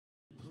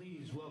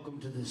welcome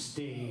to the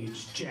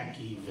stage,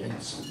 Jackie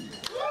Venson.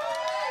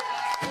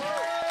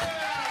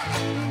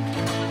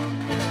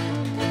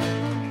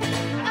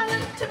 I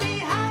like to be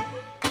high,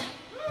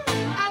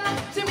 I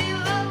like to be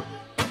low.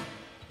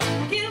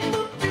 I can't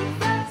move too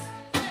fast,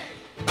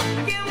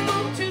 I can't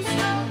move too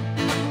slow.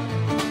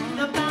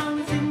 The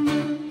balance it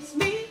moves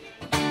me,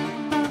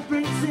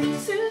 vibrates it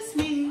suits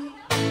me.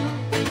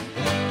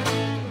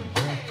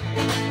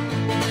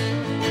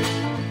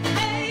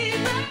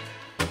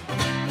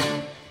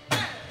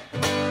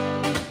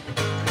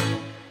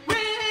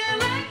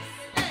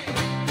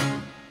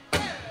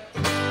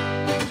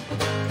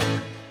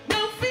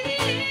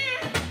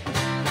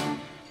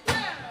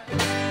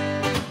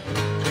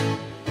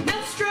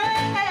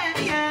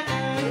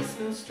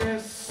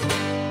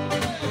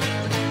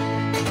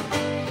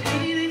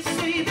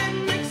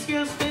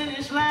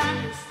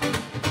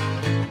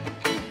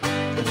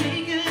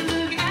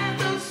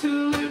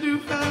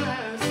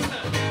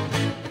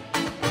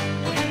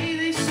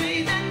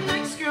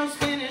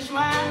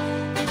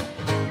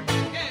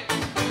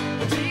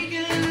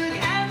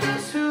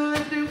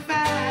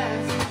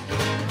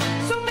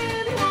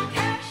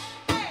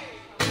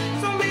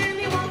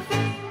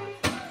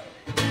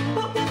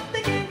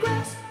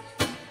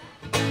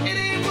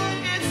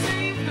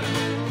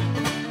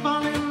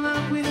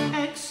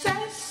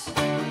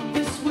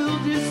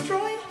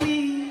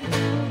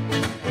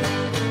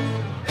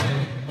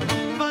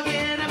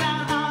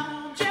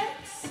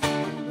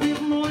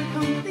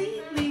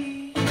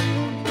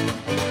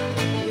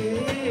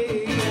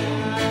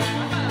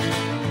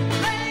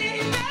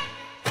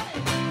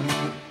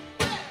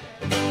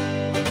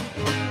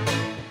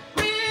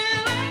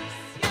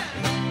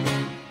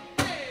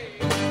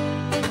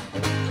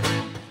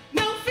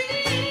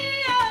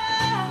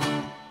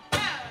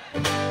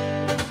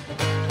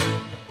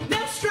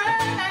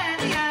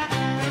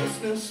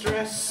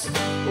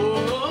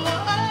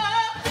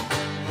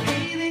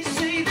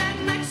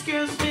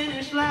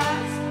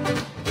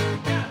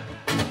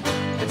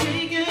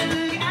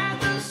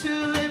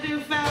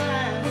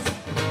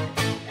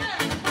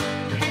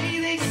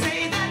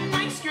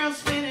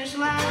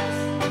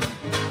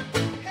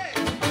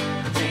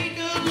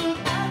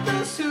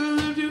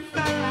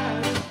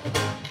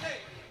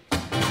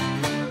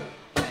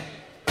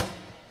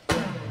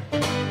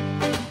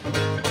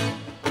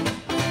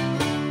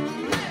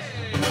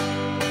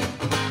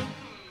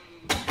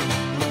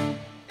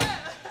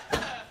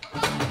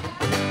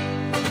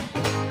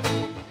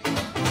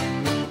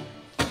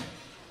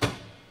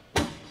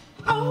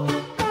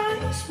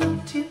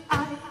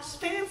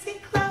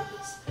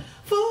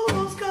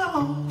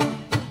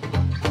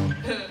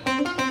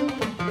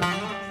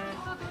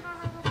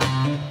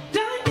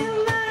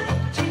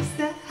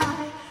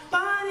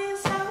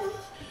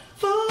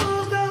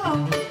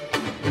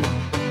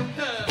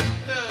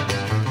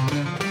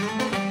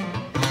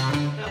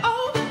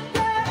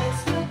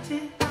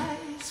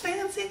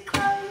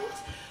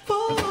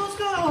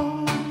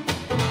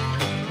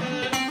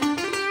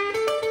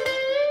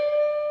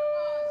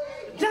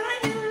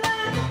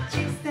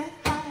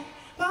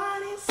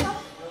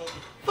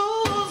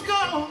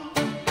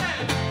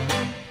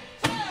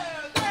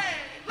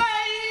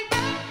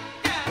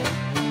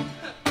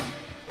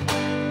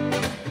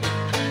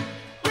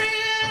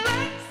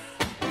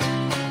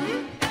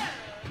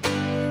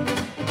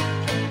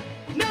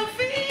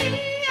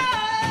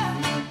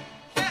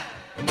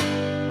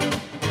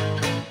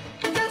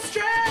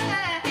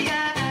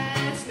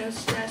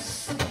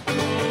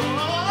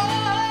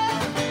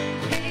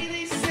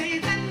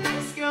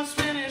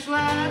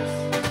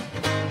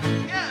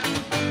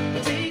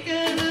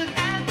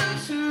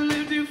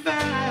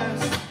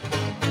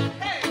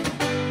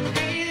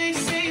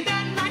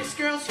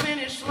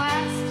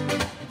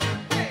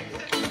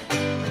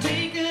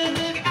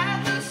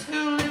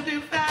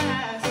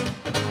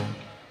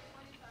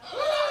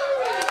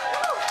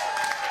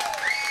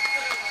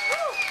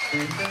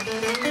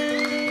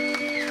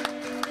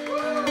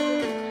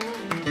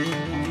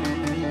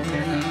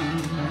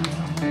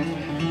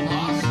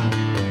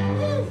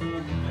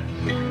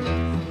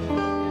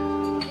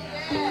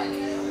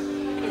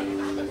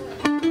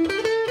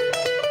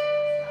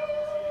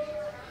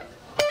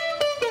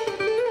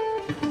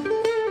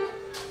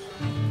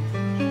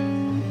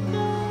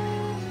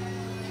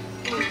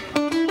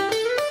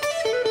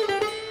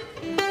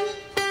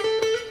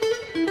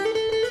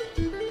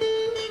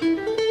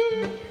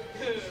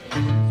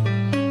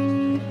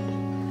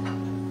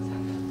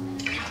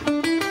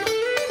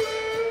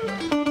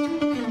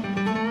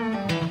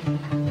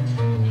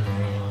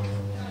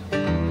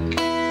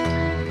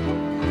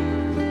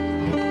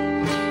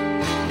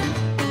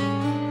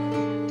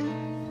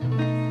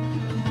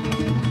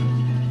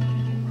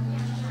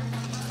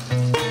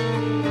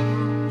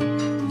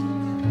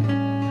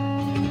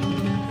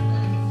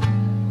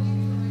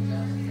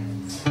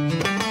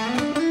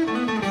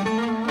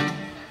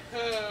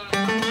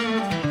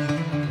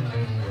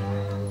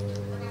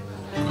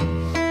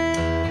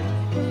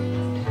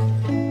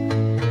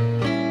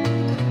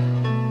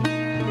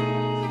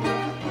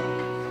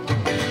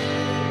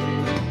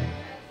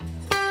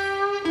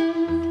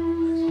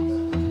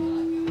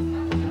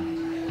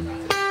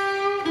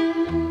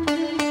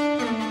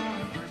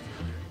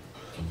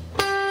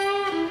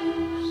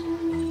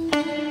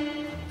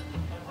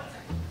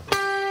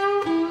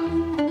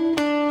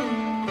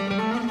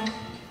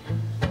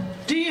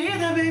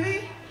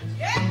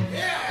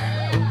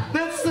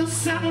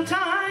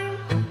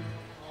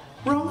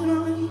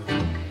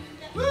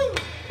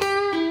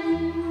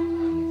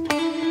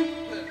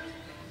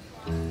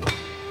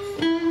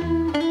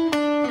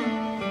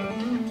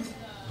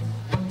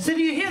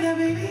 hear that,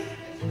 baby?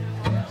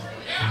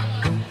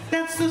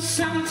 That's the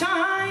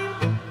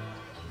summertime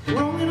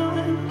rolling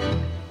on.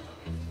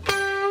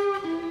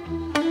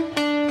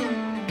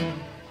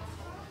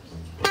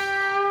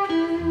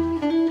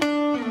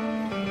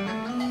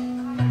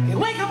 You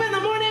wake up in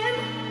the morning,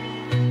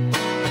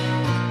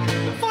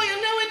 before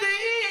you know it, the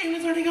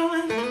evening's already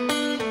gone.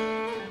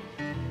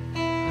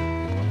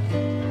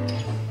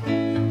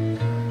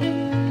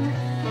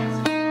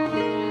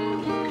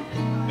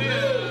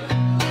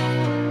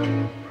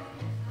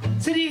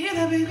 So do you hear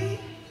that, baby?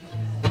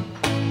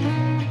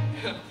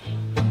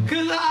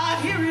 'Cause I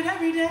hear it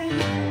every day.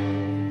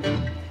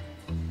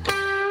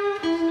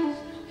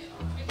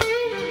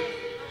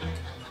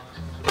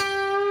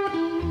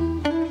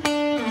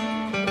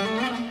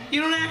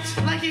 You don't act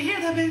like you hear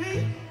that,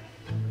 baby.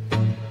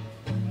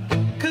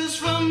 'Cause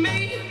from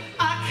me,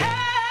 I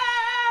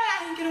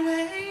can't get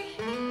away.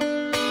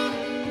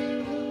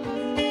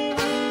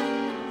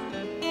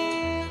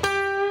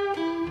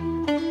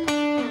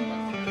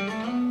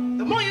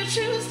 The more you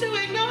choose to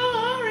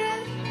ignore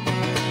it,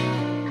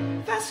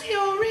 the faster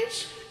you'll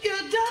reach your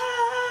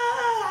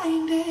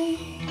dying day.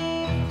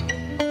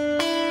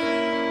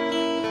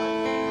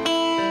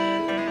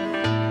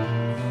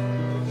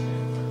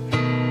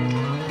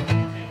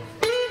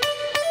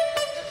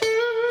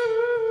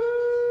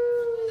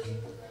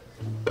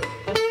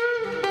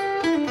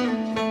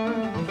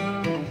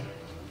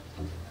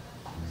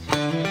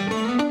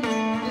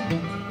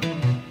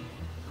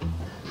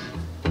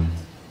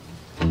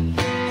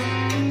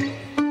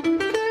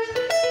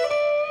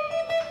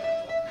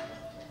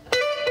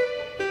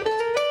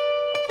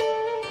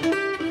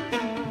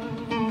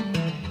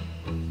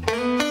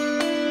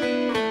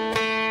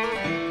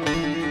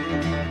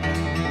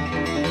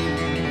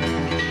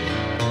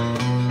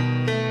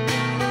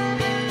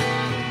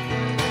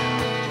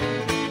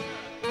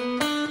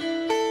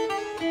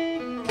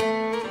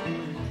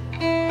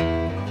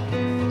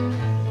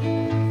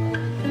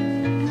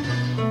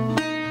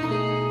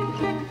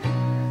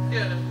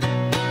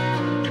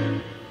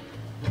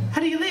 How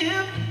do you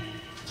live?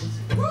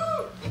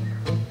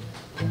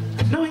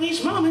 Knowing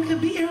each moment could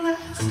be your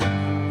last.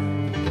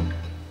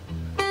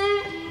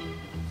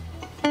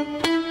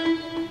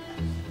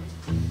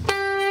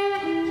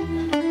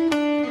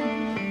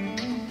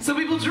 Some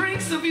people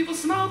drink, some people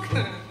smoke.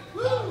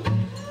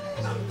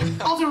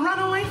 All to run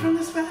away from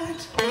this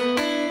fact.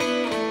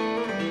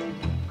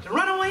 To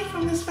run away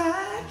from this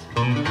fact.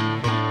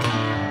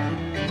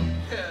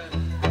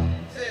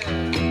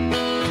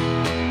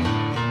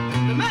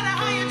 No matter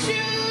how you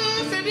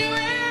choose to do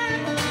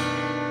it,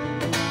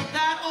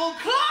 that old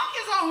clock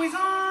is always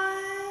on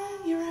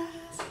your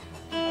ass.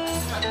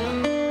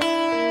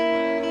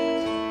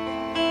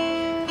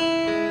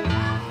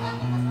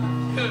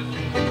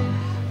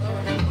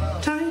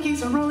 Time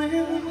keeps on rolling.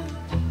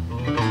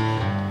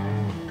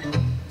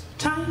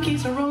 Time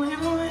keeps on rolling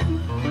on.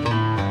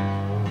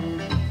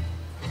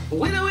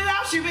 With or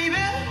without you, baby.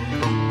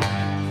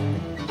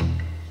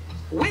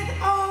 With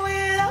or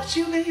without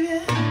you,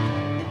 baby.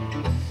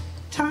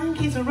 Time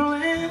keeps on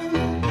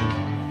rolling.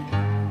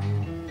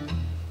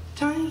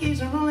 Time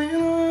keeps on rolling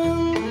on.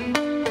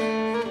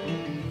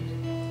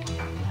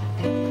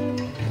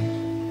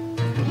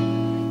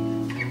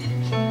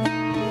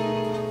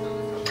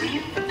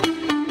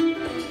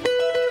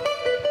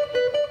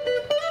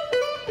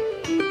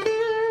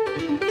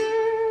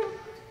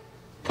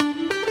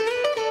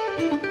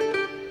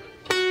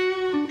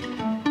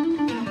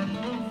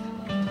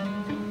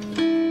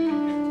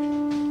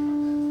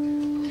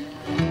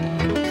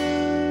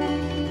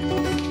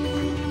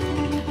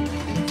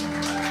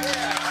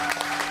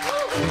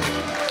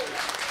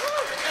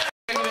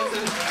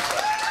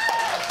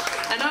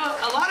 I know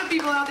a lot of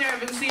people out there have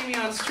been seeing me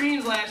on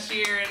streams last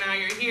year, and now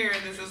you're here,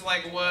 and this is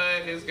like,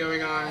 what is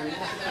going on?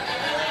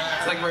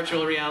 It's like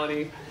virtual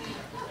reality.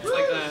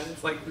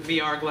 It's like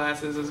VR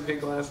glasses as big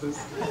glasses.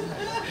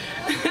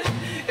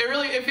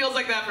 It feels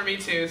like that for me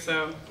too.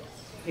 So,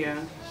 yeah.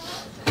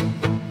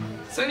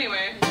 So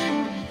anyway,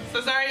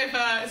 sorry if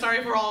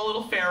we're all a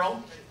little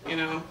feral. You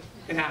know,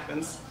 it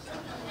happens.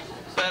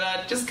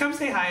 But just come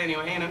say hi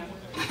anyway. You know,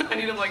 I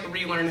need to like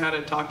relearn how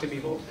to talk to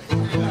people.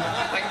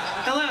 Like,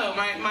 hello,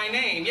 my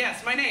name.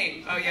 Yes, my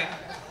name. Oh yeah.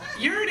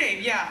 Your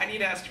name. Yeah, I need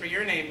to ask for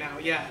your name now.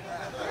 Yeah.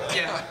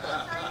 Yeah.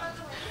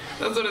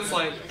 That's what it's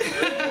like.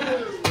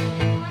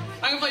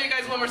 I'm gonna play you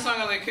guys one more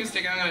song on the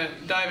acoustic. I'm gonna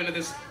dive into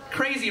this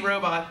crazy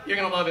robot. You're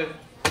gonna love it.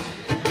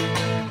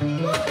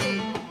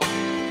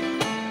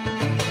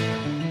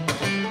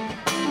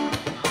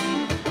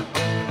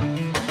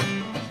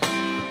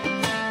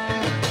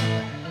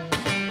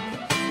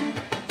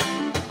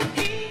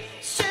 He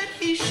said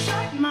he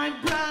shot my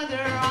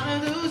brother all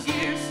of those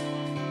years.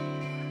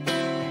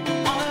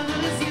 All of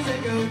those years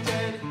ago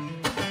dead.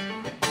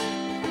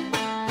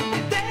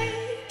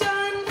 They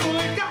done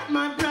forgot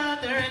my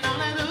brother and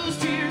all of those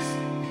tears.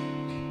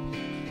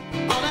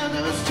 All of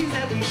those tears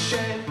that we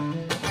shed.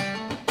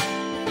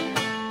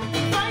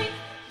 Fight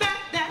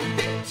back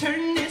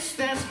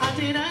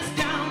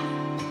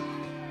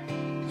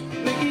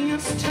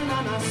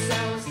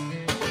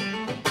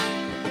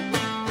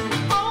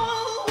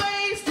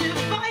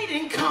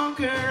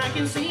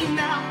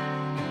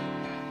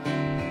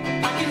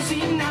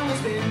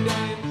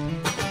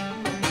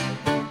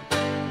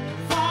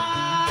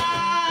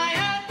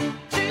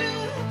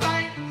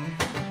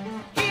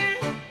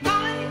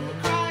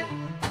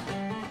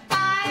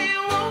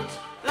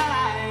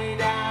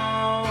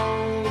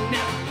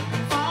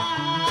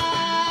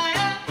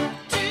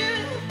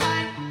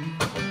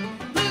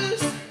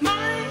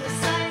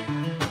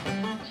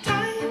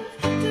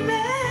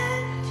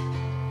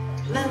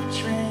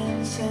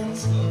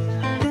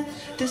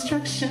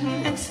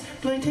destruction,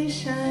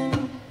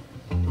 exploitation.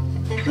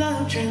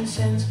 Love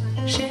transcends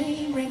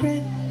shame,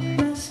 regret,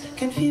 lust,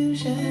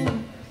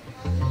 confusion.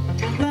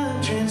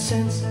 Love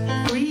transcends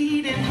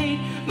greed and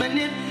hate,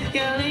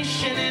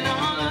 manipulation, and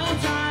all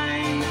the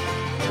time.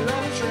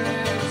 Love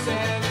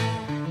transcends.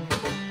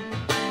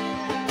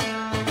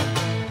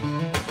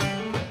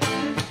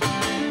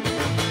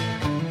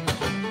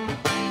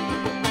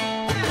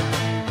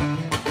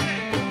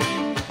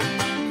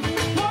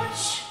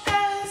 Watch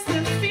as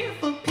the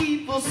fearful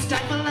people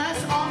stifle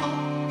us all,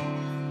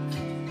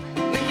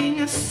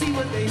 making us see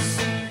what they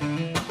see.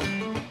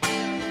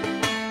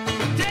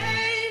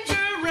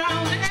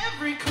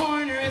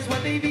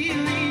 They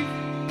believe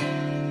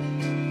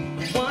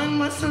one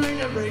must learn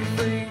to break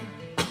free.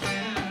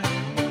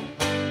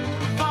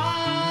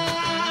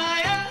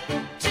 Fire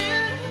to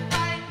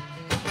light,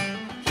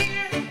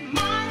 hear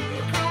my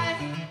cry.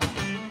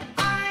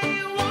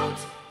 I won't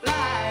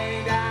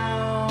lie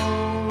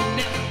down.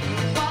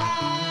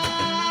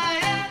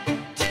 Fire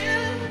to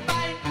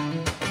light,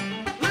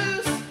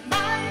 lose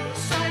my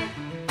sight.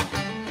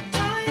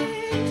 Time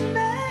to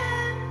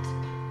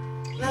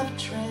mend. Love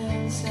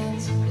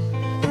transcends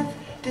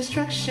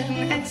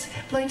destruction,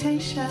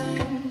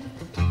 exploitation.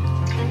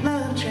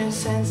 Love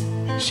transcends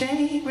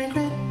shame,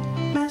 regret,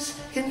 mass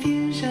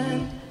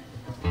confusion.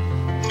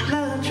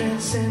 Love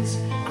transcends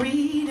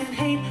greed and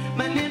hate,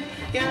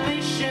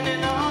 manipulation,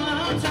 and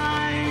all the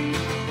time.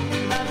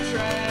 Love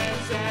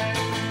transcends.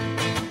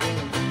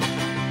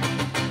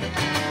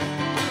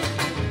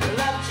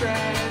 Love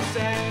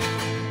transcends.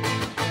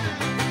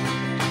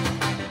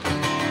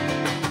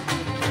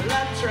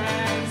 Love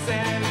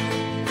transcends.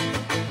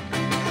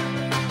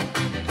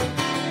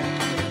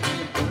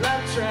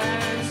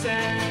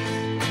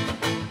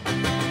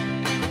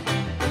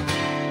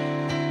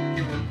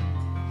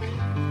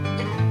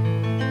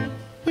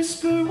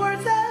 Whisper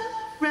words of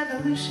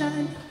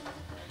revolution,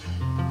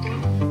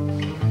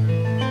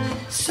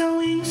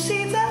 sowing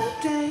seeds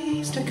of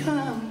days to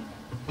come.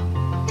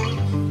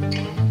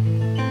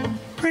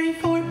 Pray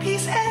for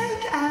peace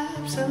and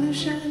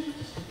absolution.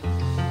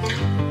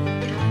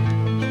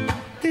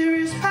 There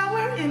is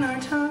power in our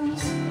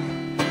tongues.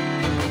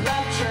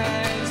 Love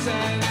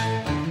transcends.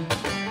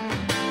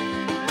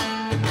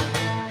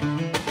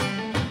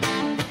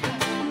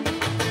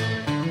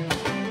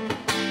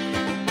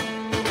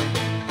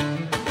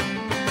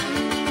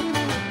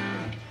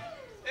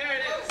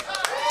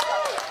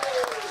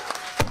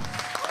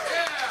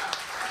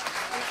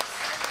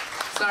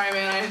 Sorry,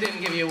 man, I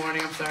didn't give you a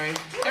warning, I'm sorry.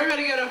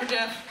 Everybody give it up for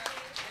Jeff.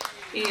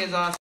 He is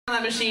awesome. On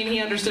that machine, he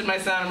understood my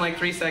sound in like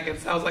 3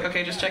 seconds. I was like,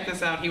 okay, just check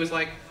this out. He was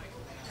like,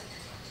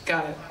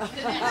 got it.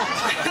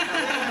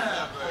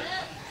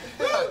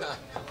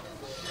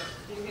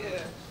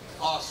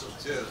 Awesome,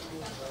 too.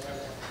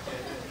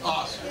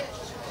 Awesome.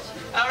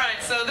 All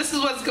right, so this is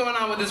what's going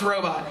on with this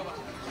robot.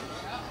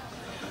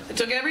 I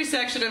took every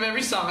section of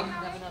every song.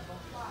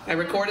 I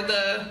recorded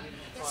the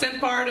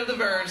synth part of the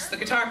verse, the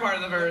guitar part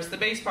of the verse, the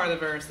bass part of the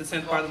verse, the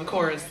synth part of the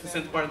chorus, the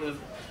synth part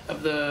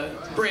of the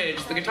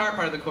bridge, the guitar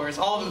part of the chorus,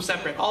 all of them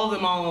separate, all of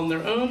them all on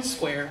their own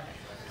square.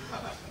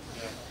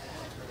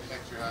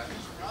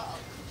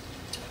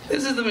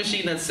 This is the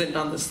machine that's sitting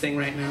on this thing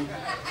right now.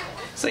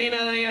 So you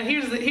know,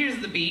 here's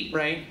the beat,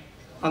 right,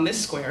 on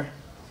this square,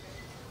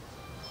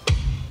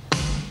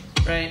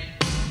 right?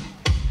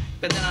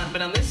 But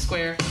on this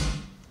square,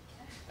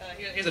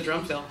 here's a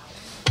drum fill.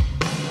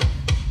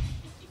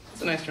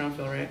 It's a nice drum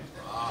fill, right?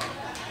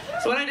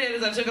 So what I did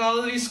is I took all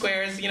of these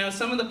squares, you know,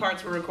 some of the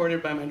parts were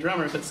recorded by my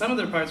drummer, but some of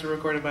the parts were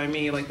recorded by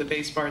me, like the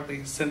bass part, the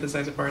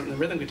synthesizer part, and the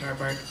rhythm guitar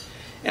part.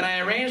 And I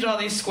arranged all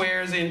these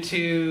squares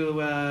into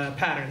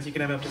patterns. You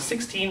can have up to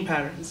 16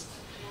 patterns.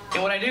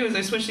 And what I do is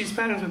I switch these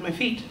patterns with my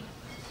feet.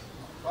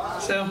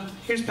 So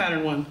here's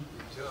pattern 1.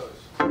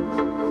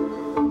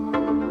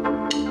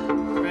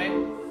 Right?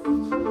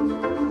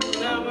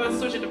 Now I'm going to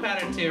switch it to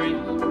pattern 2, right?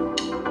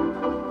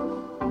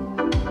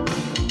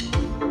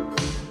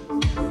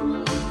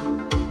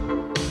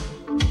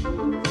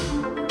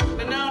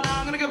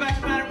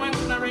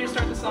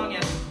 Song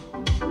yet.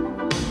 Now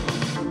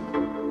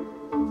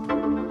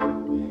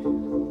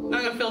I'm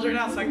gonna filter it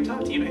out so I can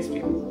talk to you nice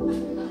people.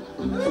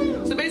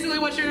 So basically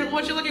what you're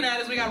looking at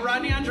is we got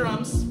Rodney on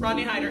drums,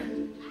 Rodney Hyder,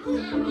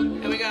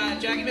 and we got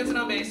Jackie Venson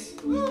on bass,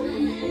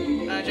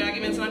 Jackie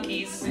Venson on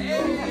keys,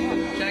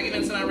 Jackie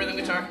Venson on rhythm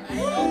guitar,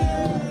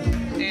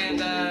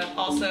 and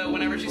also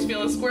whenever she's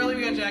feeling squirrely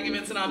we got Jackie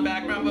Venson on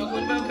background vocal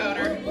and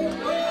vocoder.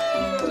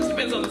 Just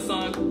depends on the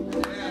song.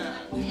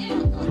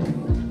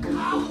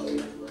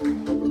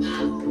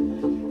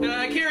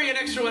 I carry an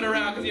extra one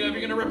around because, you know, if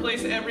you're going to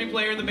replace every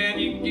player in the band,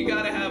 you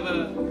gotta have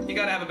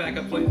a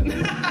backup plan.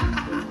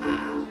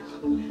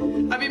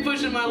 I'd be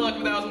pushing my luck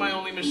if that was my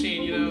only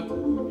machine, you know.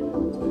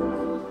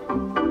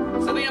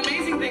 So the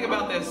amazing thing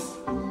about this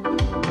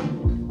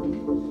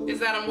is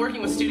that I'm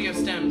working with studio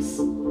stems.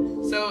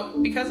 So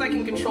because I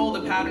can control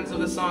the patterns of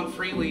the song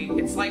freely,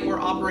 it's like we're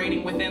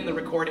operating within the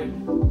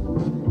recording.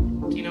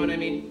 Do you know what I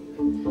mean?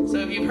 So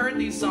if you've heard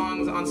these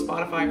songs on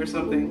Spotify or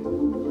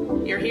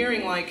something, you're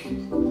hearing like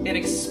an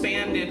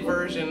expanded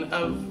version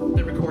of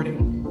the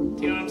recording.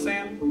 Do you know what I'm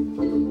saying?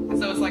 And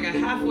so it's like a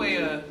halfway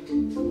a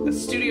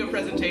studio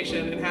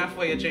presentation and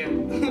halfway a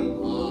jam.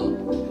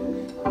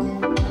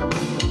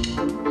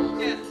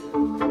 Yeah.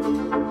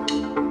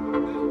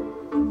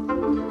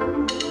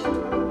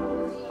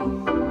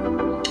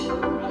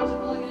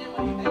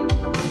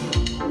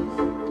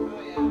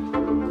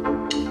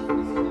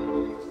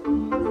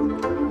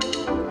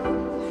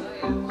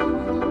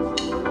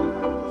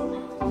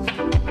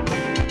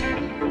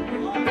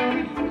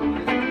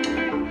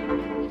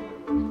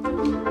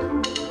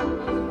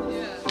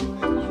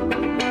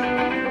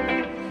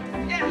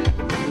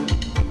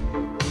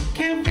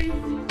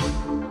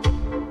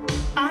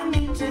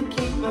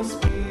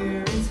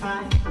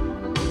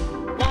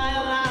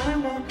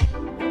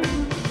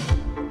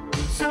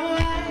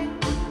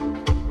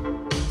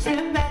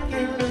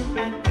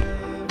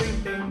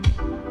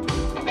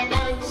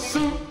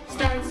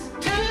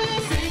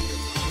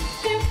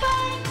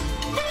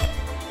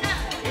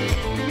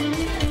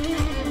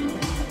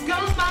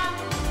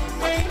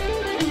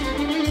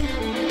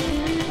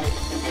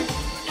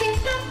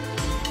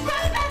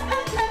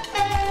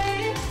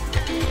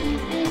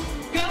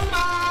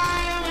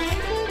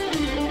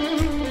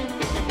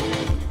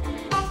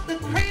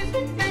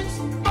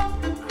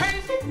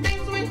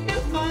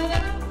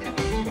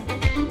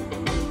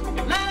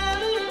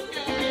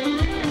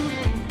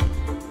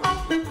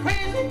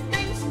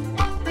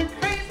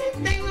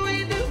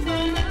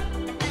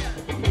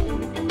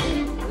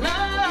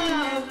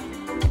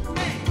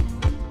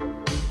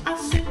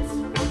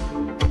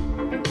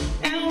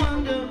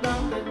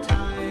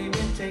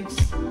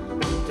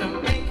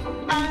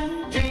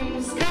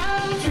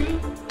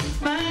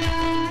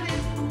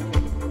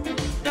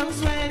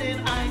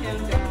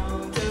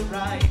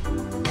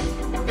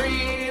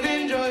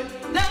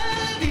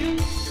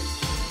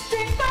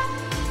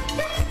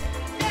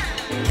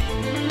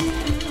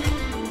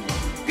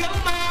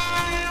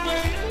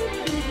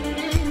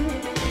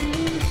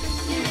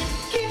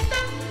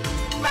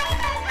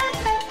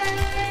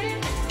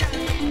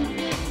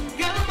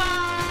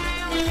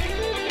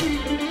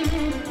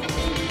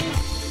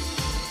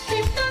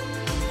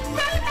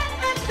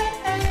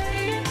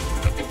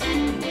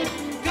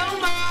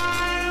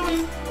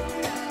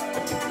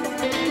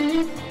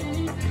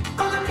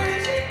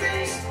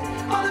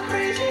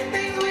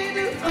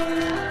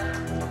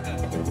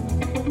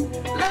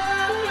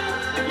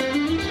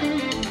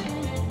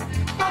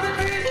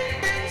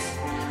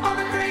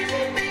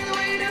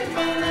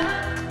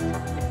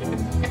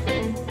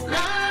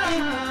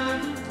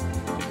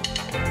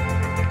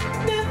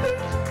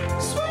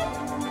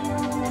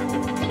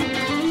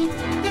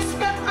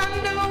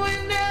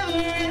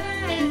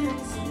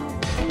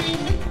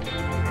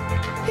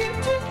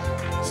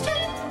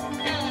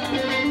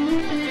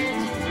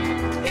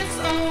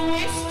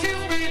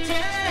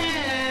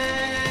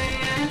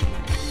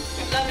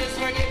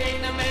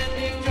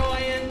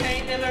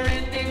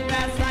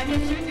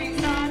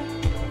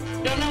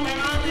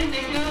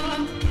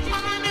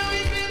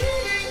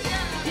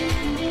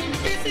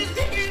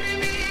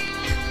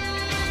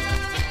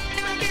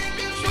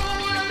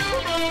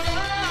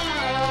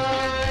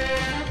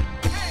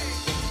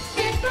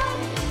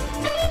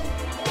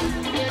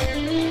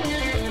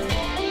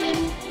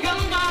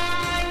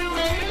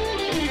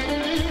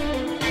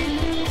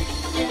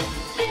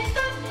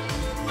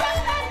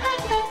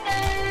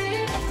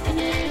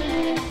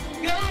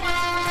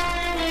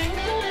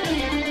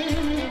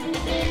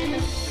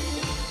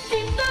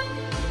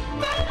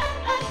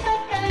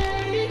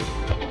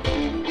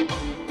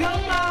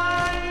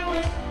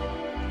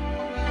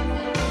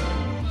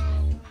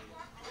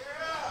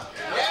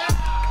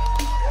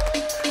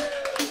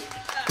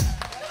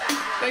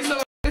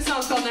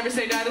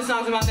 This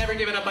song's about never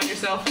giving up on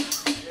yourself.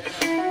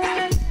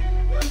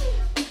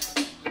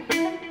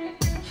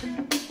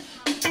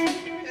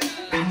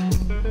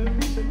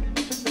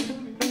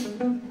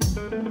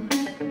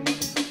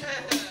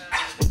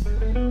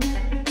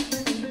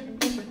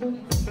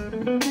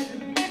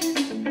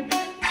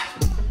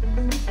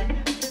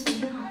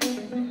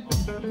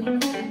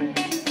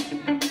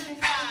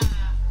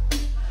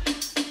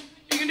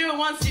 You can do it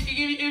once. If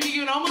you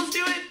can almost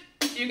do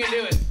it, you can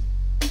do it.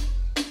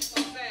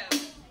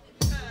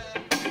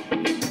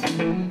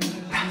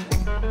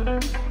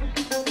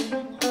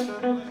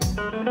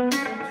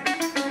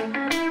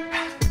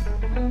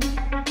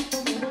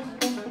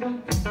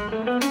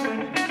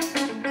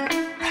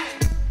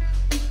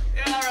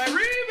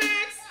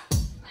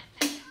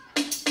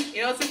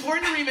 It's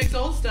important to remix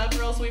old stuff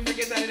or else we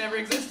forget that it ever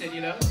existed, you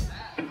know?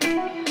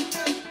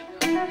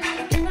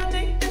 Can I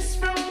take this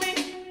from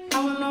me?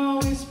 I will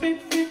always be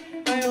free.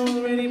 I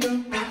already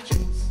broke my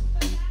chains.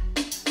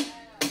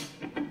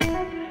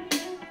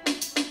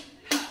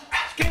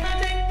 Can I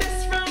take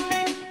this from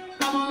me?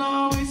 I will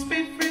always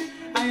be free.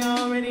 I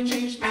already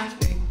changed my name.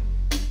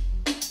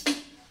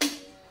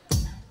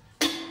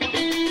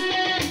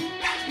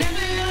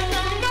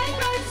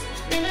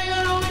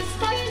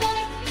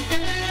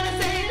 Never gonna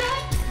say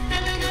that.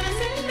 Never gonna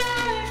say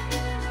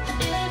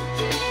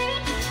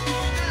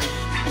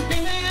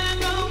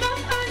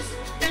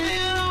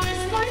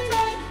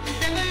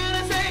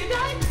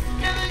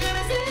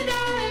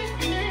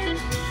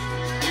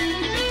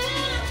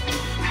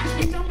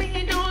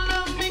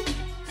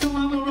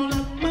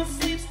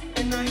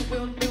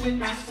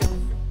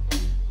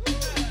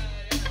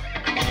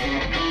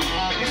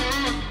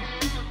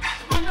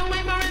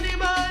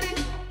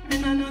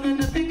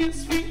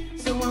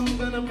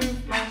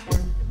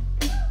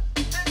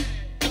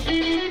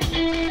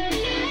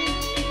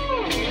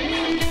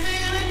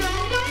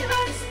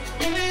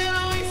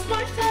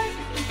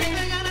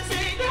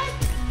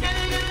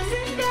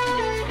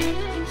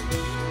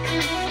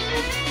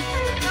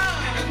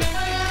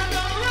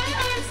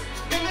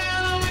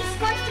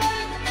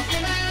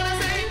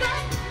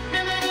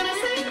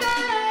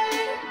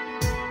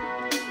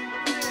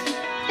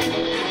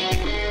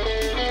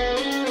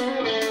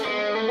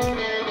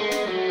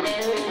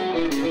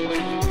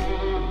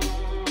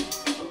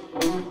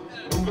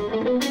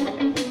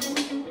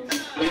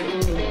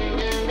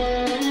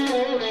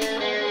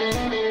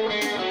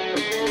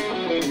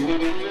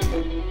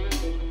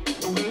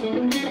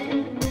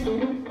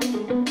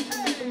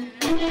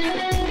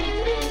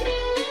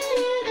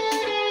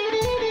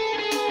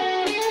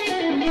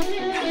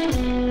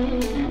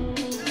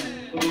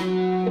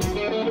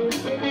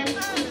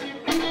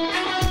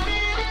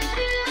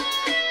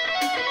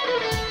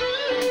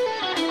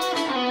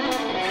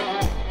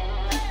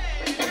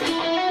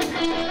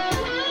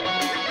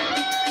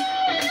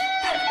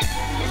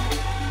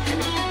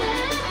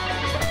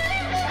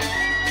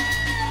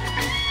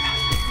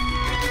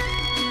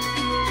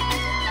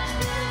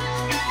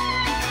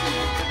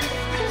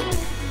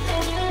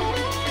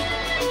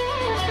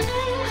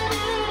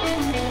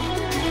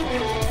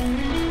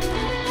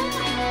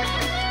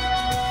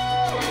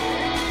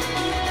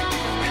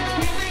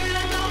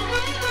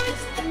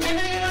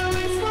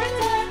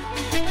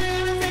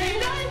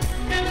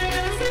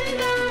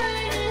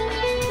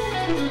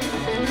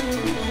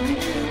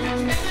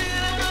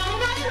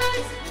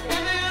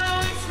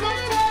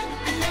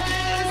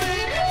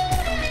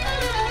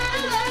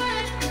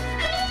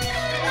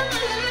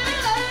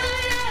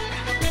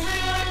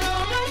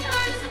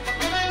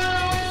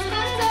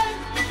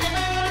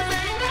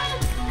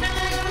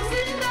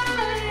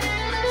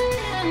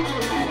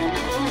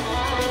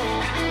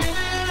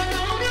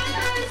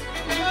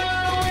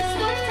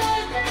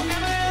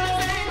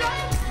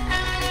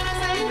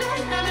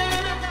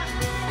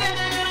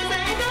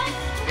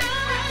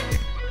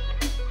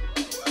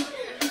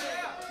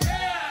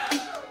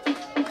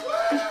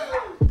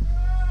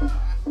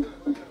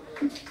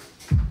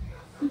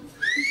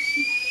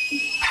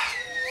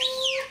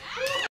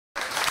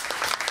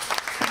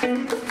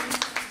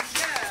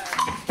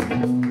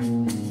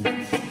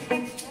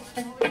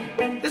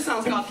This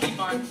song's called Keep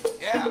On.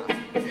 Yeah.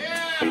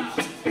 Yeah.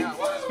 Yeah.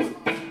 What?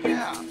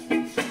 Yeah.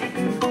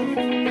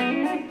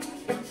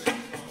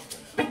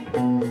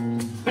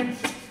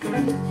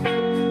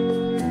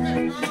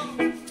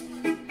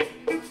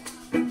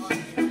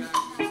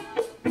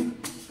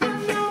 I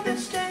know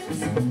this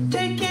dance,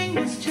 taking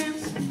this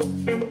chance.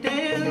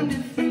 Damned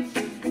if we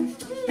do,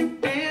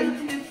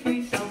 damned if we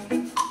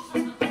don't.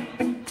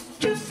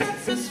 Just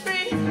sets us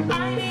free.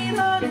 I need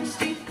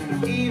honesty,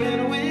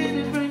 even when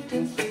it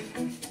frightens me.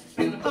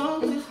 And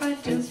oh, it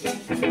frightens me.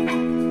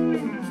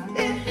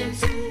 It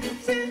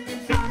seems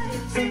if I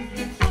see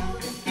you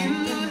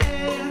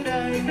and I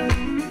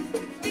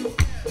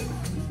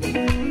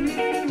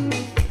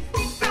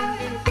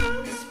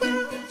promise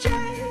we'll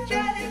change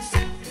as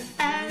soon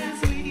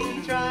as we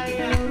try,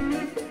 yeah.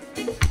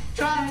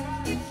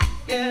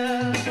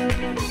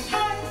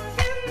 High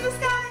in the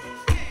sky,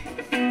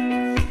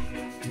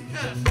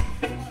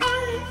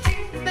 on to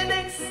the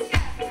next.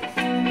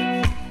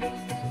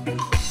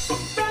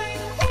 Right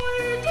or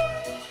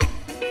die,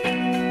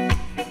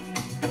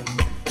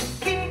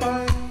 keep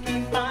on,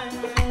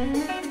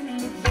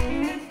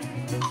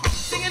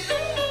 singing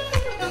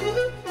ooh,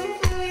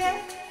 yeah,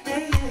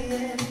 yeah,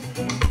 yeah.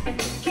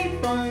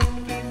 Keep on,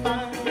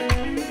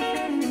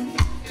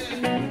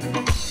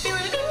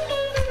 doing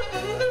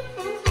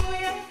ooh,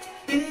 yeah,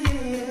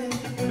 yeah.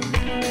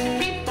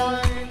 Keep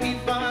on,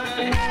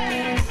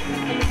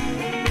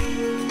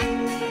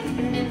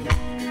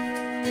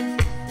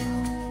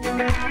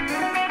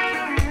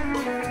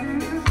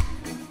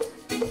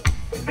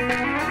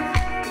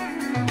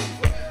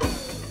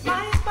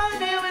 my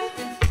body with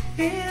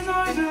his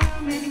arms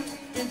around me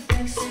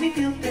makes me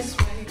feel this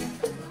way,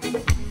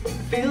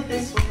 feel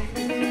this way.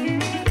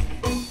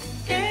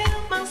 Can't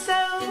help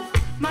myself,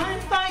 my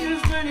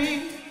fire's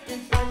burning.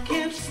 I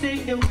can't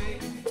stay away,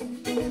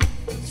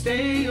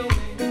 stay away.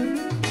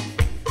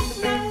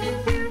 Now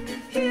you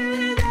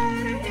hear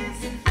there is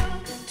no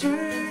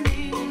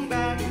turning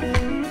back.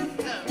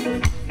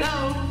 No,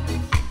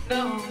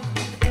 no.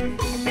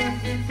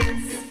 If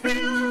it's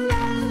real,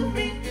 love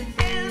me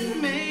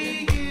and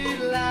make it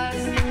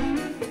last.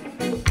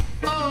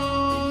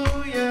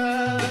 Oh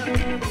yeah.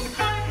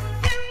 High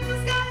in the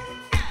sky,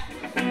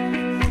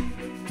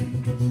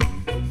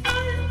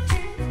 on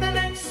to the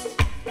next.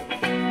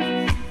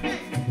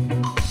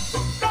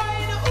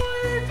 Ride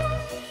or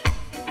die,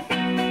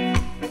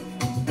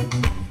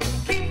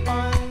 keep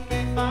on,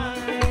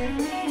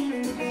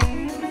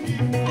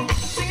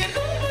 singing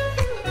ooh,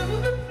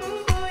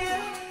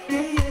 yeah,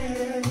 yeah,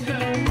 yeah.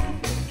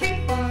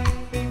 Keep on,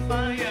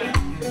 yeah.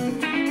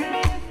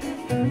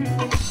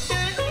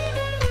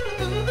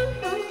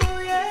 Ooh,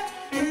 yeah,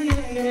 yeah,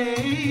 yeah.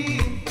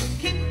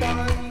 Keep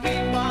on,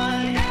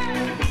 yeah.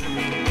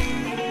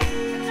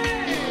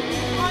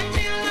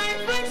 Until I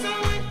find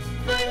someone,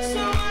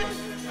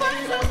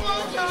 find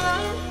someone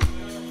around.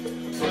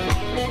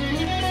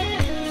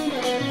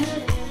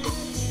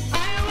 I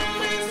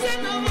will set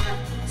no one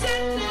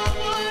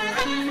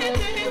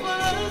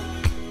anyone.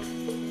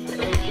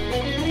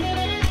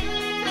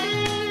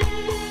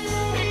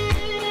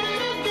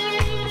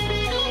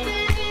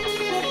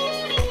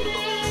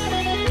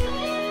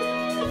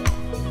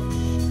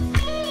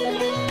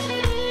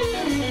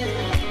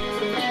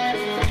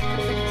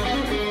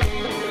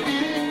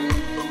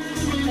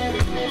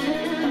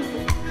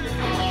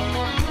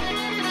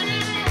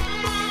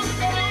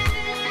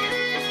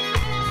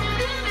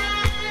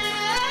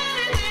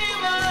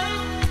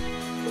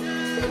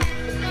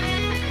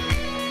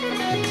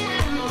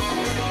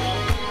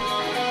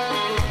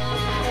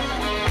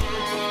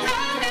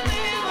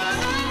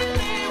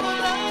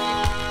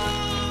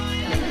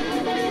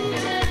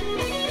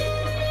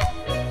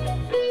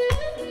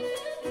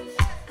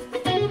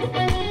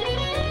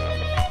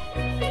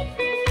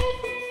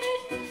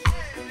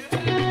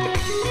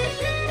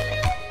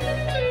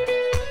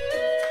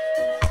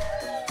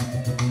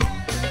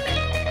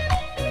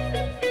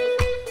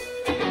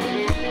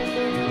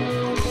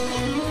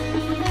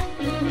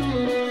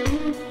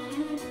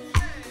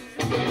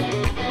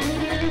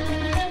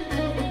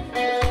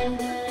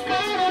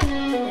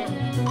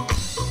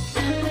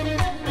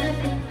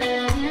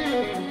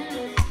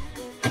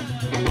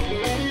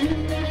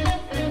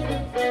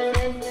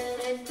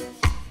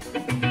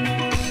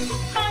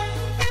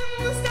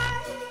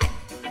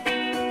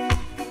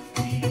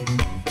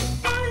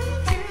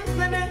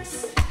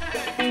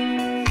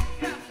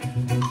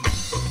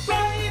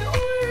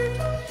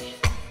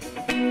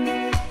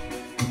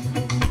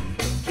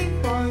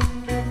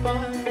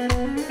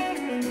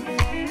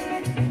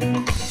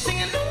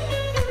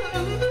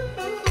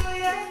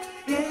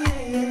 Yeah.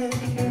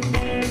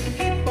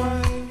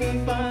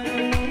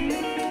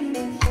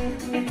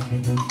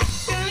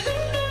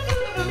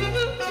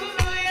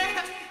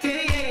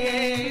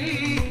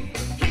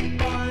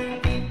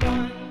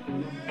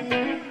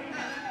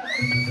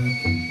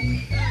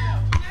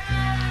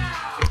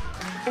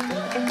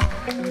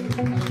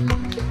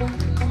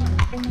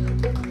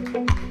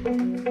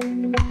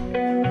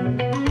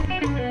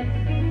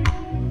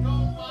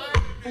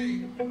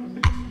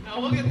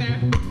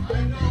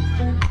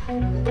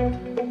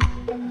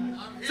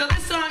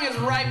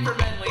 ripe for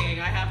medleying.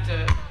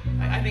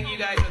 I think you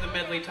guys are the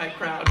medley type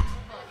crowd.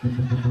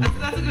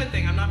 That's a good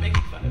thing. I'm not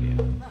making fun of you.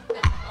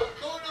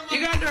 You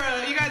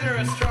guys are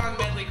a strong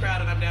medley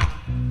crowd, and I'm down.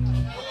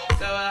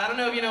 So I don't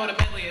know if you know what a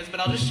medley is, but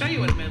I'll just show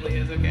you what a medley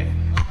is, okay?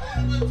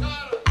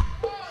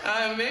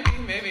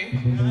 Maybe.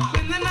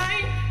 When the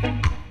night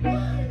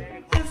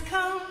has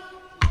come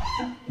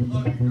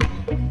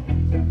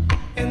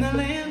and the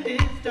land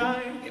is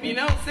dark, if you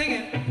know it, sing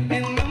it.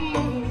 And the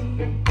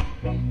moon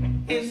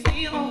is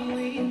the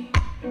only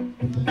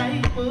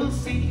light we'll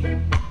see.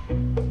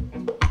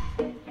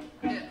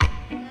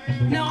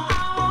 No,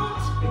 I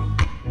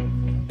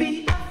won't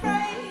be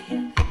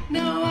afraid.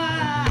 No,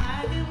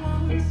 I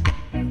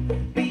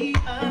won't be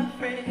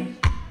afraid.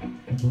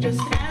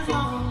 Just as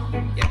long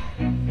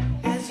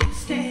as you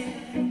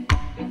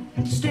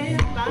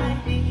stand by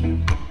me.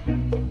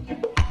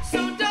 So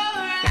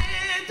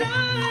darling,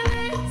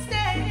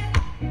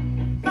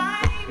 stand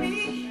by me.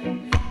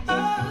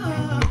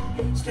 Oh,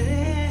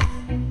 stand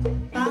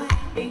by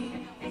me.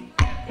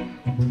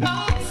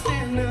 Oh,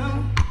 stand now.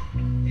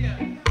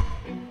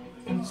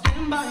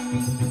 Stand by me.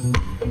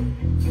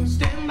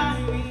 Stand by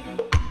me.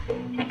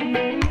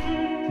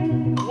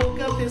 Woke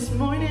up this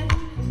morning,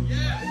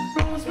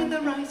 rose with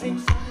the rising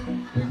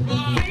sun.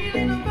 Three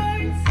little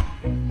birds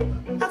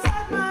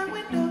outside my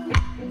window,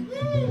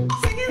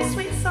 singing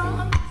sweet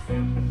songs,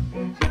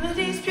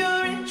 melodies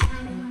pure and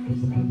true.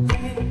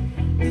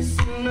 Singing, this is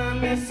my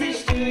message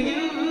to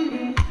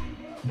you.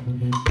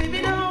 Baby,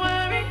 don't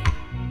worry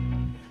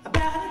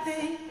about a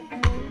thing.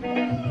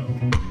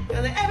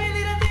 'Cause every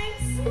little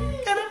thing's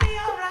gonna be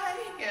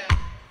alright. Yeah.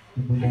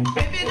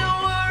 Baby,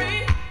 don't worry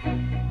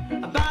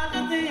about a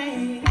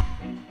thing.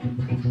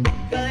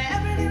 'Cause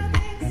every little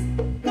thing's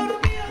gonna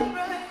be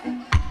alright.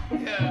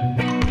 Yeah.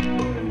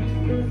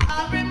 I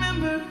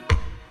remember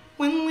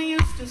when we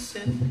used to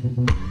sit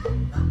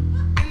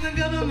in the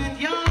government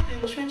yard in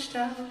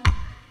Trenchtown,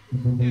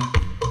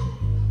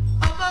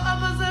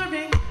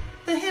 observing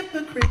the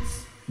hypocrites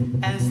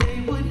as they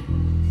would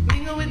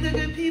mingle with the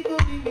good people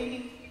we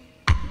meet.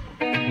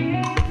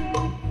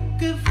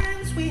 Good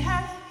friends we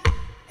had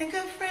and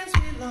good friends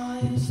we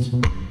lost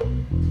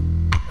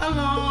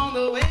along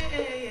the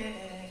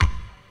way.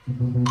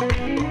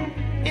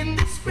 In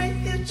this great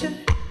future,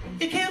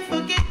 you can't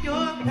forget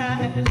your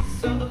past,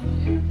 so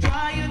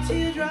dry your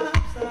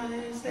teardrops,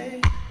 I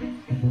say.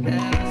 And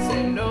I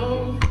say,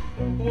 no,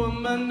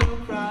 woman, no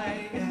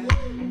cry.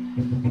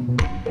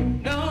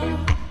 No,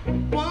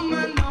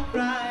 woman, no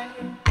cry.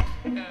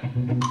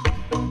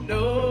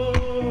 No,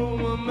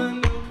 woman,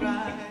 no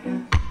cry.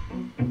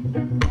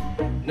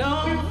 No,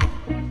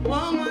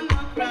 woman,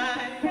 no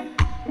cry.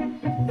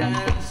 And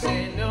I say,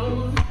 no,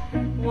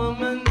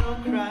 woman, no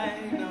cry.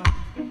 No,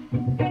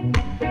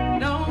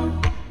 no,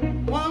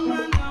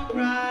 woman, no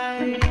cry.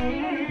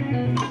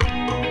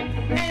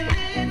 Hey,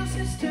 little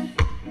sister,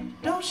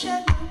 don't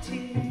shed no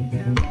tears.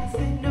 And I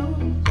say, no,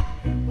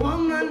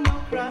 woman, no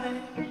cry.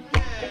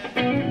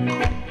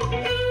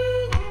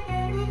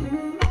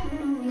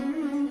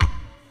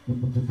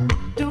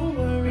 Don't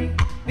worry,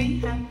 be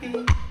happy.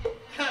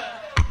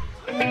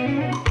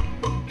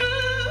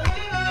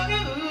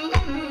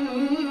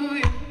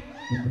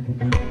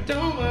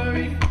 Don't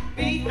worry,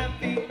 be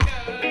happy.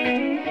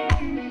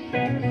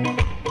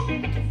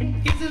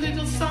 Here's a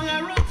little song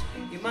I wrote.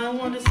 You might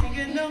want to sing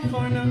it note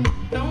for note.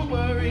 Don't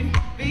worry,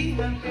 be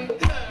happy.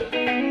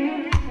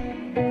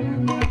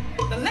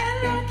 The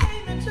landlord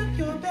came and took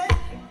your bed.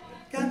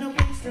 Got no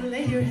place to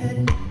lay your head.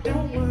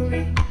 Don't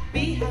worry,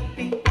 be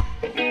happy.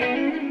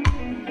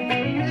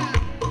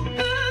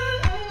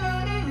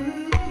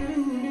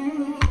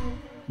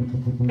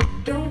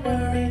 Don't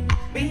worry,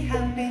 be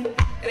happy.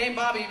 It ain't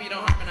Bobby if you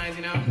don't harmonize,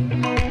 you know.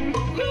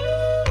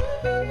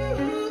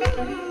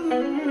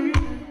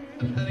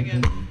 That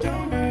again.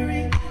 Don't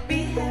worry, be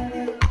happy.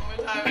 One more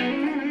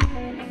time.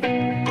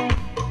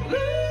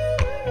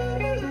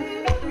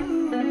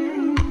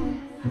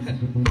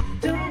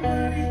 Don't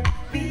worry,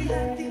 be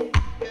happy.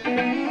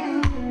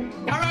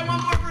 All right,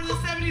 one more for the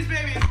 70s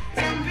babies.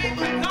 Some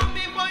people call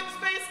me White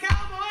Space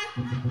Cowboy.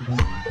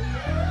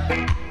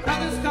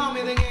 Others call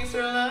me the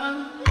gangster of love.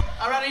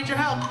 All right, I need your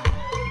help.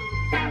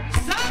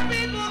 Some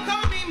people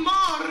call me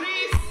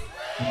Maurice,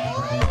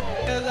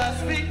 'cause I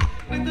speak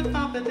with the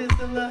confidence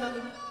of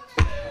love.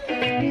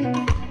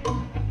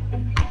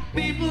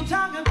 People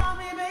talk about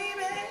me,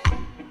 baby.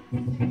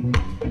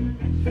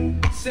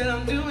 Said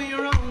I'm doing you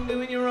wrong,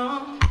 doing you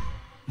wrong.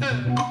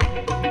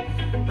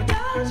 But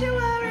don't you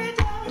worry,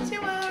 don't you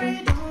worry,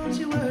 don't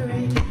you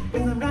worry.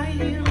 'Cause I'm right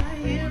here,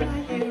 right here,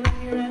 right here, right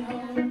here at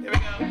home. Here we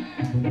go.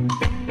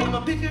 I'm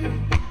a picker,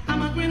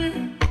 I'm a grinner,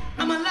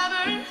 I'm a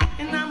lover,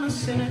 and I'm a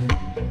sinner.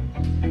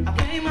 I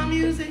play my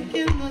music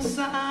in the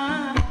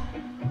sun.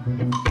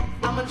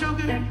 I'm a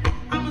joker,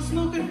 I'm a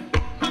smoker,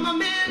 I'm a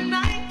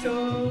midnight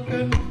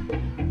toker.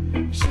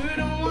 Sure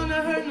don't wanna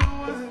hurt no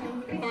one.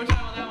 One more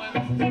time on that one.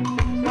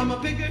 I'm a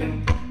picker,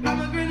 I'm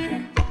a grinner,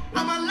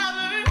 I'm a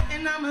lover,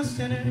 and I'm a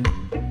sinner.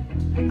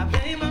 I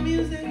play my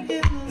music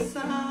in the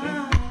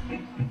sun.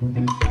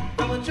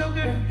 I'm a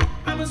joker,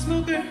 I'm a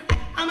smoker,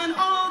 I'm an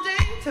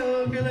all-day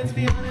toker, let's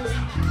be honest.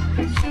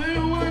 Sure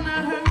don't wanna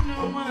hurt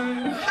no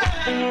one.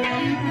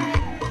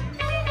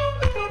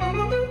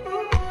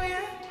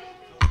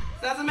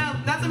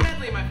 That's a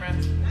medley, my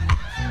friends. So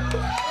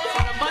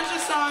a bunch of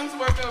songs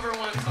work over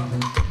one song.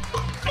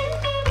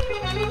 Keep on,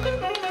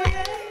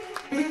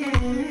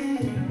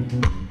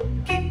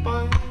 keep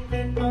on.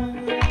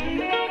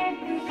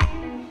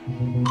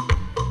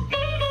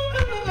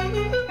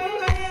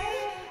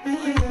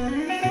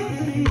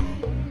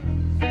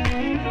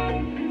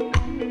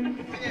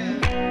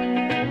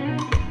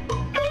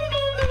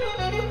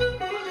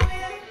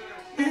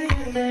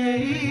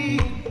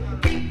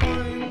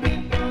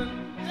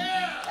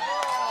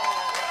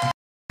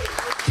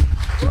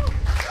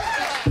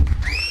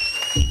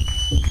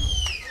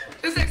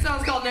 This next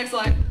song's called Next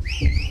Life.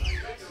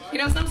 You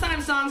know,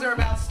 sometimes songs are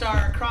about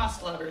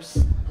star-crossed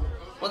lovers.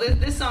 Well,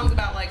 this song's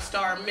about, like,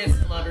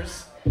 star-missed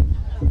lovers.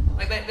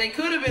 Like, they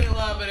could have been in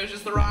love, but it was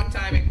just the wrong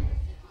timing.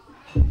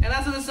 And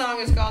that's what this song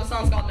is called. The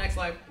song's called Next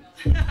Life.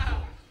 I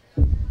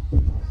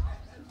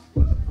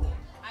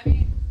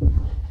mean,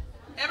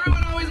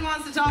 everyone always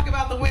wants to talk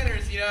about the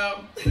winners, you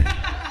know?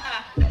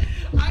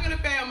 I'm gonna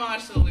pay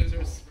homage to the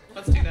losers.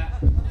 Let's do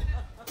that.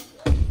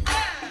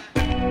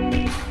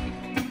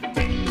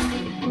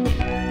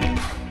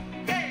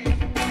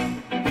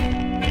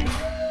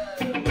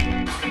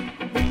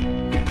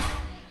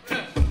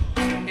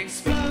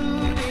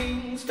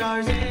 Exploding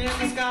stars in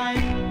the sky.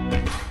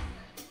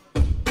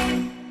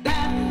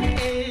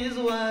 That is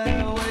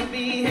what would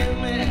be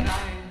him and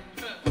I.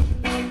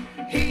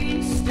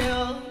 He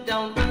still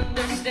don't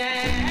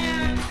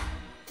understand.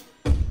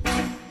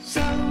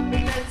 So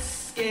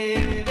let's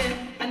give it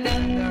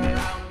another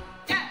round.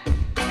 Yeah.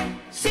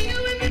 See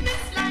you in the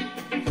next life.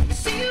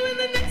 See you in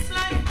the next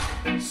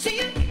life. See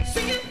you in the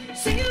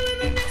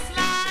next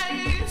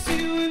life.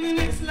 See you in the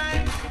next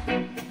life.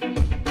 Open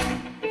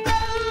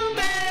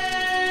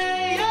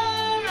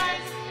your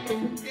eyes.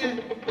 Yeah.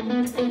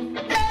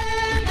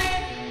 And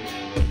then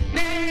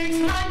next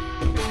life.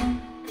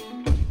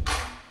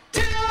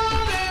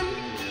 Tell them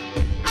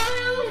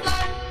I'm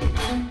life.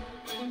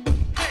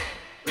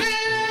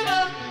 Live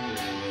up,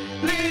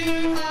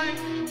 live high.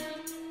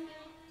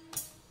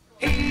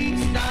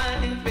 He's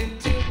diving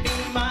to be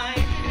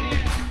mine.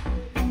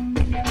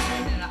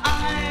 And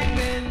I've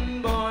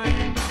been born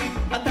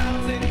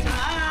 1,000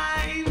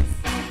 times.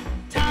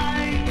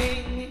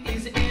 Timing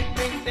is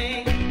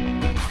everything.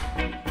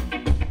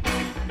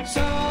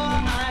 So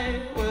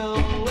I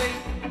will wait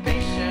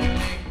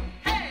patiently.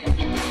 Hey!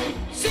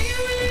 See you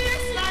in the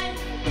next life.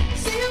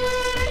 See you in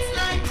the next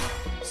life.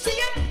 See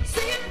you in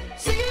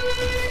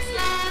the next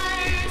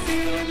life. See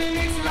you in the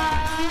next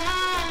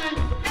life.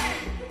 Hey!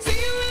 See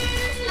you in the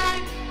next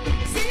life.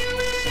 See you in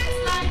the next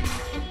life.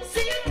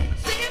 See you in the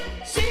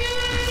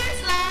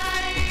next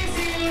life.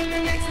 See you in the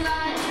next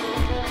life.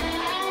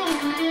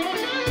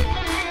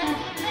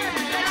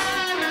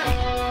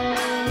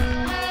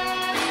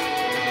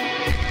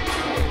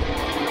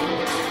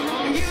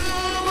 You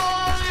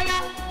boy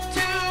got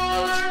to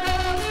learn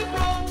to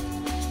grow.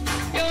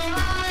 Your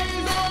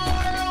eyes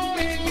are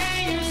open,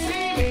 can you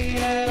see me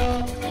at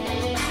all?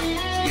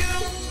 You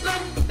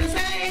look the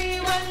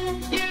same, but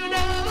you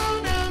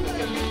don't know.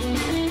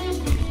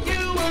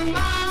 You were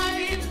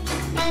mine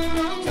a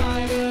long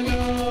time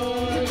ago.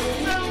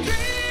 Some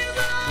dreams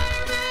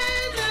are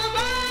meant to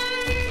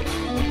mine.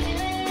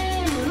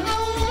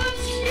 Oh,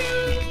 once you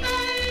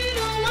fade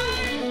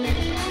away.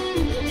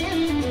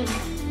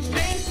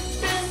 Take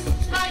this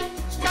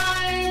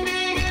lifetime,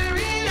 figure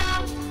it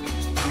out.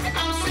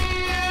 I'll see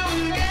you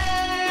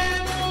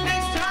again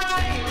next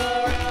time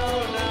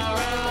around.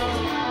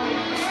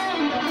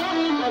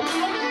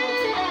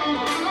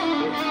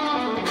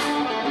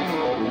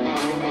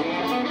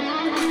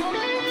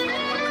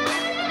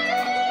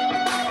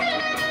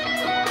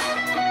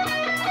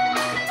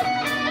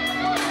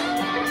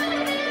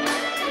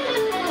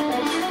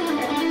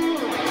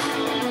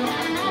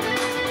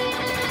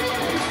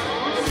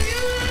 See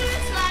you in the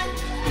next life.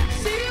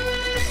 See you in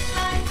the next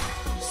life.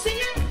 See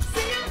you in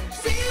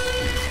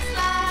the next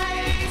life. See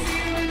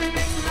you in the next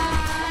life.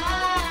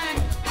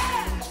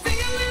 See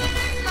you in the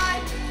next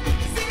life.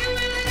 See you in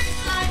the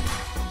next life.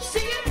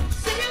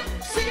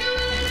 See you in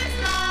the next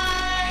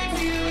life.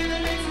 See you in the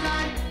next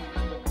life.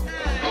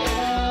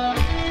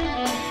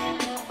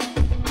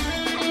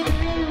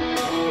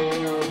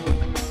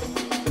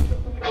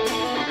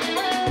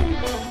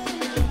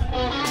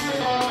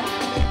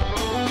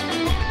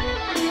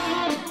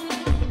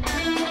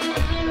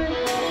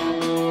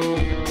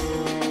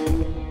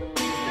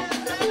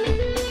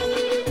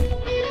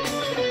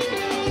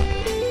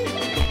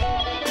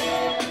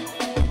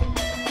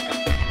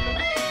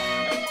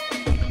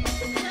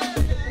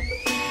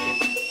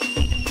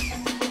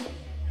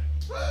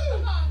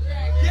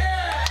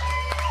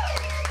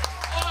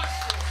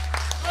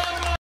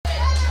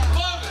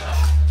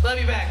 Love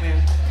you back,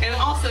 man. And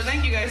also,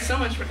 thank you guys so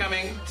much for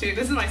coming to.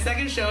 This is my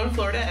second show in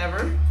Florida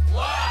ever.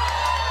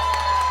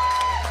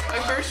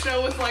 My first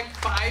show was like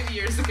 5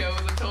 years ago.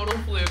 It was a total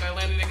fluke. I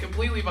landed it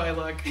completely by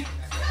luck.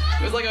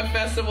 It was like a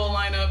festival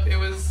lineup. It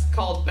was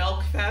called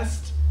Belk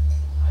Fest.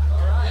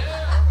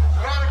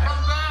 Gotta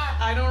come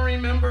back. I don't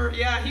remember.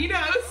 Yeah, he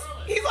knows.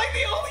 He's like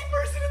the only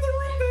person in the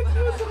room that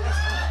knows it.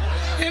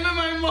 Him and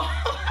my mom.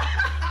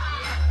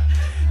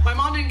 My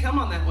mom didn't come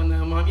on that one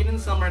though. Mom, you didn't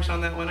sell merch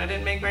on that one. I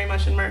didn't make very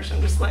much in merch.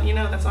 I'm just letting you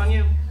know that's on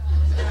you.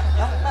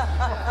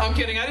 I'm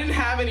kidding. I didn't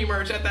have any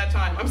merch at that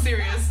time. I'm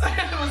serious.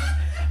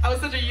 I was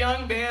such a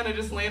young band. I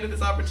just landed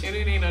this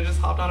opportunity and I just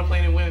hopped on a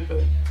plane and went.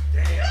 But,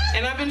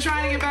 and I've been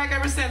trying to get back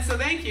ever since. So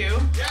thank you.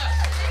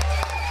 Yes.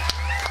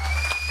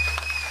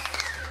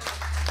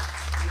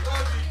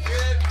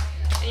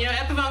 You know,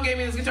 Epiphone gave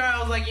me this guitar. I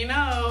was like, you know,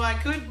 I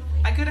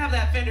could have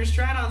that Fender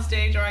Strat on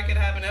stage, or I could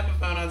have an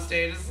Epiphone on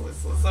stage.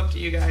 It's up to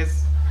you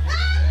guys.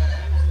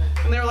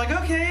 And they were like,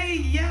 okay,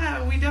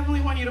 yeah, we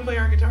definitely want you to play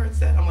our guitar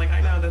instead. I'm like,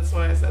 I know, that's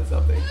why I said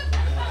something.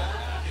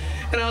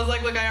 And I was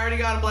like, look, I already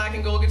got a black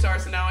and gold guitar,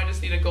 so now I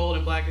just need a gold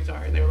and black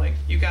guitar. And they were like,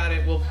 you got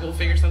it. We'll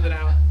figure something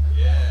out.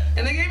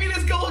 And they gave me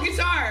this gold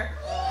guitar.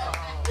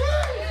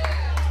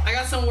 I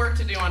got some work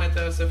to do on it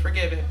though, so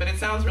forgive it. But it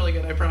sounds really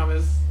good, I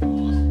promise.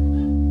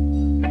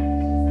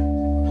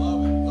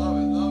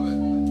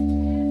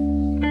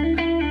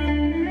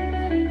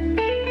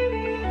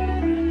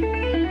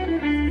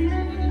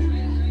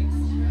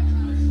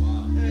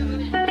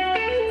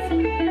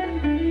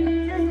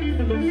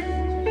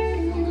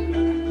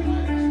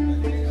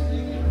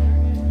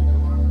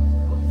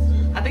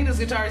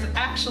 Guitar is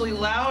actually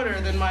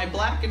louder than my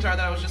black guitar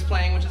that I was just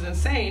playing, which is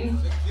insane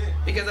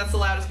because that's the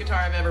loudest guitar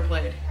I've ever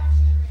played.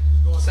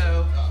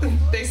 So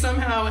they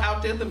somehow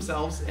outdid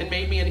themselves and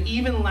made me an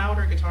even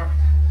louder guitar.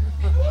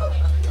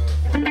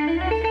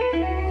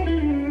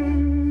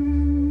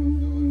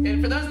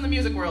 And for those in the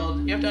music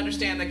world, you have to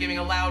understand that giving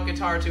a loud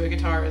guitar to a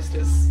guitarist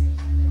is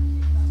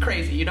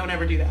crazy. You don't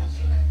ever do that.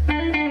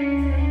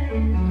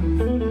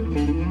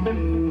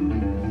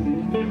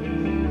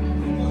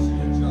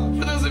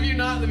 For those of you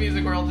not in the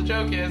music world, the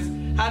joke is,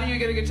 how do you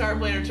get a guitar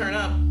player to turn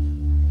up?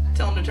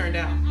 Tell him to turn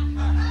down.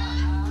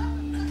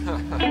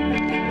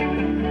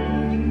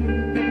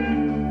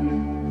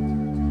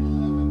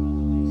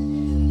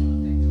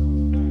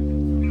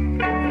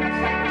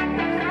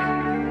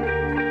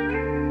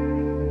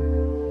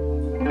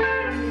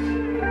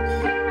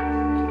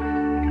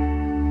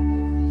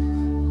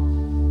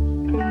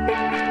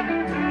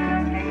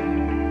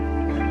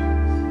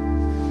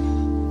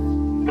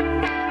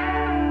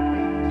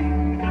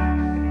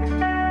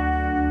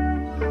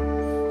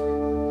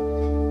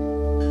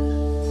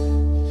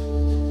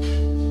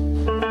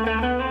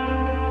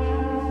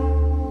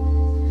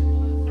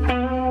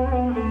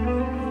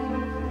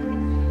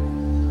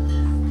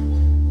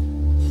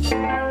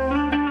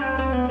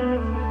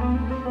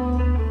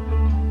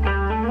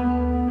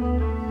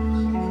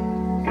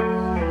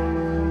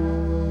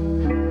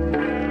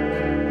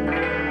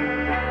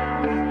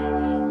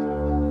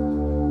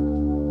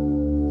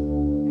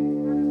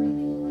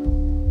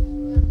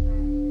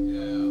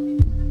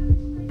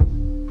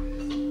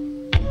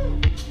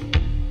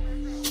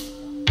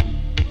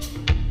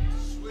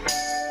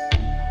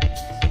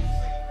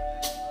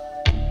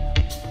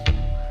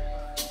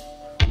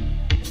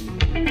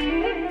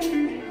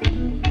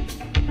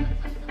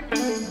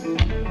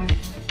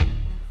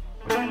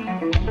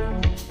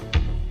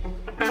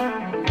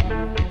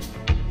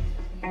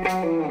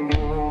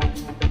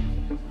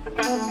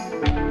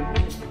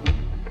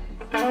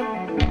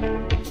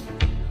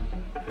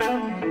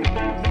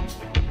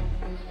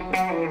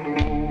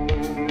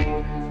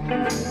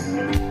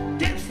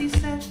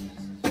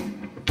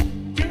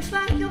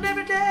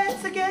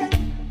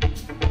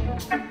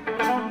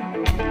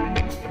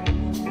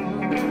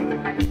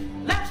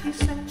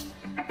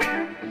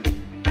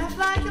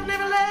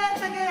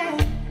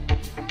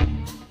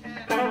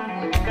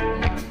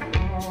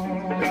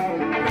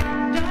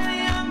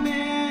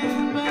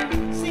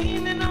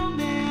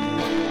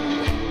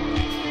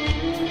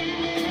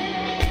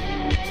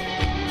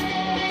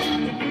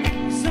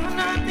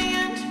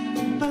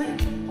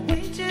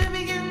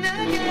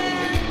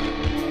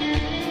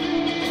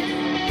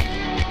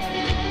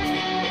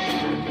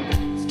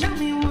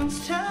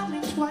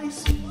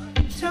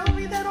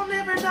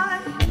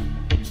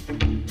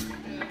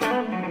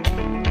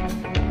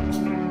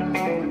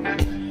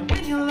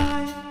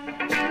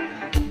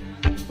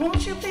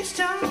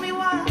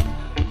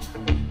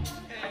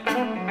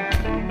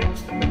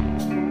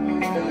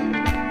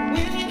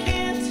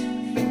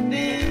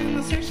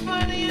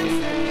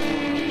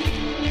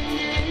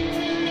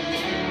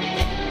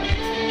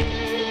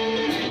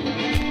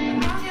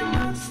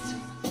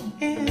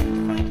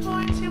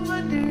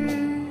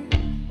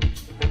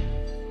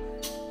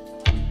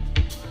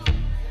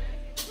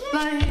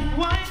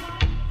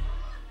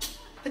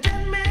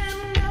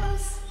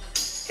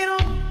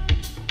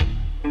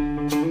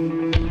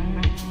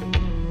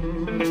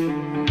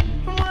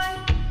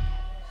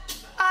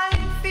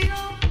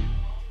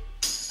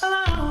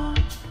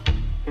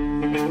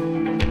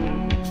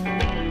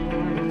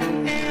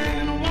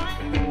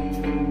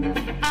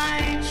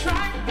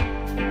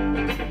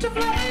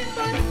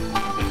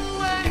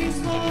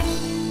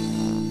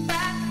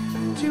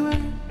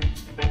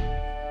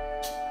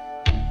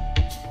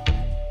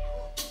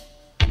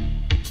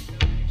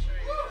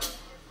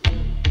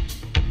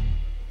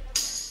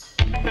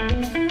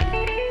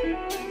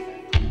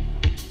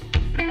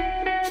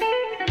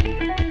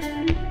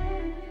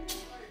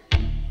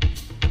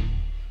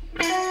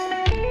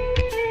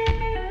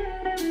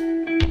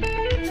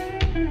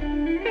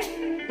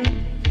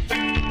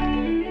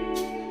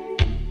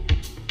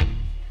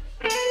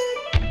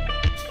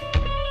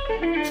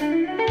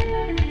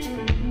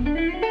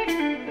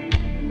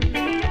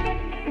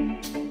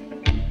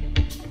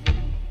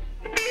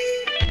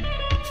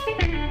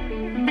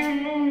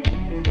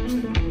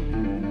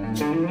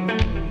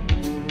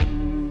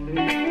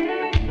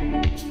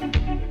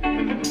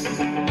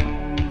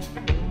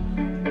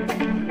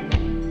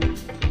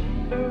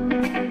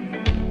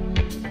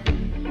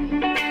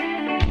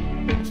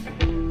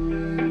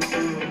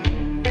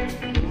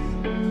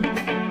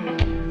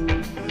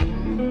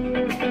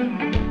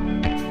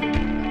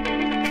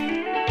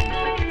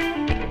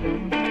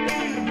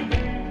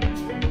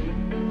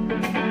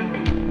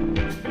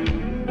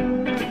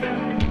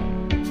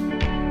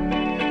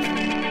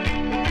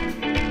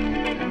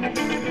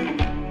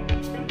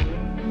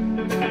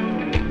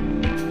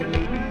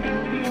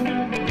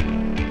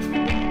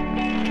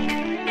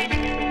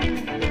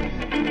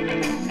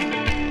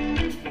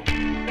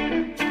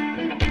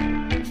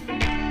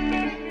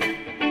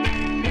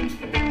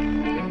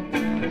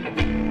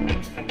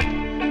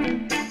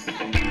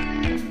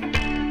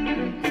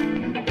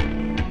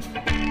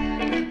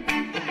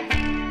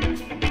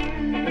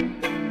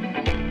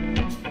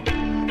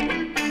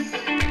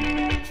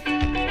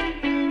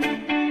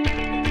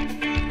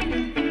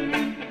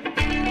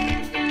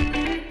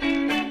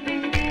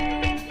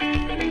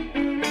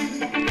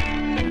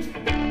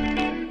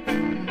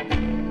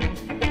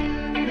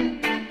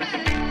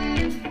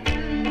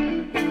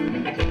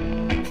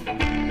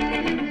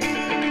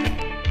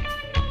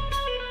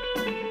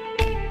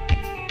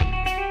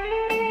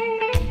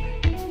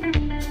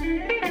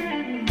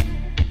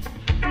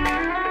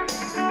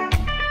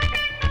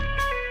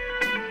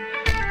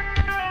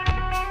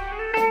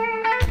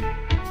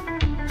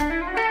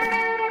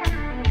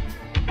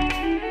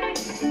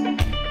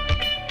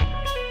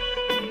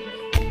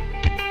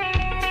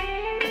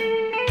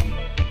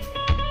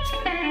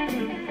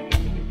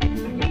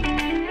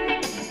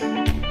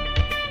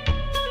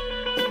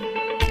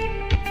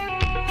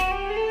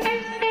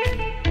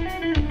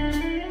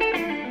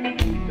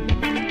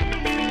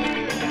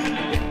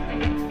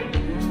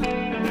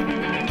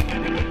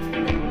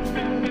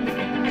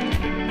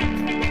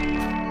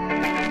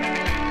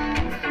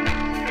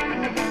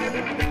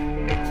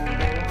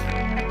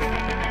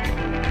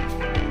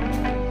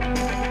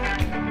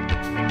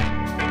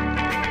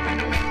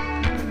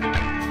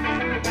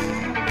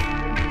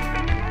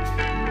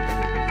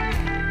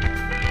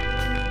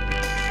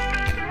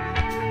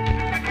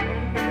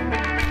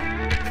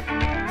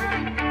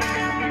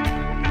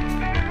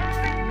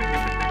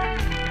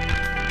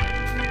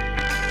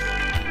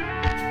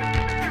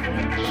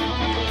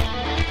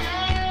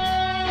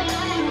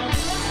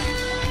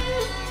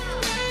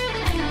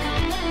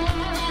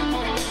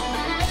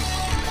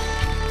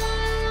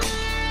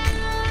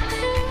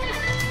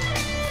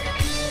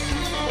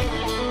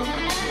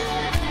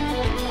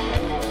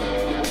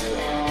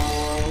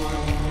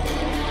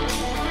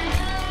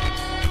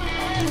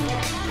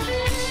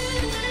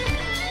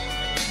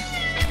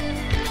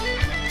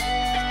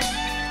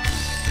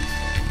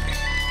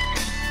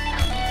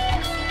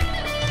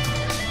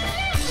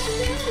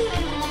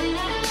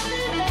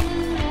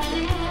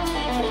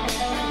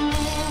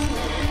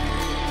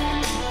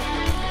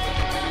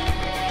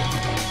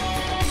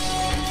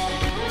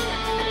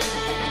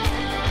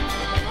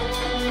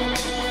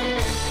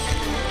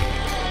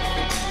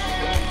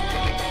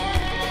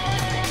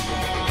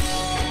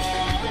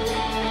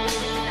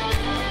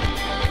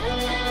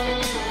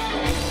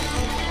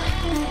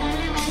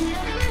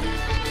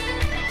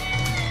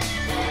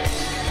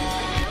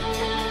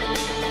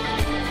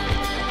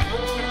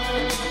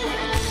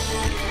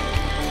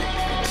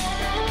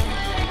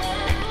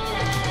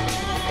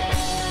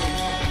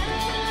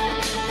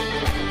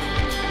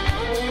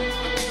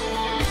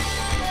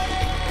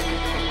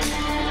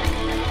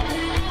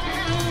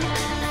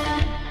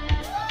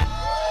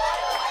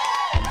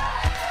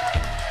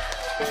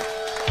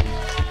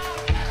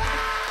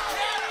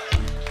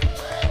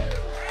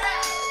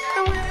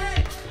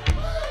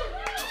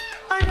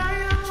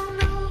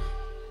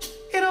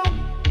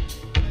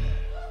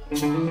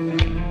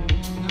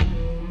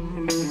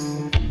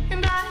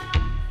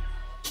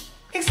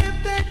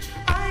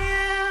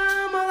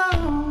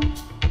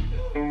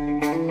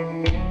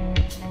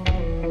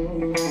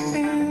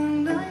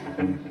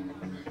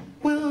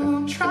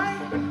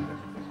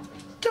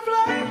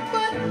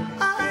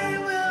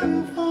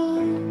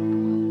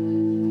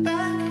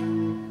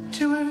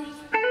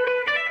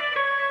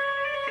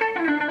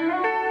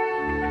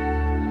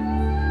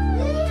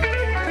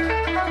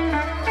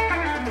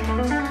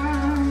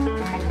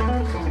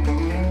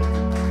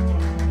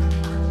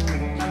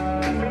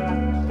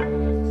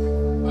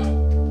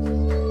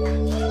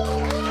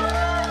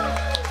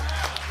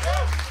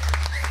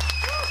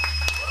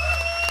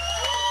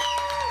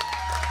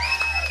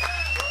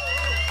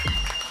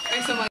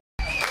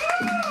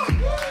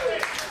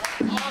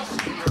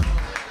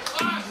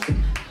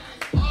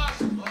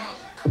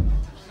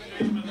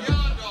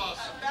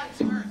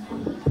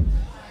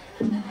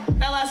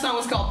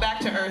 called Back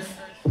to Earth.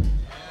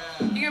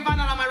 You can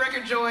find it on my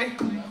record Joy.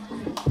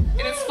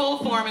 In its full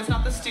form, it's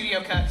not the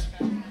studio cut.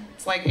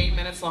 It's like 8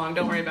 minutes long,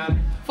 don't worry about it.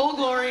 Full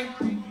glory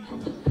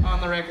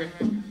on the record.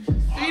 So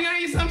you know,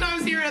 you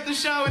sometimes hear it at the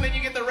show and then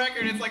you get the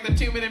record, it's like the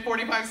 2-minute,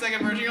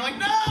 45-second version. You're like,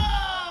 no!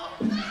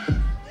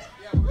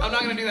 I'm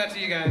not gonna do that to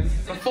you guys.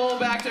 It's a full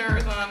Back to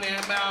Earth on the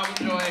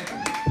album Joy.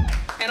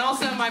 And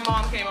also, my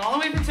mom came all the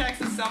way from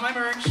Texas to sell my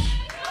merch.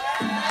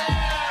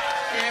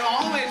 Came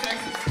all the way to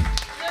Texas.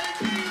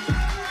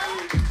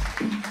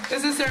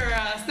 This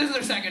is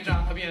her second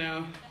job, you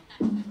know.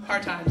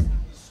 Hard times.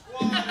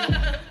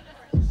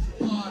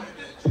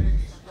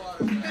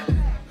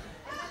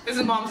 This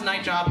is Mom's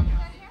night job.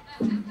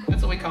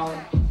 That's what we call it.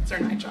 It's her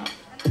night job.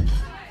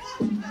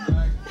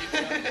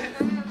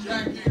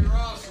 Jackie, you're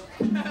awesome.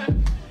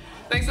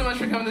 Thanks so much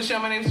for coming to the show.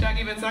 My name's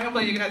Jackie Venson. I'm gonna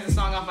play you guys a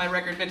song off my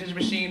record, Vintage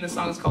Machine. The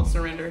song is called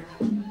Surrender.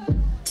 Oh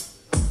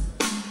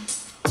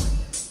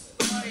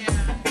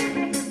yeah.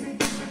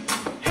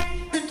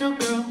 Hey little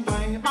girl,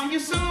 why are you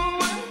so worried?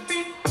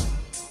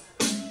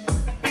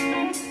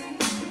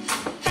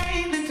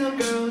 Hey little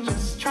girl,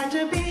 just try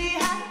to be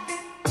happy.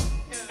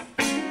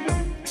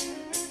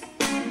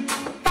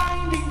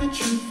 Finding the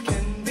truth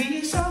can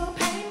be so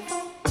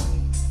painful.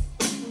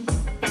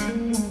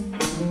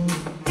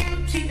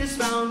 Beauty is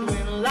found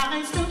when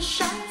lies don't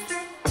shine through.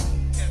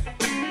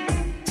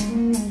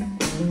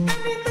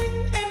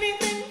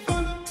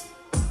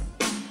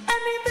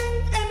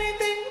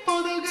 Anything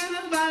for the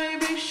good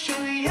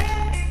vibration, yeah.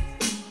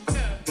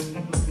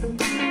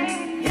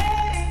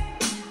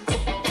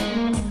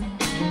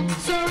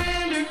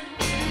 Surrender.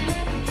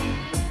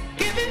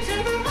 Give it to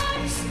the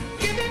highs,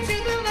 give it to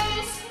the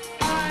lows.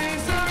 I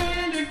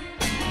surrender.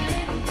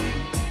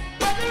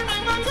 Whether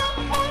I'm on top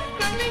or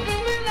coming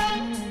from below,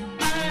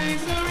 I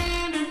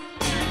surrender.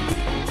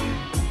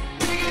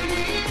 Take a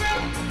deep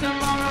breath,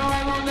 tomorrow I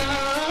will know.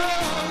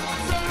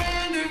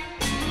 Surrender.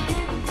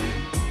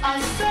 I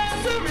said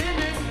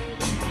surrender.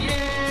 Yeah.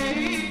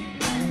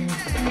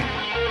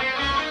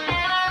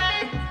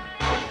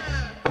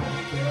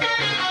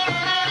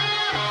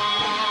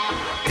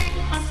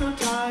 I'm so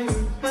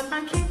tired, but I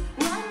keep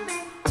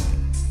running.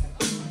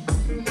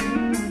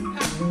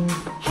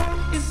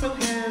 Heart is so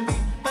heavy,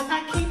 but I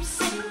keep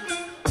singing.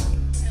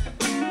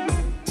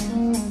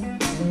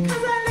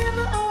 'Cause I live,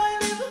 oh I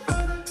live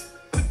for the.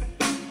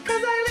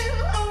 'Cause I live,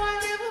 oh I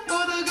live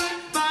for the good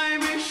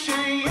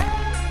vibration.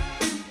 Yeah,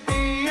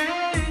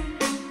 yeah,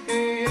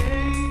 yeah.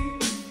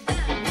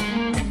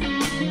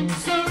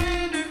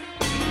 Surrender.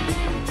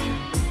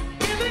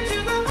 Give it to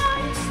the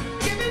highs,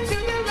 give it to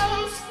the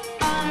lows.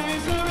 I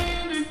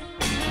surrender.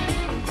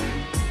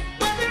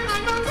 Whether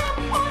I'm on top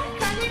or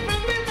coming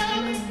from below,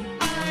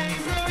 I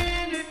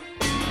surrender.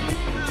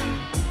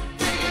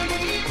 Take a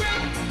deep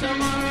breath,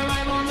 tomorrow I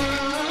will know.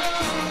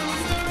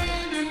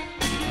 Surrender.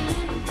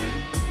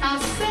 I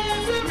said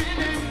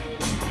surrender.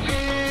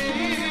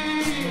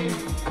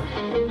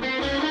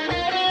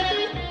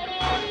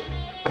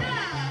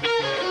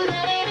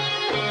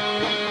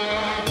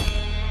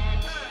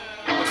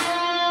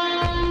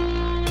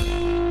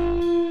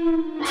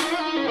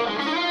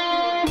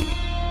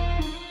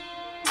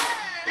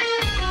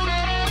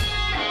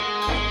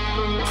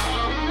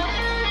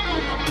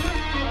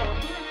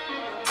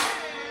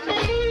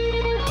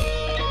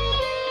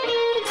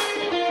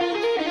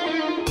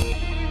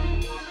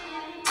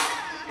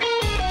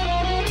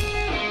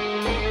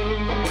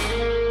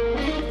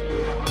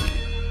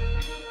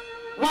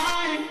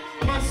 Why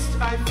must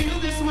I feel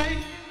this way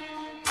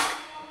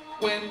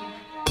when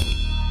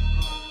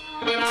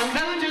I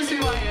know just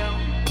who I am?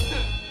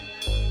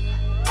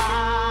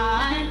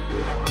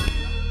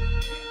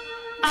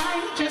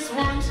 I just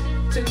want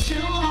to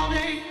chill all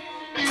day,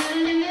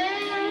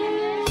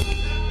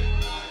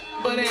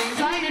 but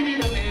anxiety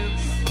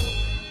demands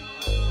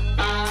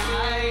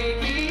I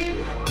keep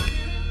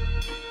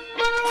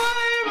run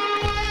away, run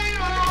away,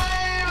 run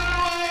away, run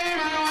away,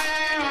 run away,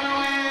 run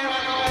away, run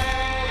away.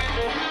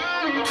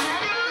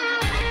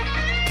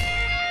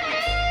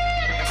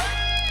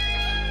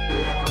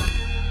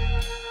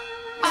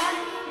 I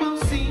will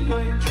see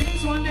my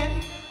dreams one day.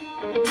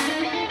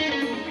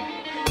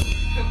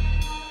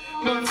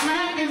 My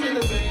flag is in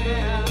the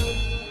band.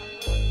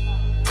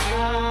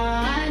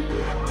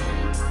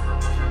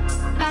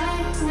 I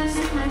will see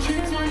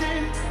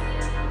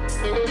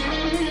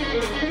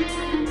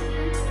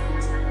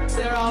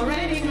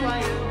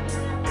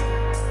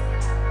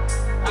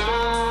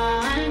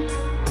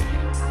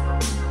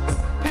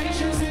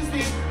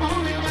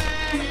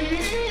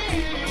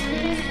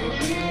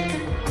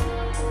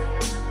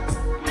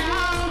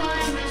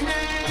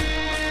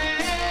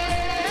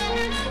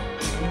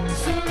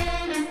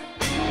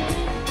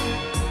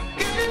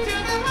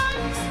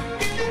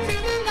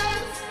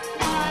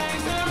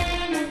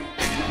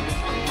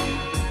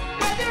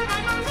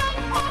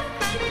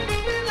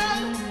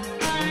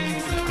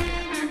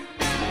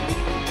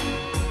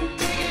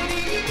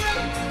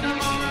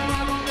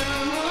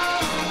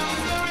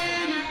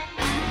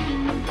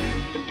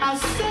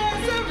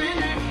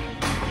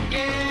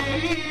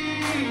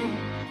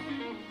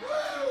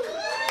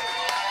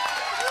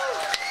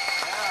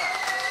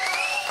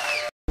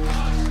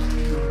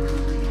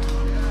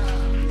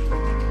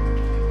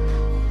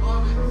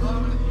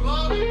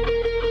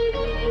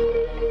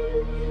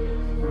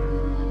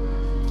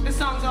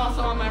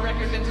also on my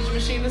record Vintage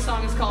Machine. The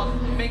song is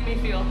called Make Me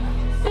Feel.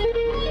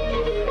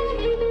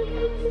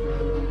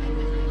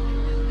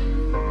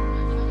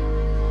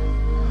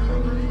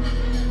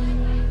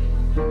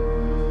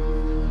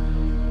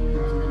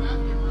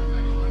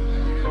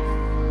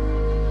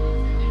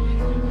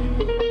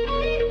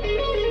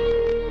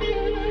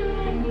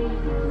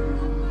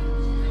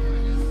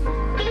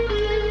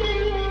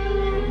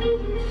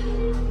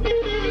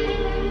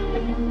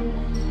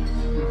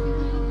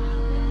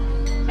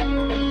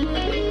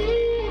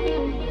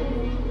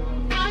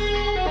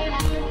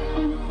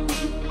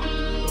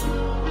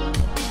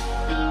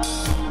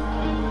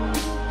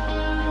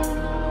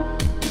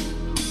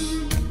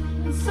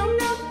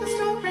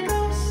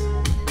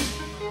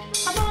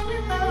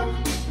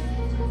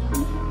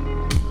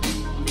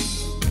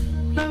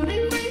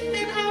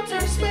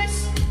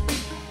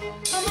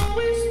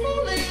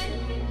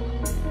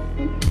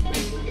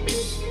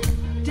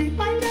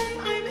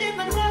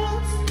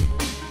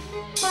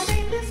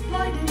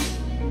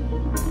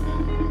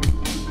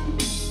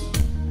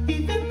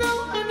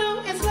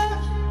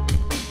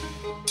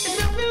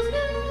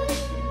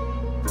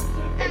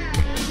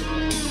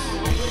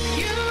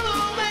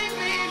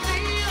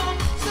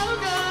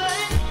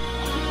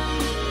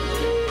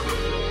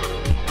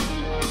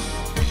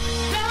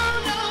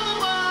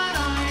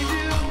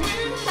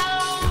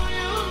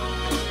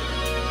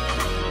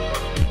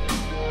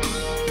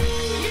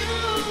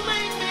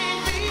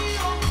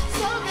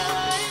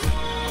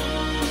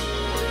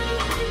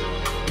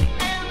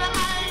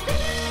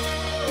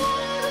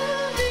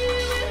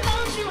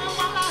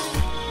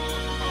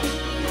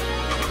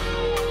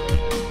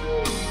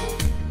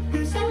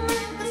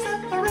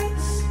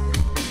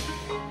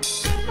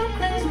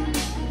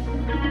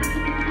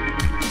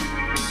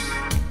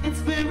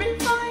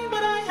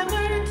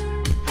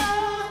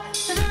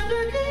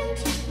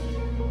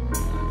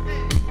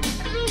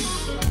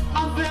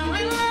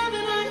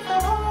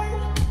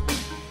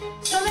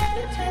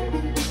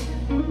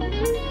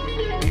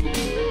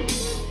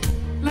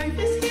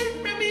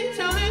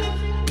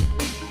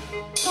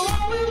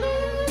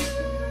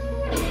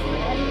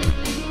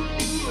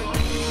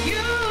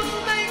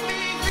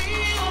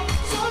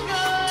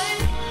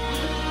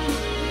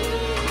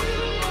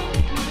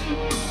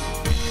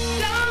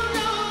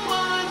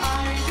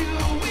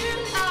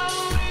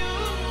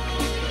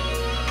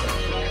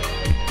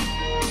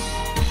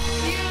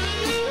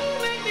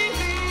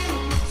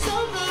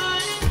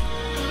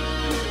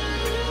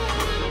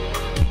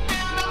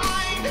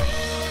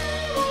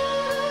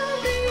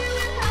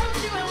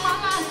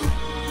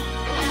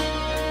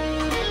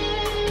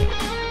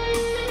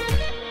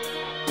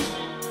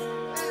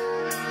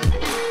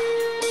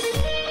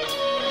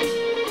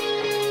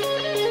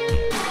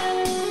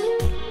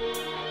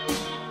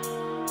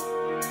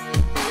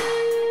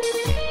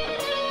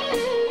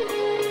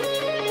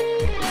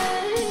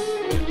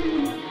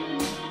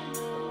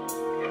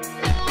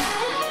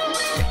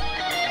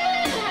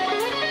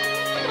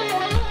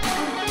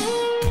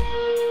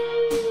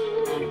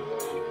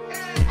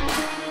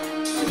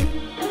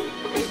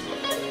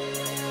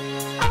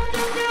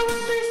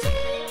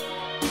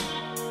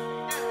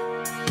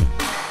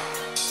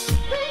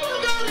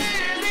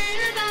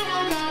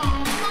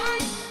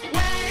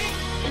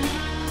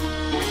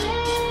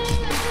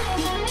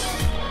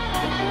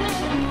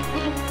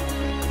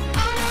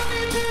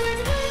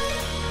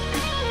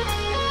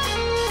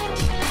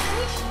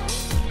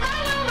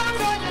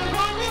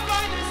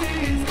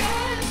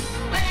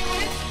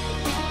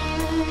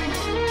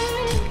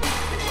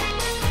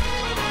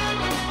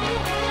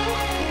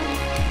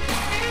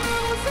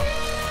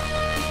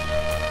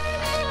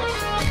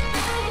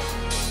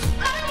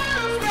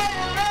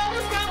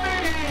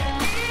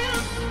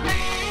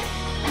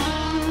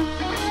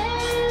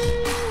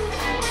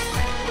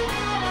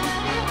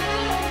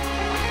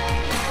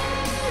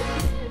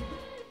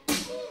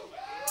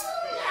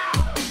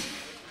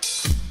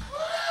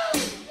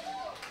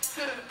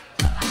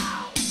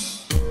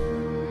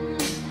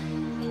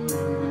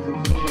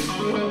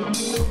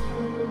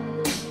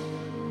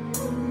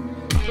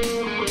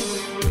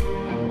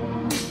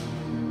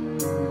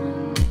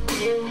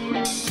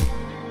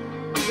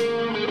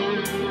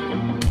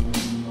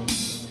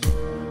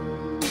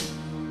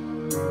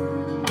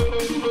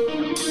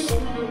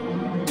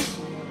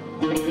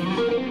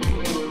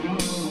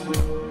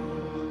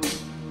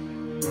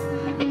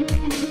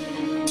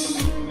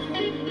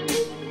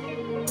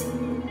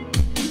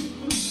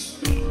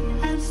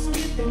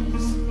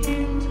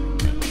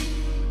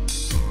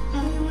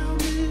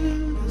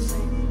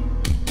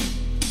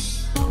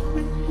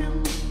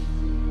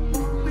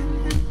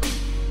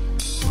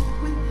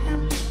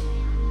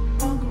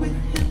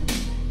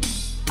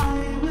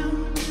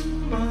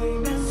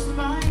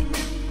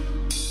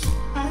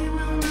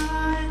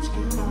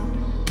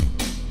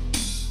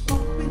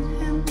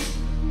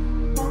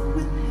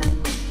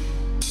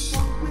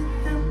 Walk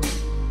with him.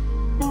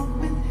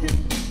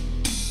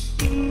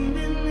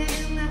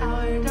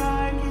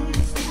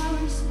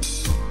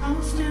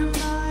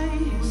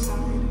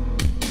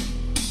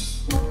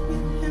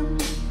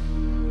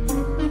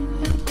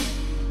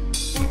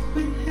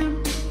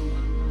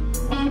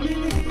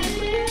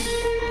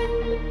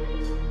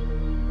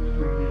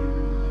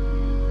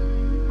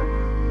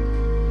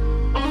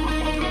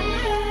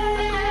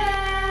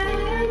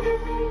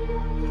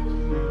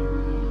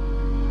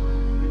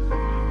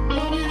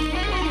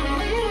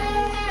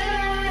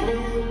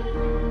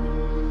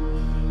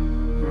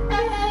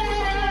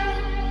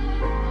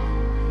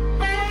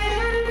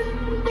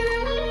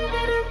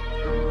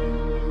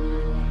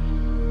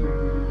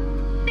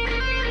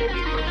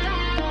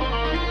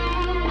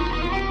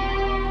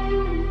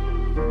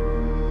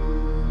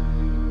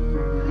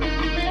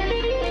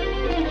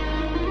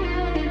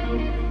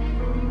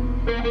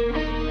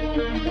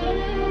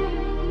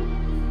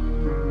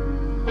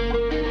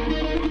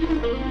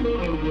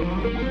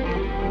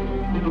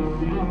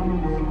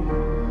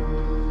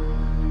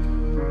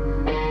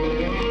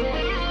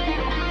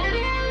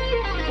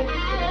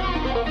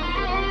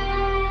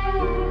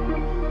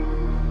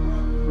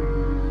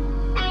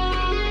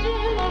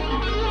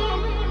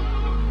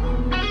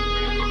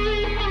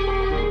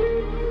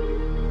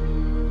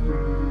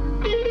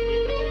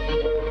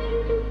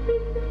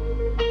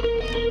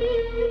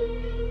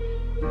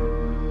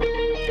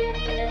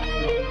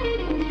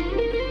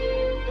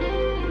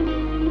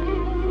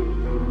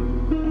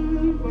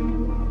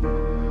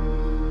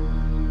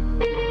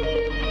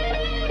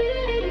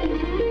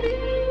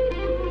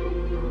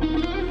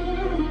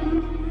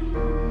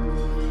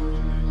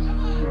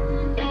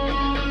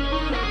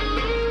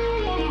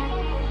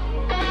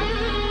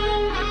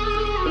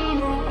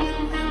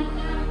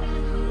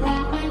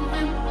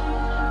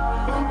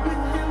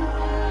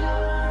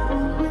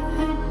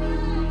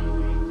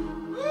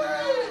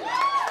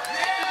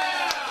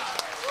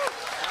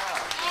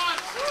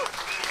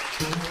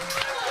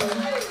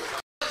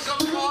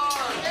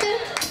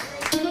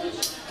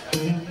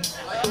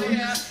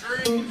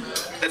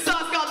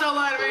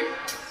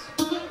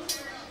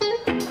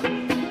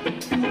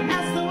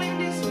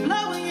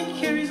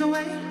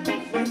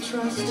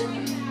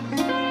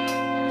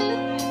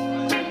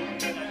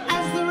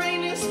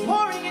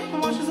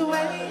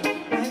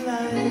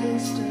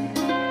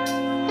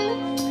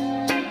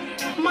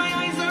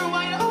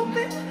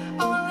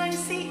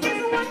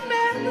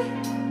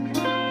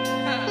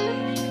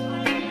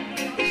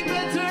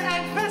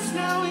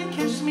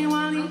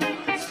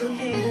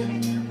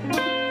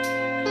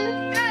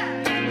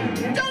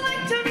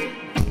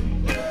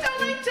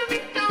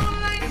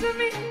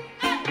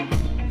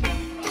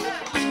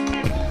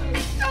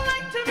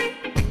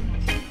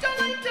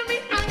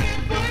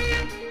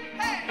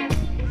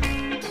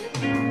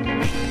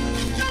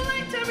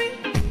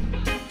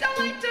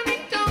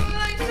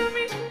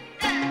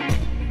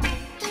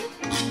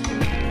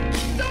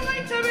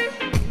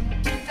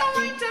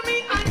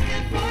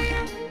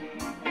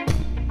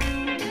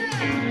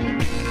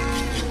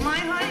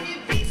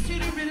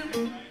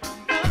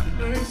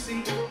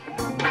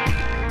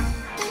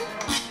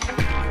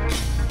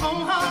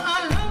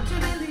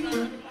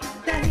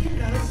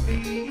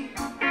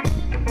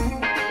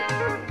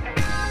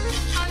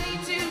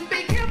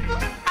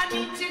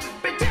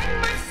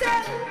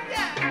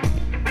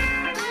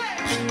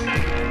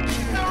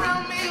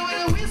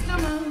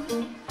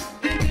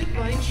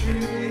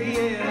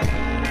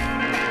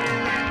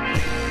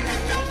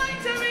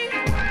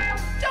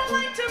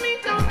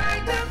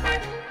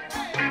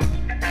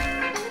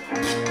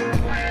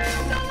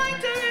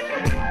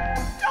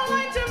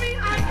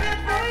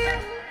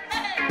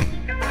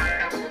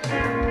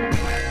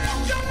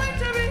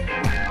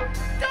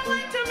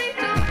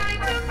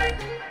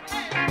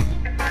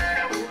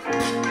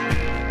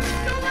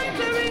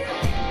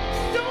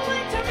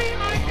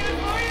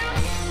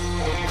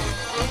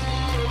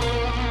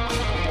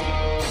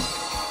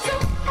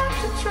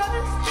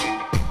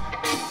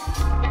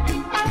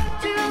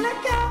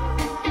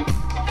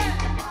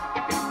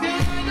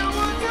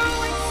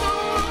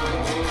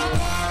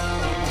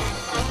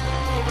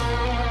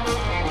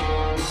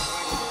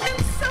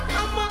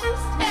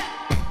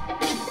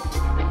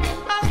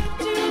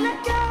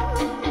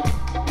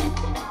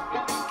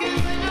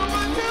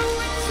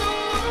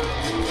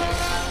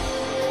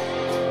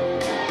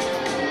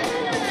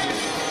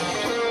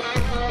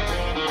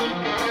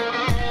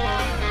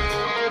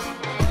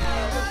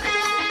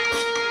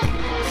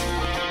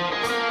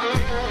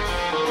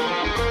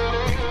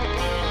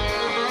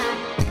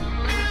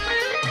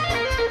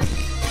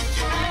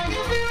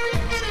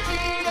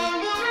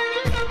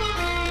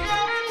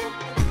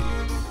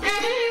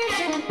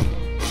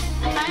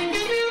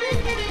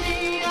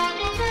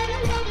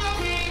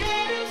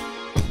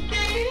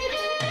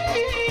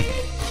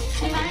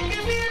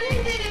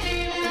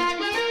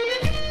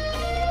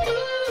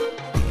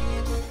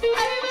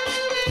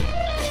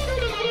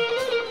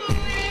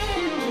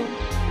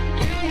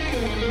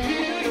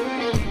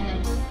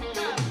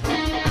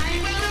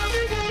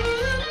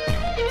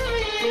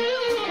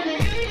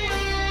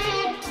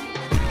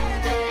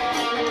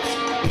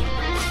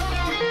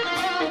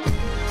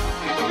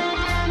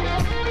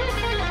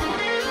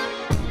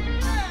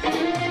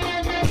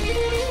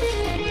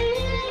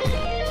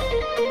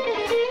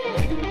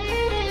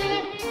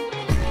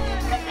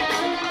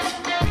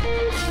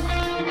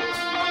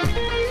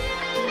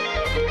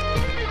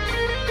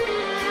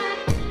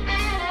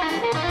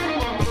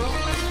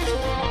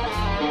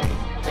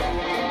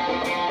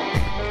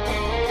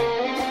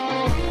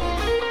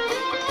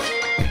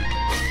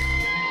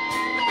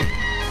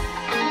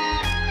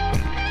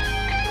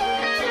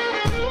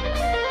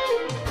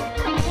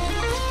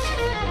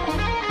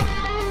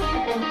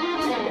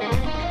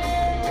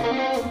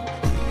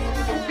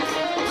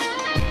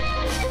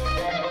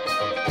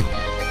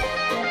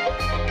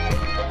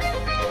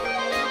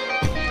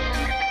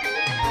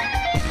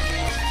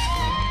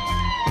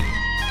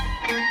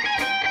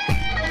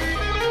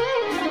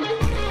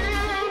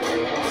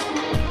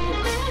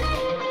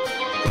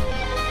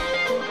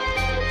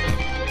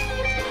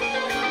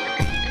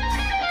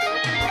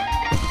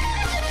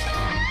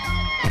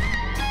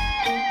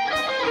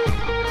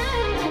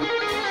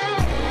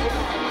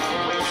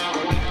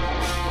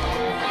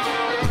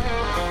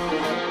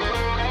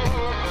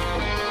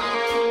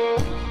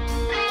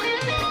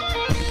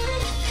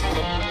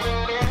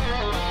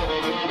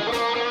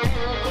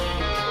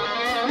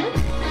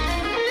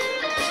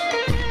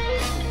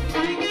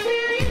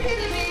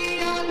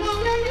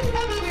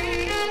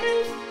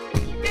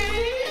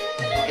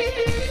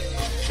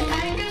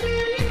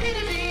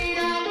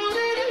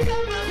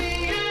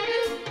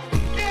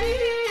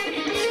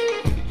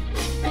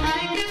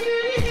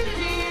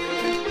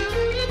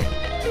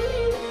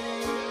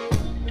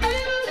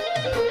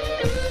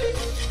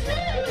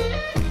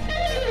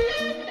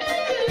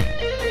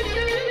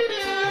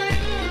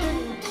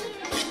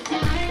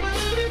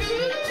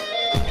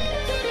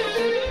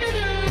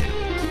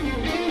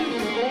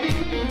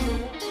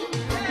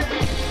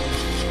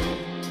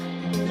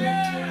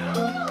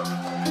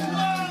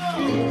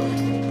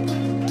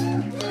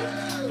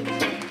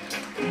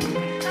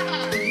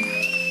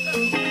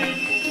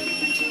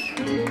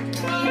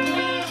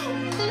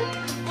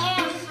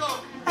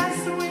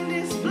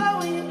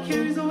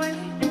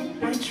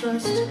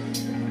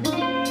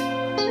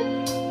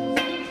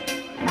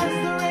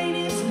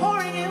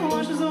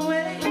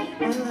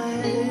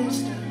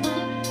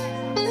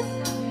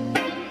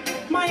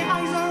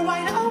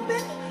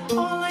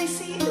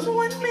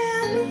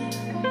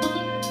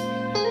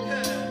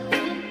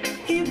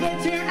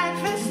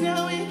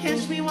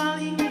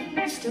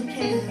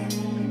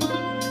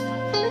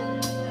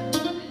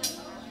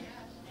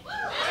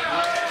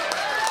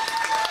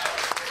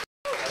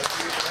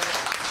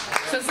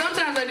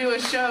 do a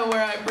show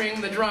where I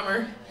bring the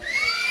drummer.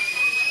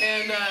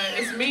 And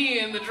it's me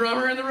and the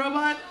drummer and the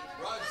robot.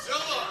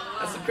 Godzilla.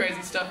 That's some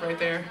crazy stuff right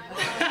there.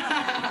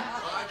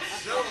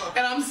 Godzilla.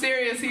 And I'm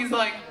serious. He's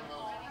like,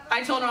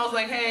 I told him, I was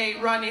like,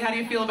 hey, Rodney, how do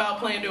you feel about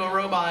playing to a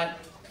robot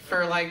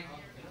for like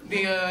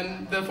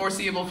the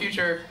foreseeable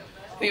future?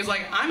 And he was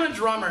like, I'm a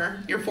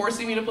drummer. You're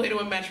forcing me to play to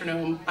a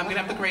metronome. I'm going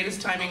to have the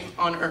greatest timing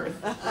on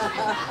earth.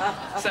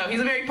 So he's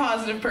a very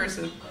positive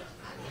person.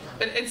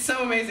 But it's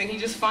so amazing. He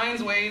just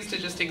finds ways to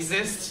just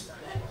exist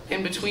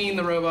in between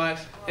the robot,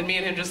 and me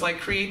and him just like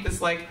create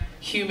this like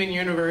human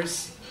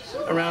universe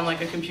around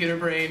like a computer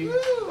brain.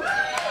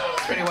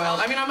 It's pretty wild.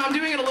 I mean, I'm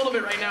doing it a little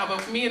bit right now,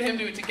 but me and him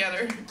do it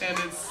together, and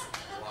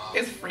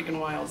it's freaking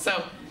wild.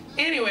 So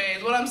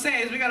anyways, what I'm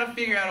saying is we gotta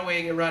figure out a way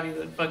to get Rodney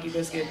the Funky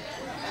Biscuit.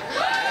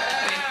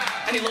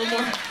 I need a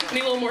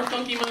little more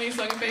funky money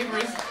so I can pay for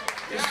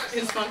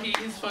his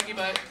funky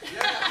butt.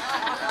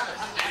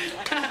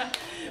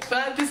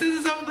 But this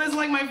is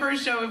like my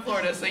first show in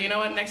Florida, so you know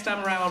what? Next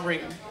time around I'll bring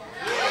him.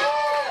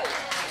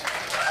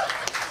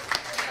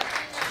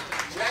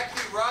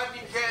 Jackie,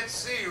 Rodney can't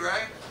see,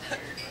 right?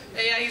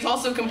 Yeah, he's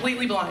also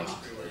completely blind.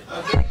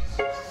 Amazing.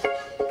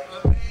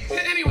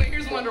 Anyway,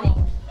 here's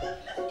Wonderwall.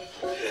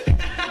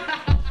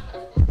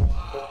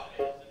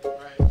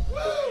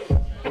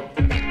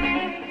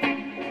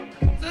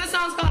 So this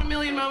song's called A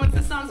Million Moments.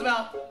 This song's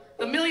about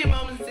the million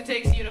moments it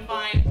takes you to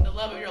find the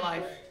love of your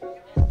life.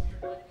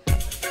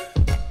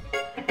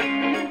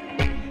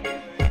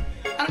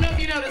 I don't know if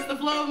you noticed, the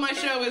flow of my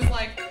show is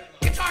like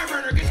guitar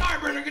burner, guitar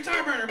burner,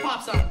 guitar burner,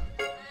 pop song.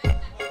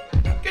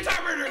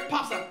 Guitar burner,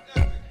 pop song.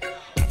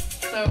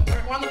 So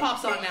we're on the pop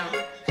song now.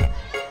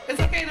 It's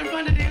okay, they're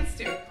fun to dance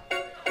to.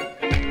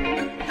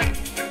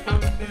 A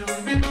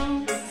million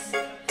moments,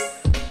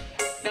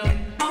 now it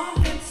all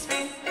hits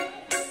me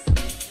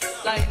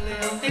like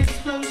little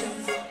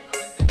explosions,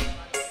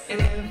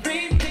 and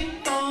everything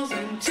falls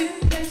into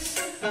place.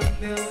 A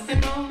million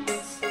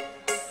moments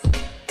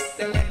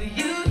that let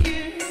you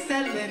hear,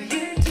 that let you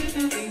hear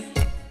to me.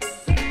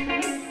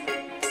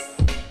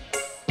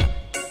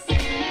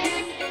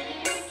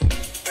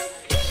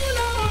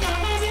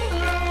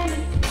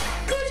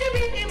 Could you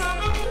be my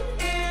own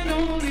and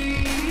only?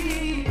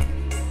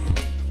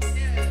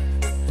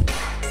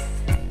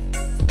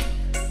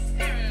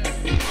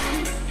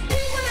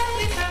 We will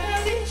always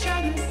have each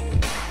other.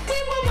 We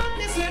will walk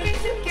this journey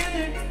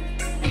together.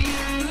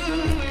 You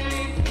and me.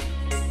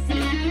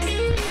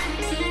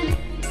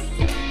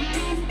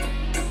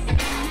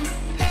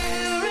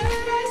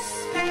 Paradise,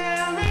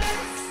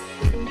 paradise.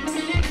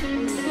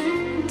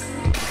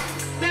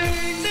 There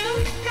ain't no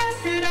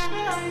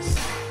paradise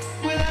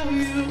without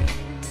you.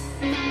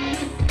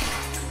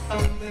 A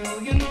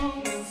million moments.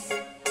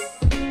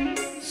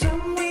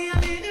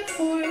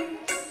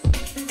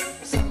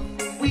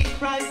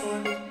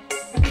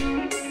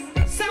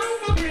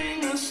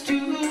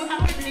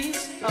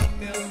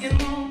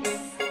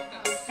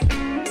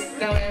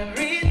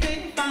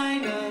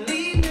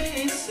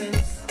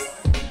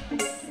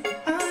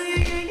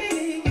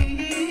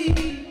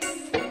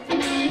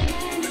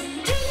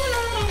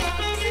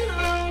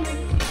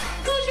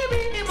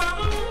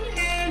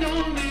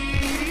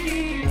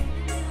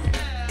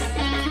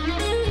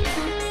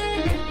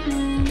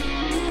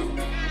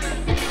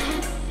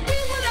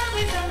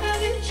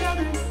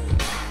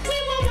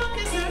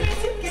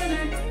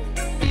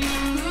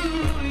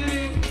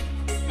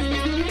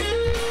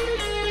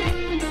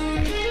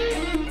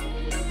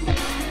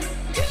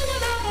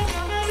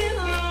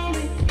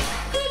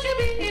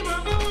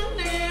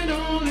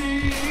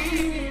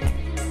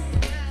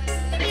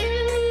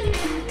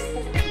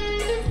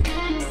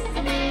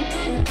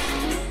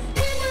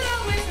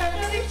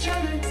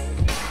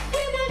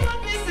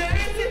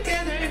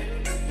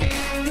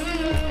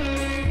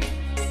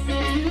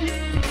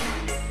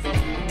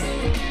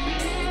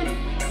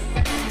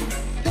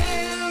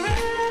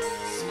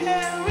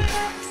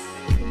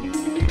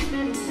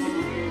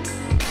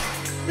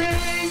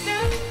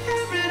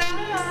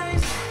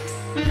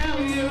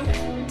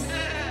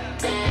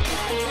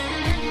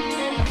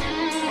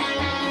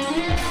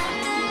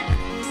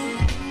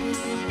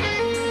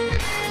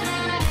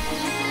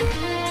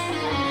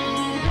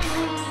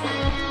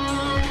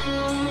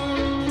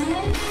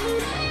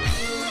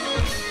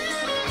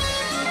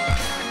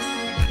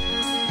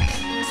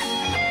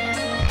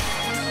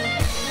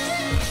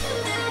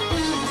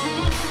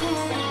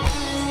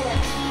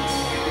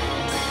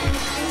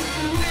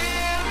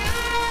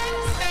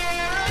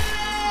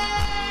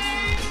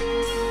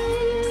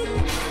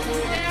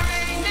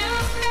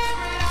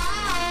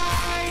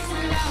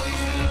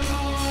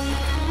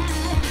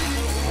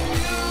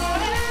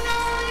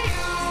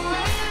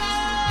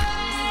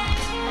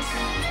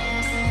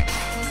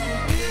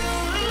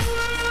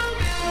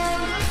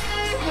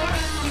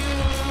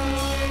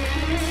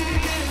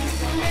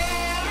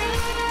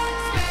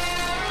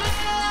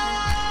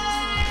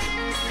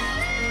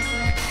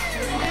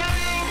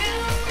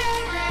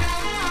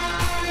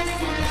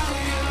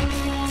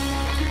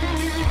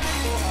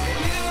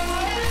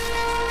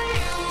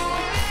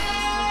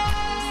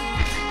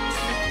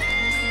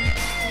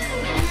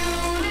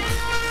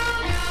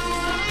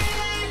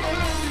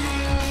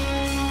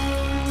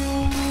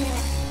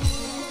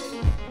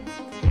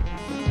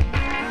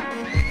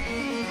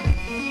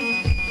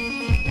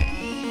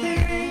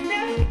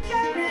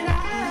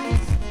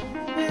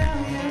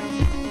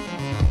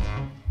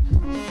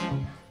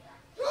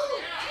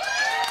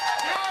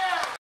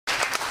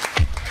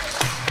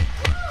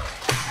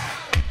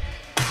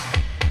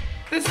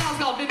 song's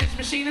called Vintage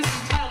Machine. This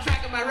is the title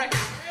track of my record.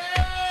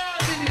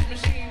 Vintage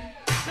Machine.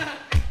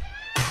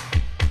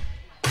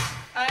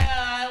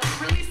 I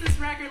released this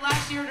record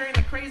last year during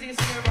the craziest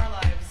year of our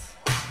lives.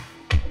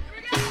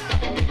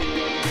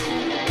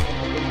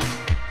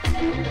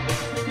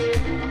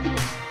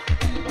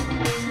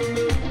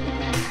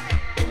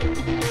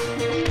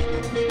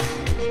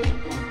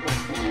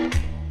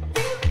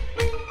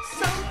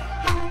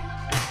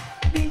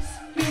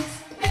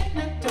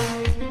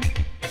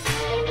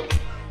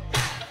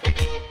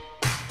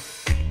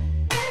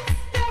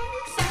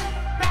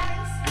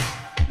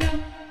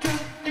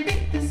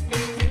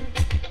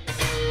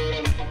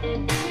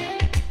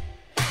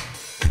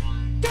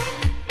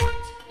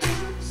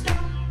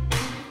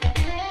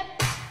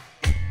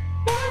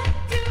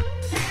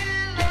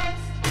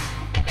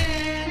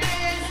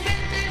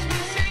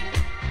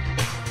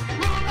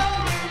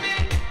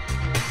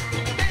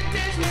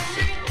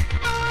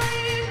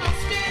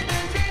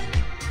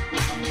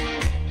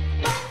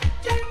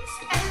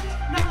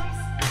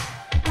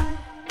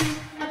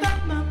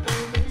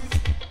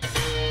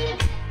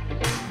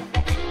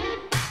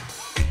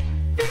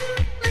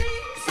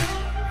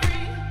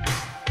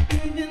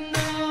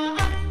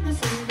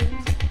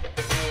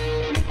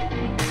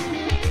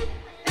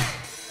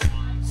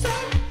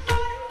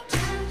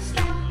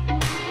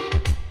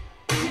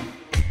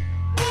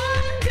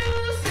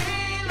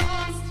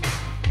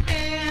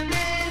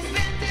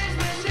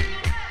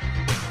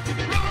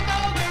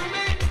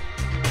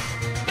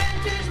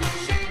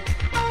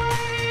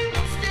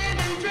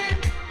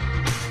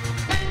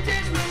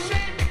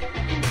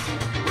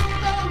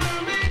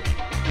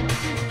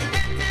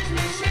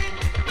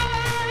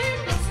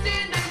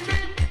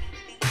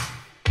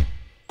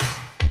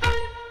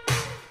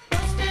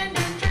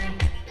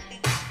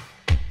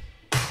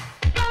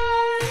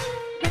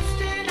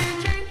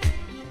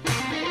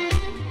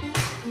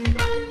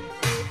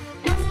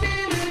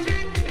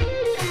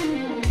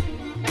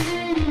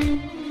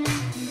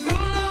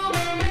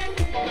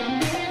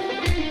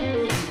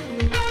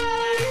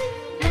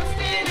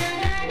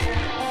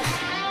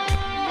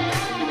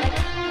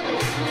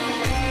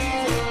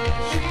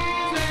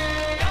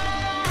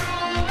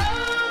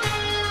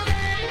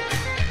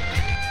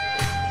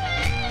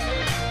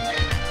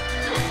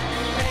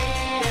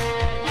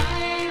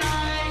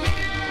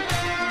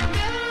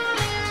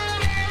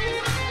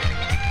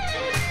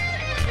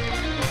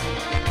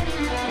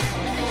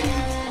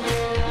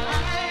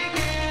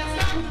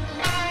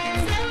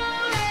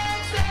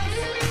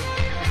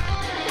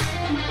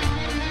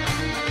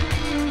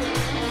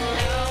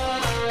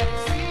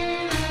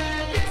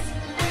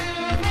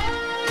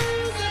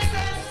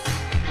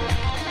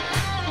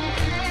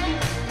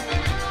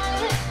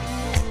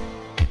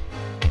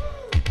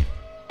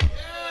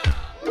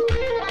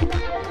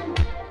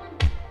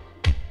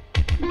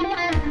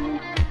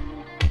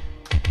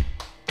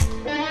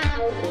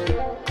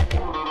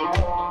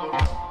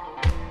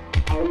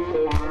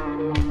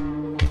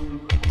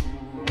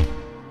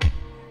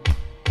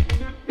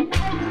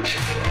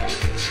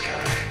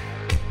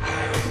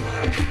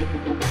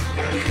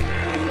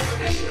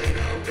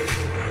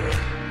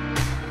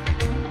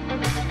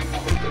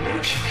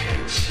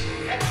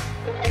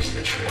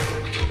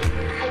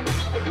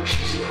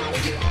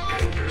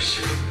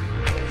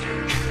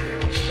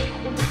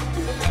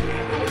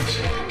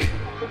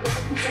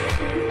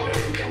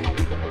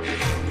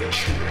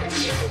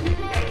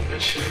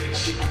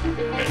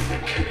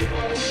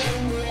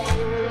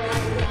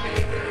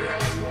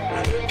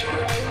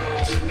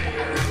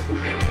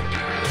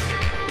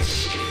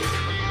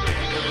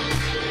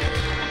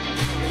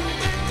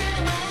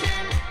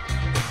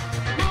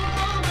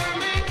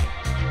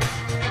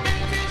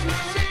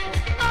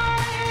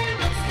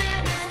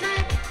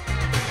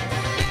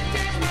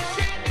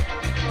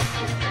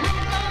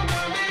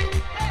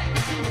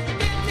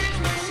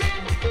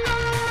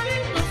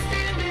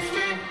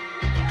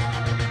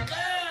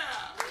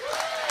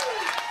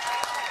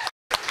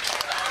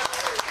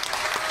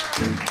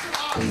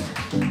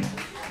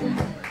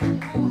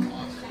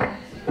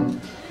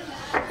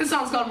 This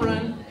song's called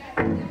Run.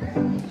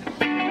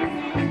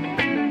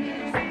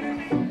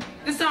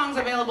 This song's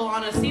available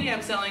on a CD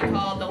I'm selling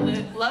called the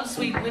Love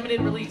Suite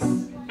Limited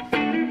Release.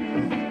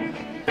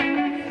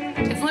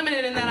 It's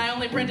limited in that I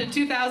only printed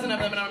 2,000 of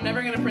them and I'm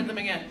never going to print them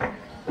again.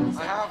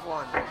 I have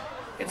one.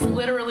 It's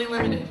literally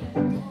limited.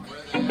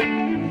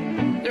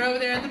 They're over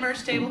there at the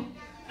merch table.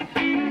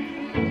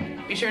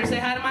 Be sure to say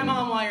hi to my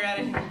mom while you're at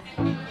it.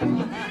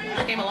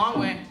 She came a long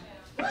way.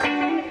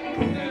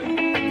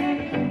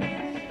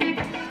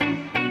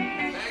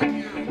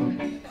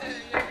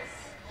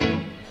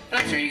 And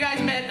I'm sure you guys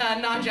met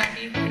Not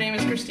Jackie. Her name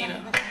is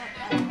Christina.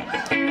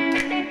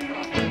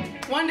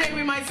 One day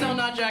we might sell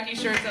Not Jackie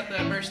shirts at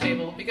the merch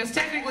table because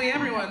technically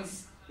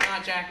everyone's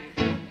Not Jackie.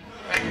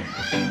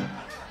 Right?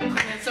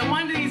 And so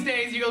one of these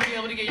days you'll be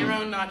able to get your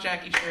own Not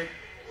Jackie shirt.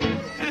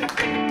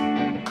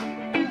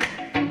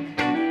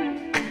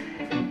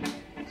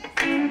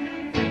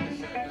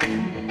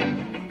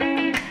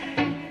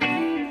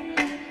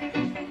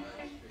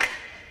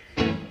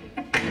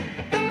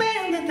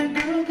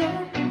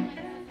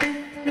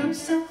 no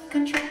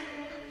self-control.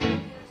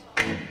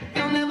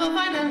 You'll never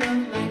find a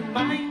love like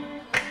mine,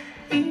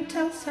 he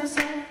tells her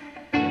so.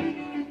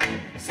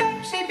 So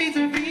she feeds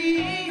her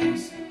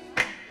fears,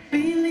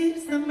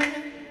 believes the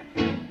man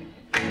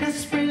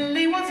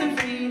desperately wants her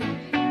freedom,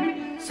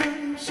 so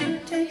she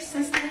takes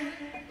a step.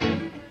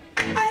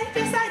 I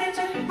decided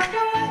to run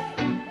away,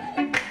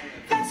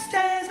 fast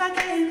as I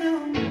can go,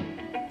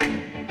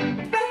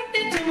 right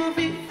into my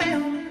feet fail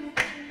me.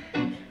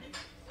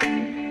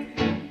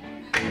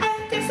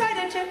 I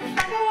decided to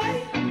fly away,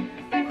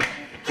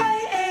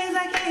 high as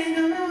I can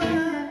go,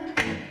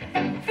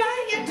 fly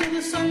into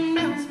the sun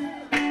melts me.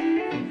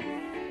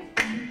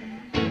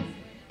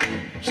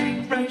 She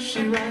runs,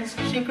 she runs,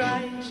 she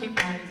cries, she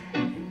cries.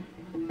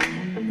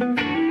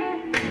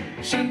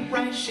 She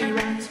runs, she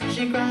runs,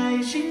 she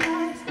cries, she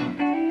cries.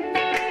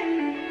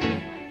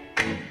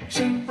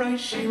 She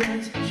runs, she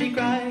runs, she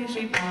cries,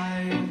 she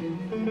cries.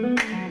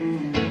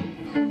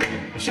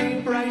 She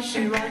runs,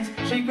 she runs,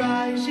 she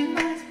cries, she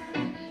cries.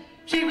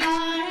 She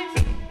flies.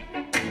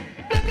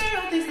 The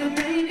girl thinks the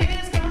pain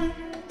is gone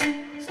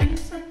and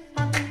sleeps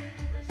upon it.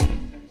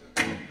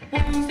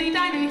 Once they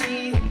die to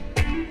heal,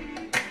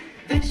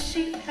 this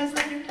she has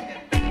learned.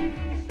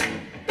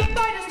 The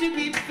fight is to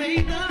keep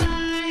faith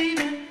alive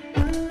and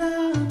her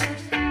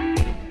lovers.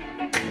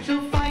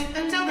 She'll fight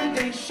until the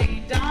day she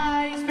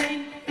dies.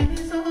 Pain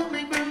is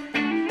only growth.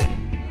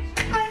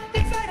 I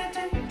decided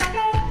to run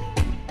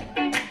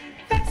away,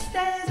 fast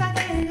as I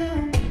can go,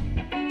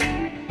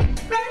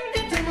 right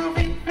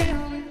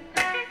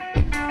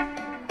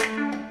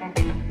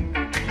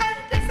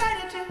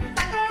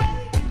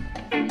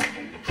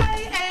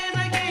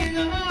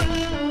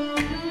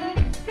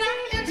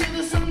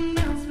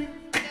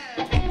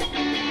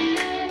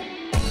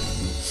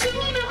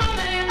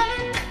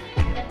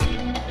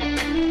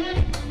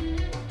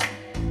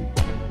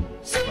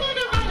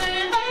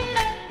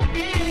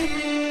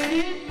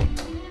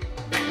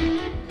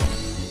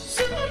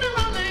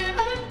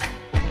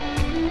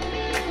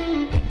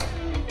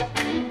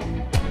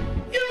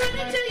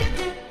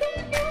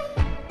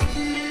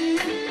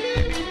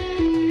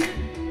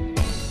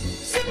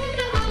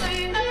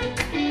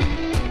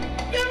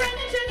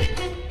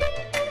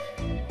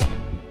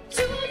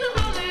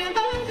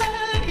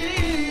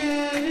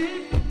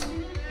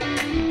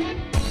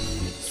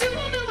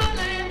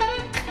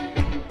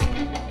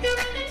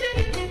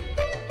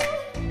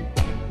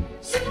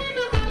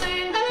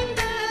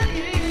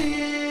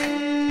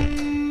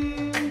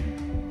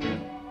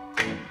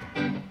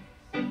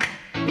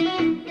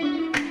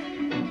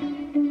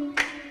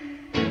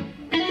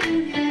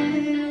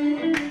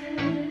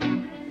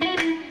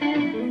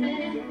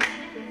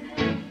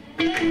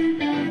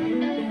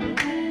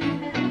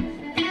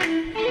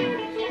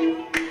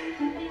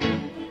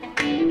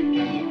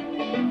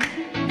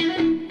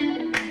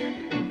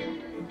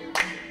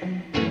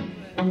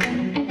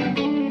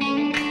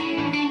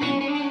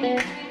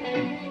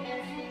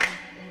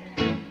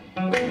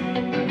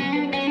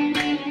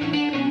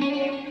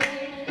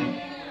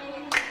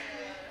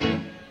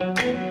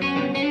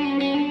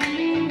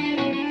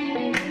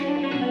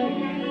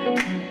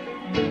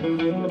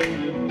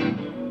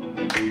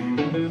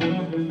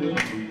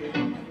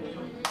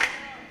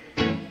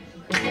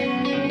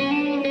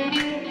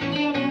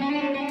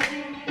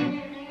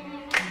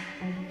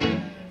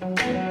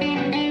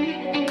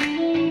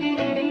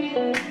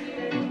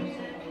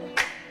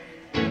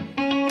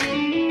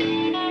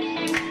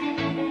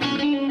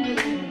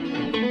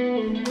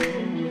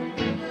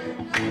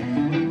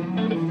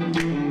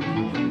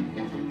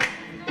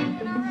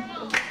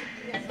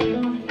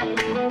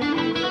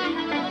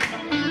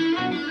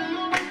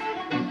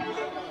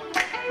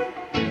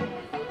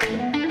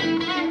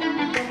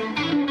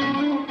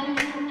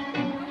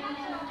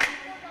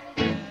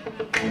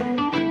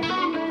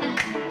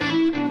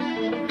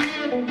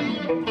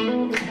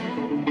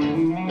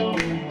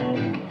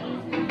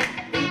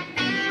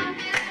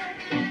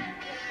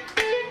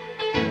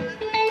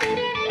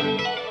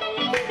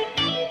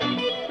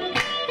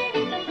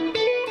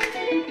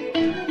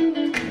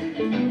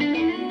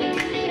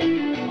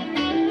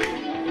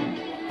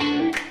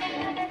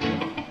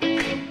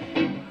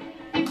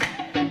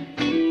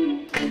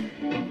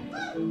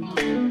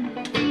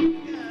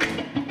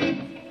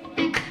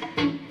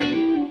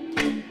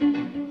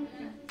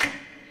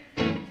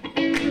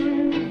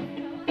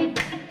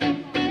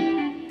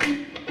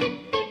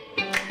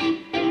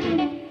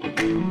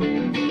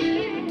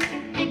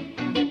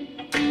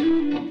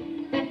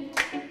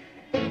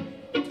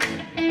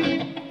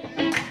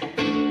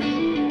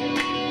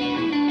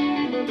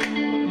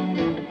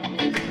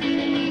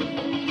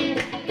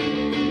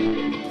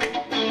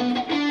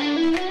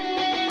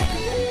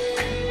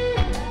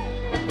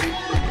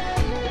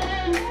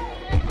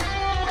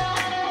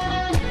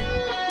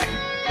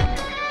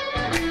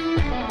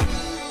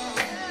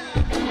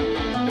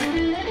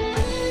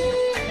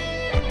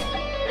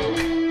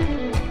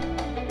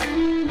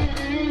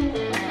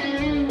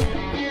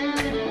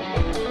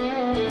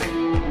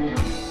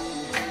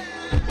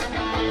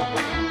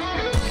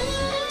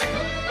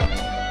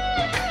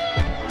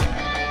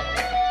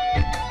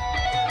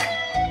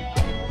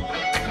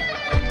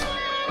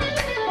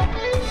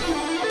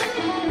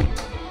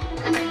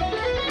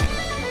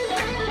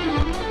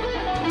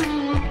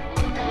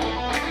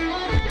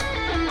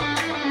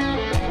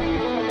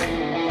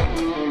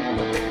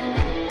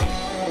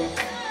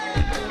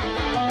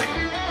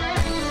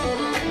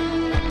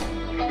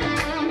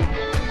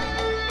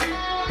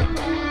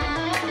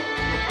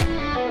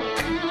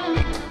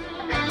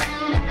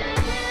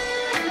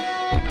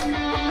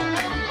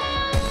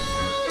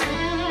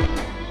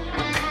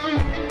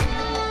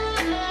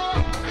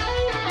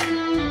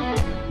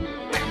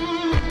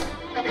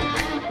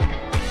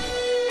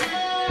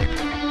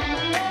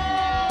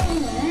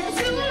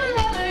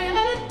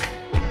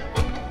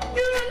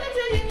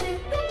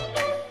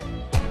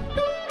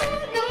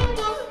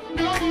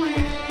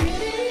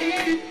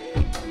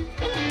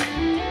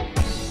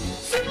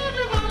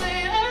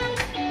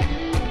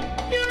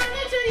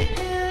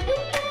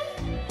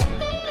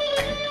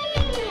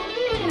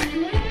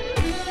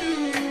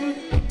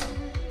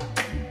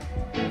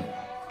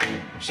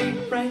She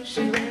cries,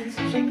 she runs,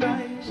 she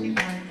cries, she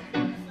cries.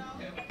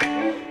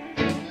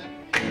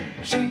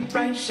 She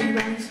cries, she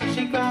runs,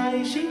 she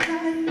cries, she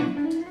cries.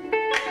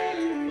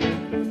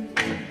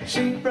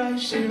 She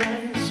cries, she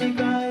runs, she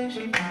cries,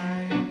 she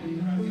cries.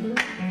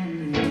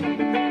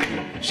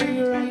 She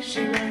cries,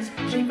 she runs,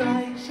 she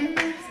cries, she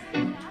cries.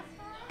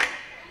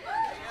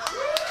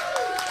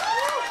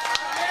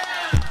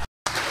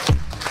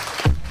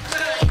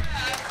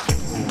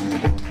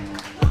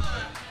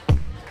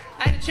 I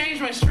had to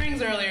change my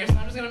strings earlier, so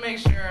I'm just gonna make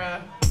sure,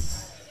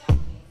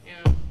 you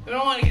know, we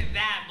don't want to get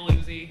that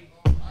bluesy.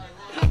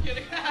 I'm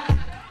kidding.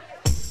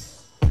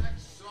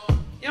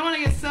 You don't want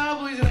to get so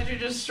bluesy that you're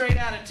just straight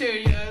out of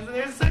tune, you know.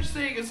 There's such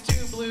thing as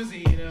too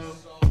bluesy, you know.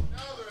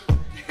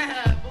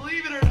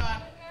 Believe it or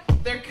not,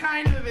 there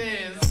kind of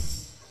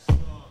is.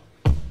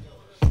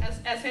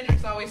 As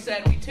Hendrix always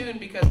said, we tune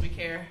because we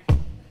care.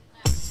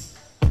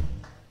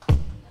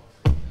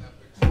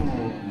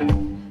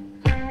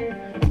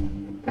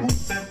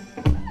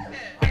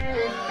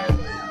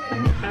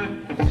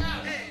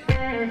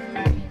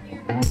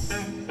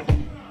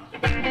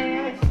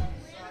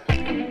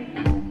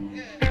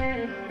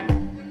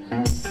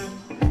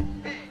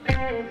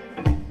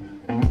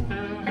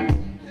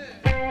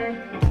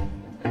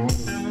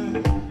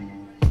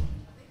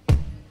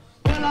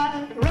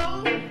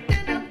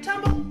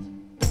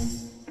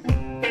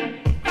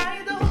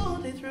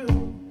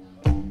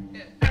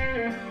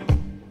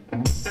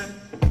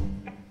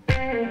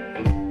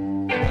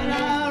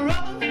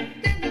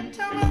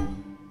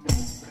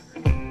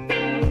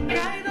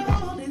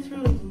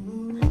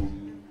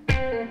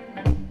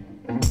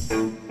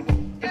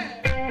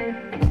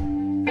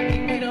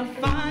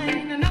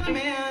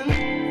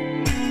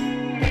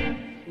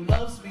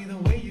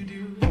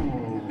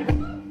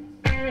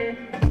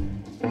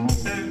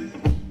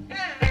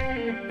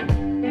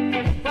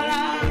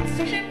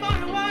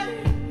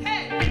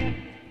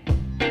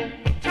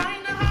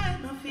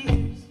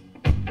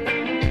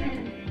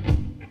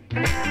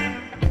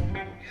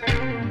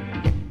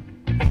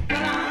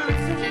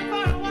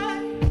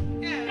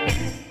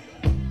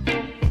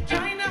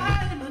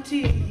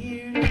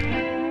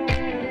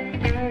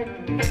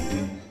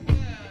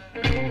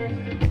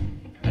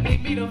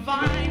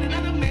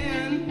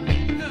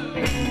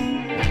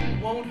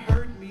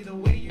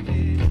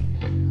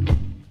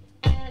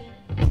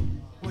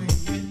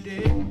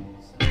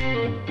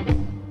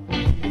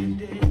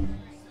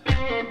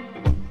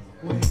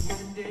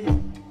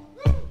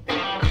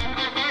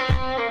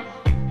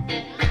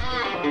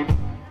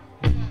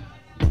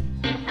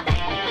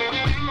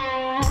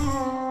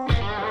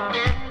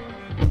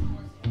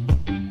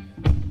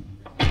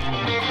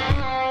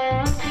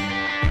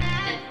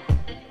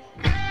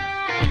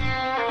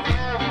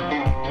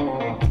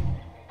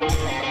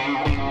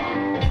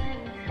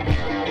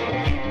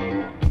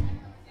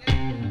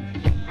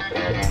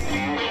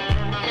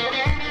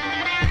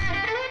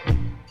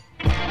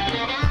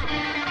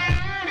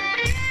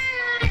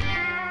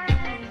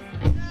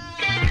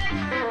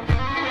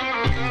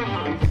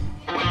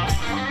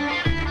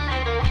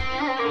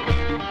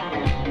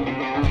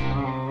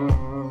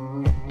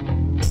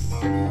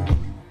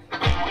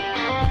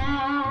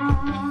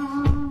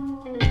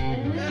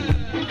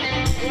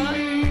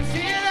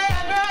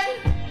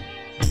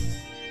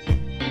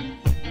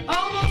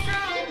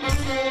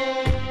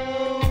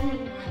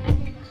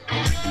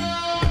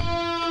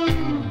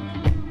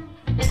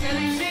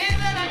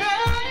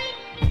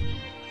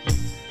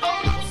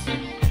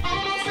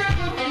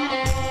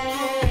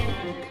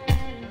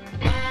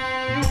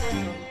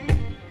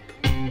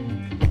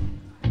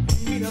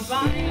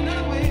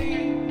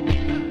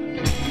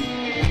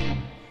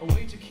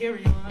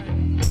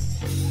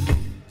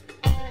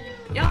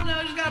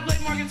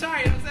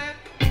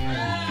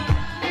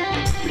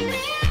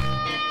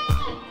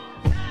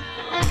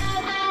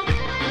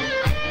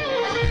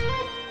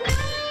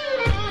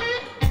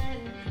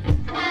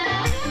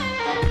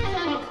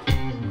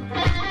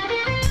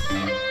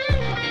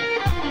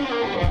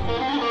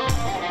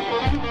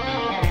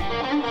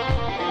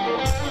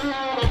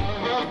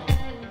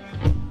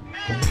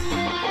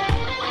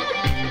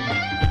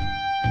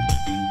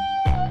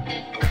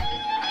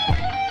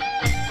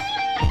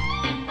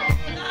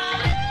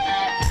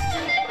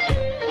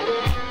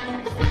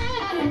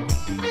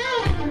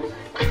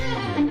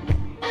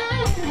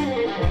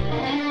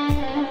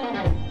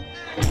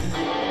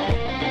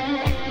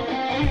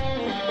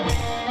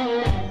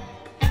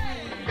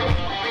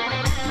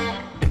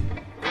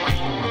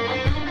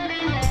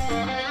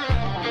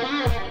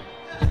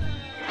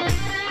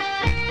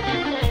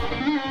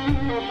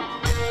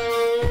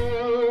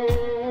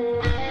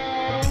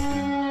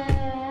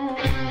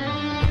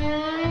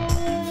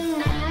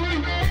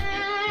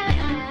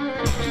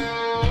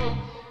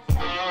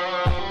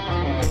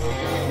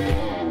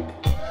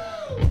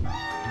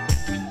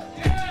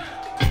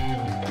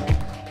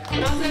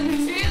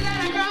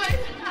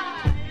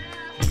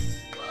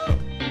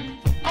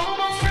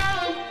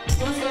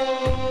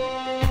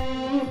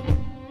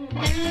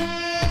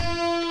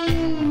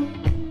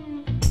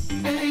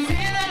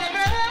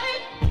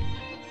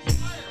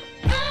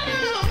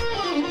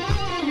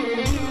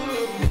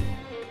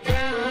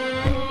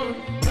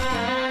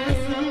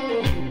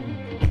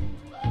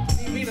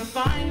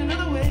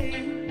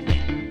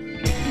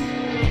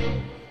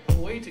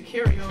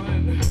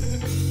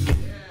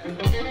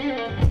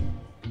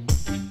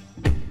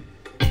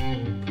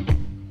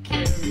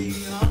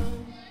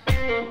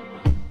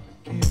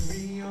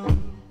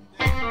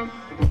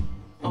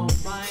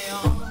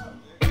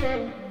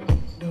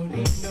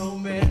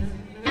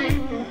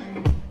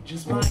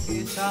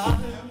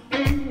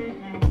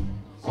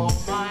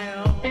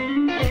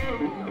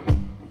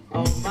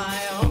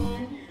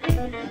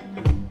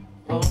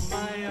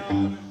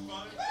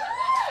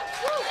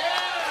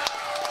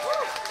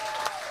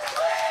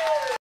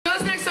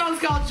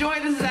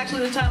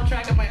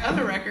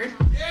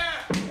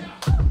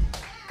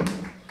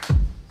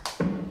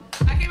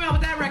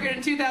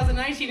 in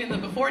 2019 in the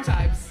before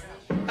times.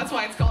 That's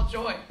why it's called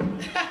Joy.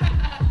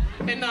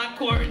 And not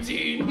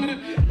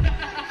quarantine.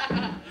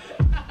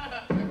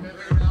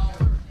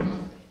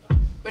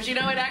 But you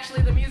know what,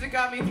 actually the music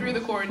got me through the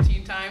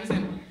quarantine times,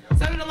 and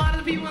so did a lot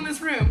of the people in this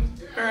room,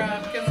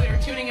 because they were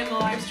tuning in the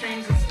live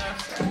streams and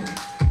stuff. So.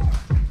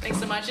 Thanks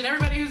so much. And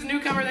everybody who's a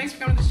newcomer, thanks for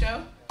coming to the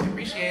show. I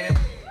appreciate it.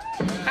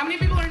 How many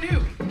people are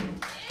new?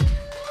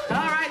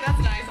 All right,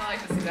 that's nice. I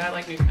like to see that.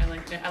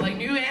 I like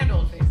new and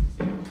old faces.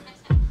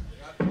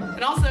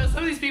 And also,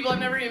 some of these people I've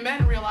never even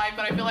met in real life,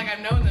 but I feel like I've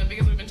known them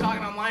because we've been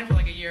talking online for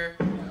like a year.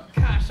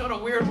 Gosh, what a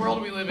weird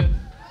world we live in.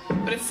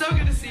 But it's so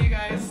good to see you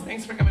guys.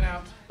 Thanks for coming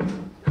out.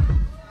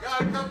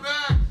 Gotta come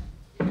back.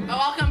 Oh,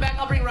 I'll come back.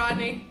 I'll bring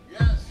Rodney.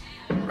 Yes.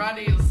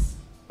 Rodney is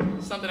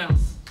something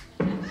else.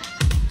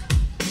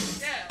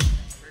 Yeah.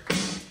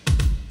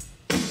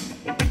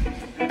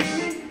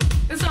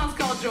 This song's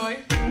called Joy.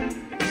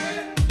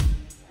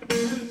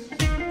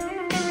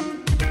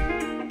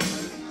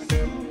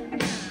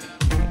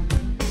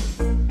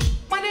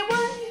 When it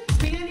was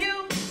me and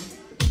you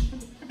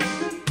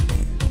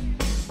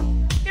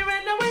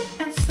ran away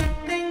and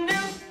something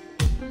new.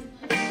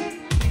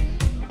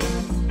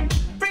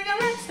 Bring a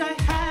list I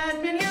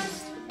had been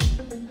used.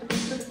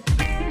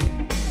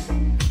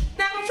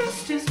 Now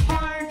trust is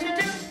hard to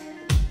do.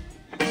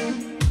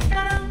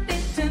 Not only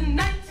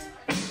tonight,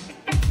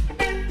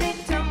 maybe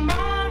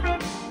tomorrow.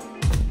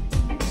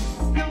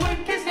 The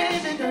work is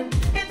never done.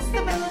 It's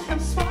the pill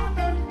I've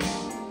swallowed.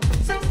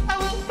 So I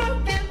will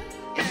forgive.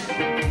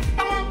 I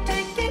won't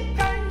take it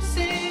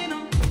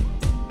personal.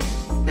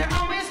 There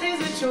always is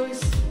a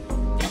choice.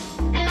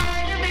 I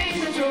remain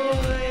the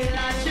joy. I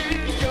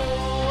choose joy.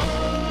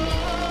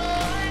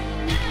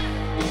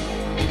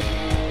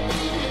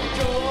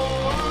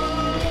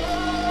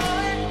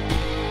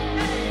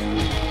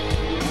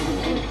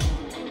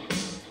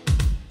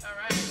 All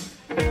right.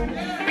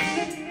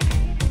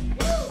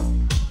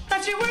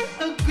 Thought you were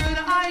a good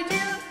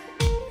idea.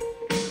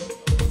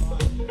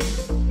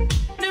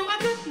 Knew I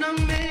could not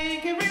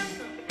make it real.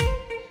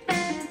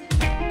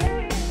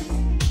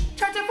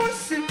 Tried to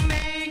force it,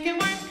 make it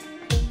work.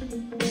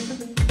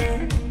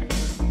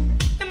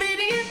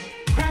 Immediate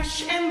crash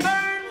and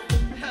burn.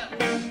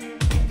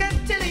 Got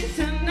to leave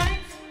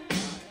tonight.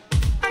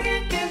 I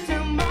can't get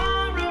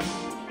tomorrow.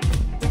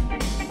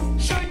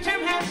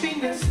 Short-term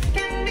happiness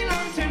can be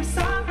long-term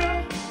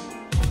sorrow.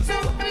 So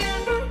I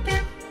will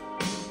forgive.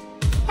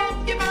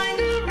 Hope you find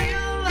a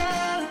real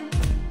love.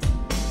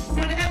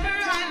 Whenever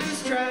I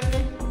lose track,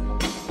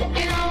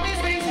 it always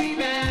makes me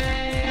mad.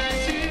 I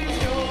choose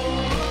joy.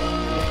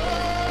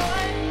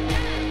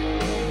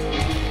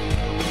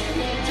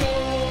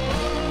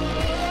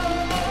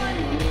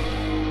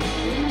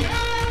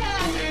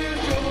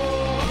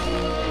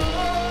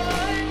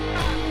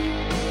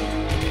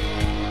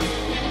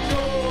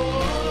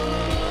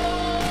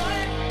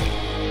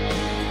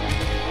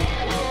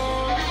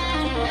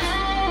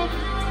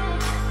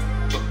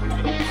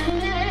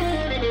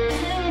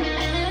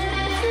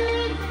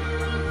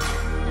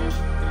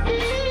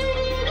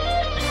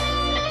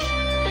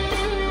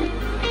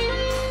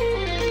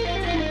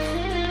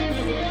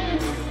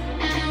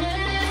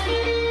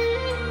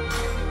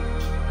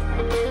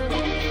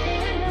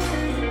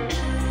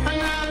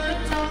 Another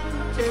tall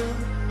tale,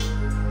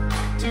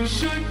 too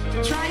short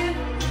to try it.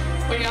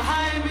 When you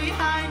hide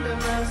behind a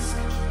mask,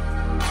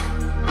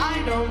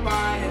 I don't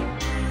buy it.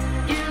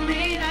 Give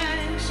me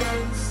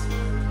actions,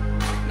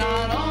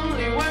 not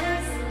only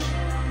words.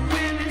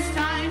 When it's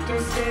time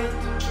to stand,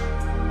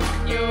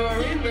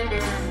 you're in the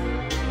dirt.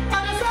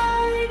 Other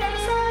side,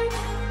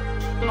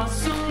 my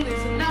soul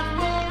is not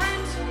for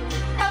rent.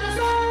 Other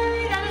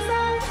side,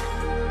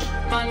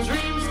 my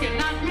dreams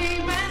cannot be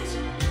bent.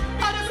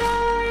 Other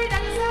side,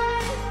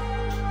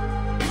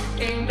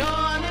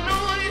 ignore the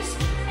noise.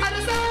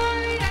 Other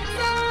side, I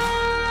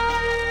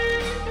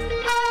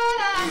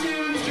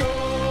choose joy.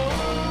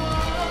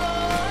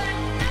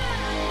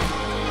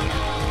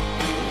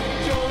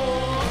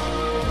 Joy.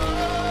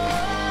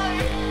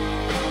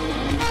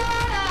 I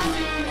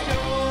choose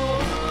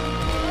joy.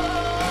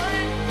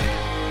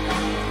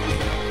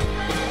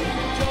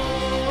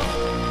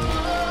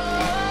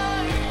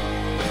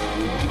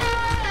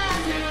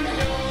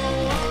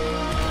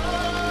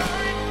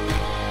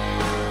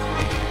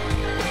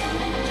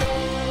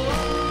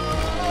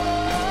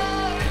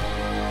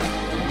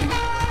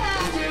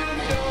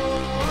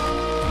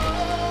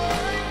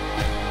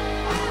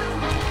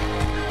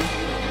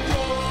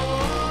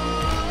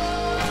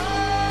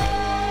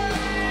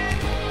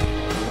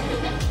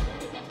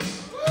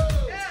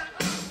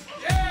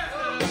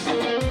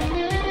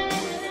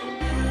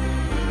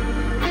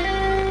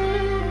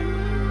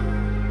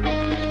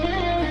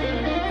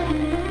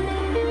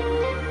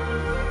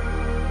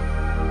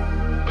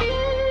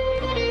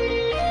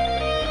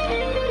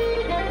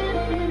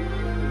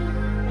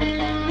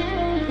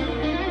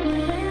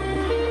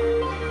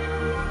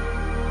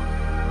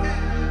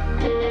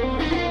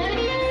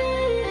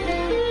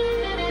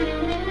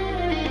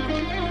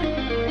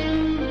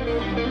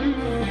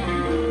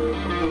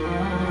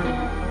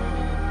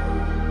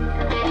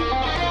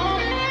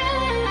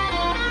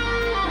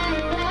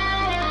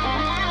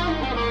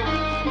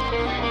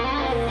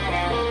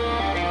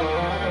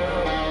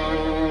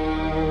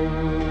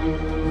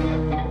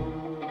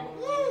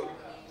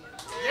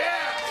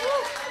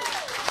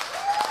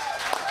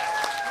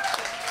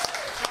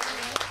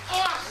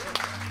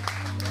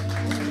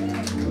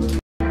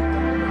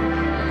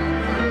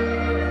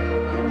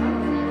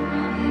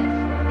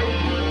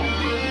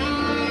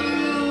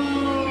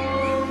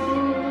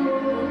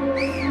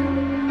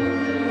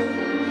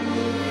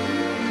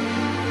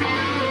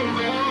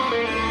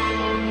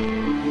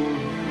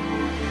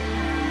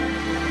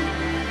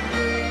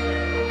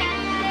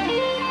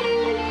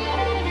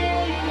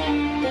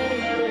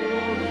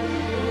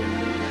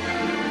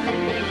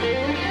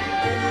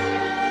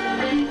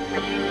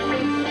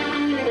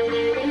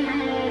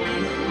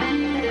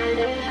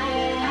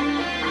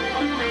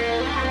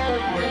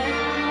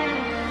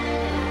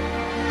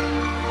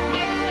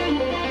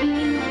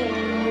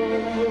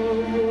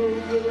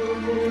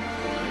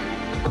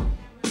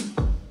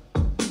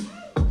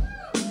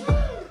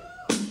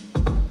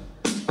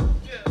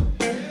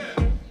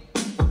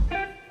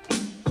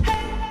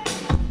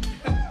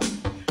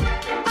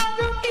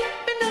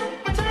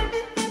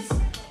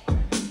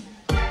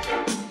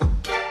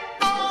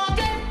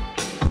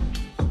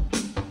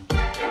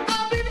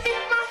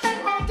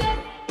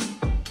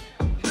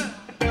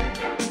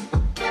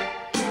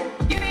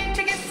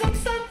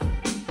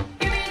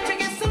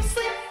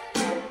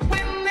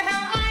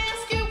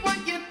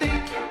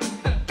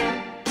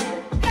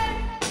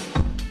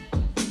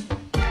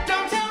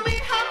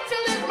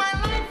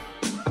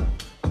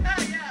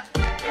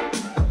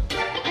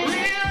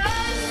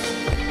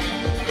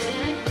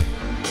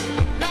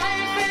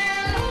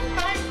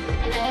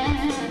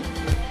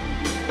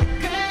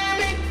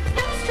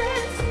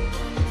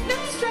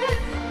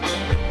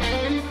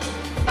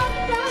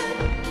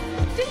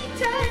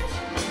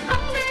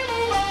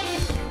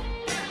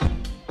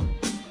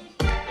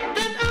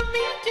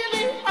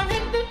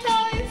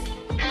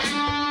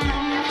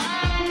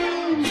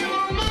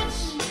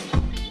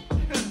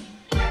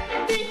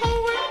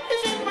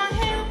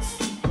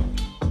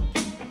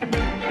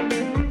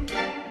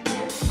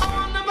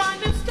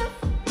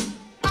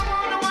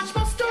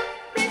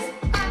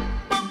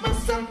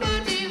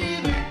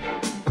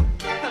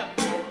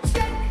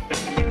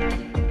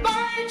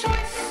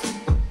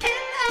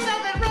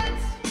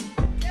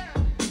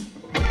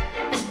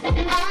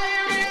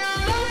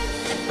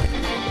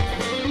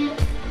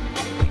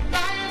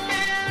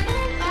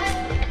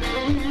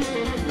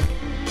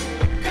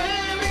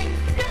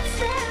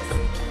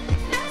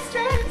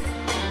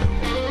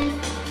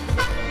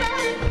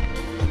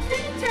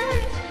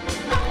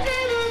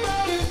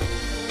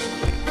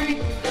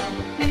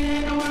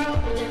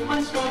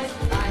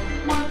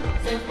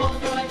 simple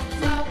joy.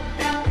 Slow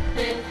down,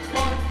 live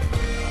more.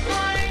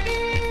 I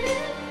need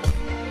it.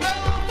 No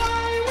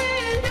fire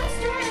with no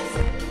stress.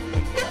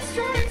 No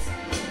stress.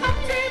 I'm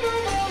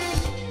dreaming of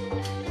it.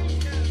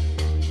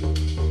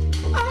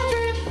 I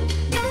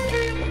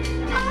dream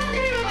of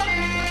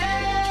it.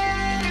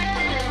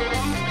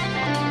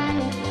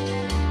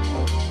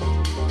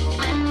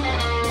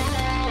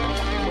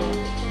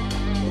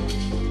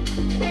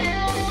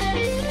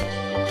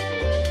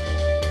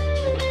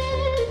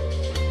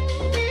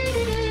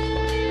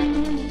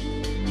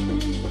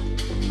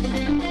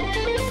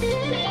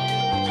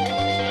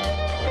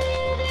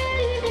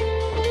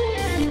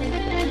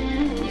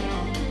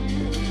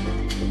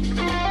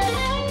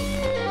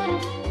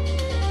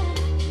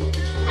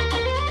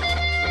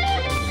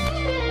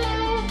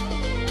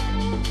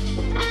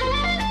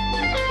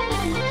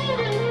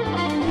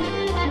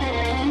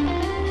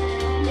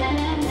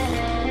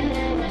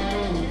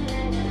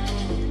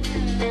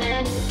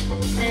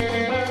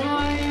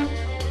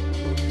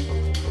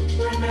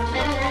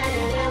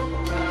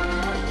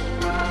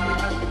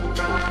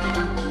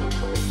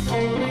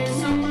 Only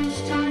so much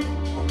time.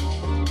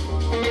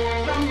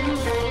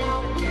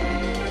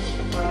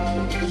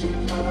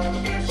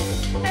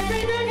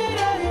 Every nugget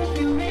I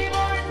feel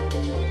reborn.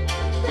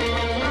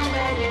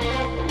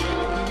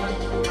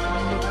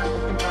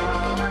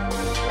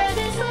 And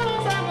these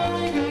songs are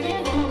my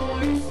guiding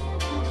voice.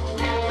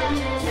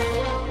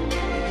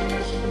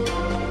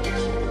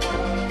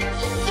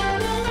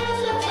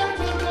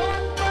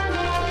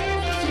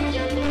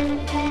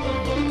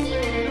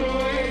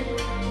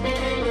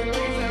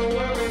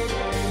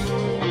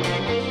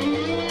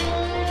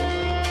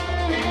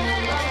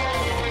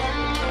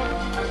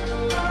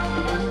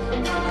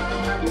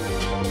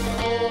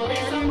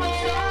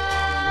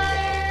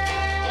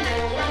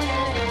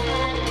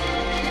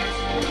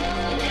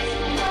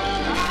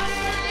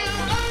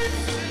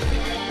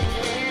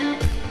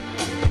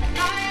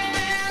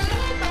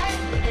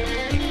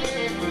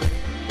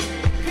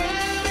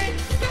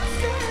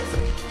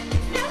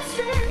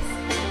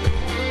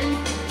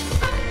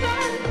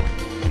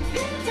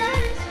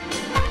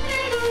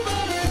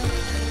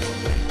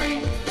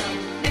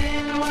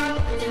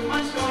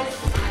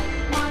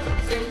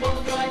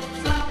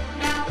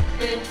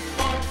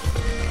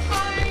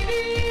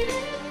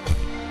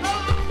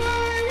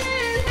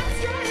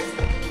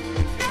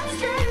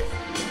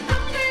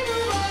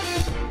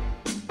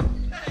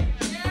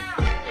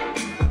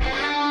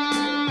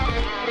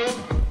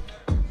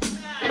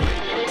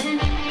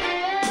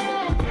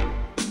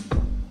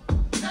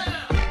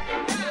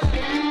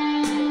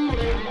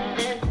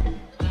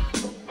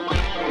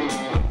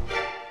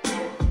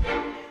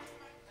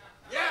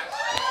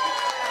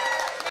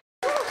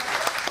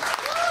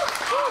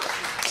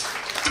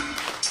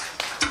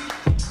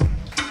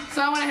 So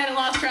I went ahead and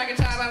lost track of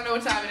time. I don't know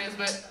what time it is,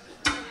 but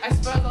I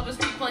suppose I'll just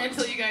keep playing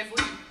until you guys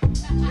leave.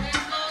 I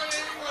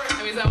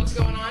mean, is that what's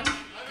going on?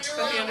 Is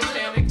that the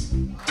understanding?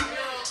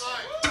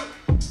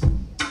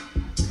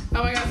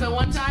 Oh my God, so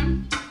one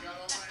time,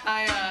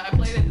 I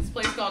played at this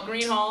place called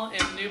Green Hall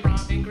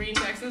in Green,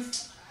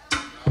 Texas.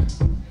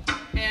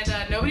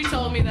 And nobody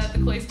told me that the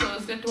place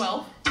closed at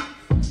 12.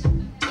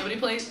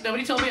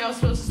 Nobody told me I was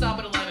supposed to stop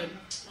at 11.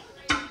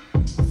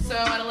 So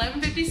at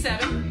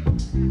 11:57,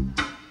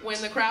 when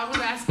the crowd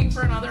was asking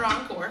for another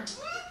encore,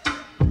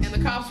 and the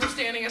cops were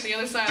standing at the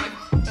other side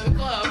of the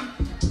club,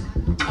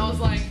 I was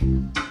like,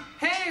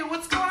 hey,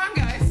 what's going on,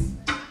 guys?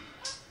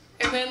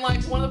 And then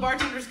like one of the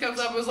bartenders comes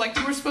up and was like,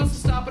 you were supposed to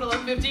stop at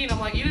 11:15. I'm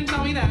like, you didn't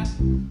tell me that.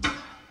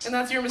 And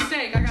that's your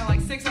mistake. I got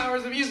like 6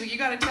 hours of music. You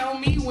gotta tell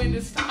me when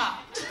to stop.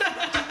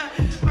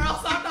 Or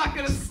else I'm not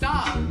gonna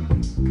stop.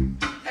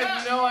 I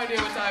have no idea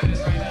what time it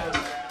is right now.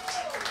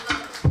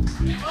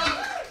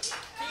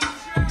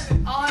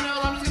 All I know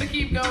is I'm just gonna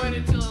keep going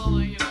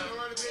until, you know.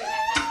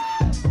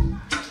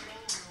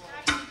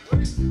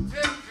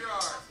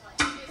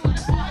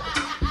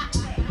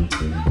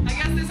 I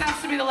guess this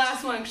has to be the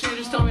last one. She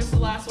just told me it's the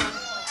last one.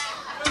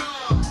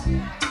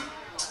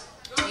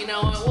 You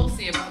know what? We'll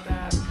see about that.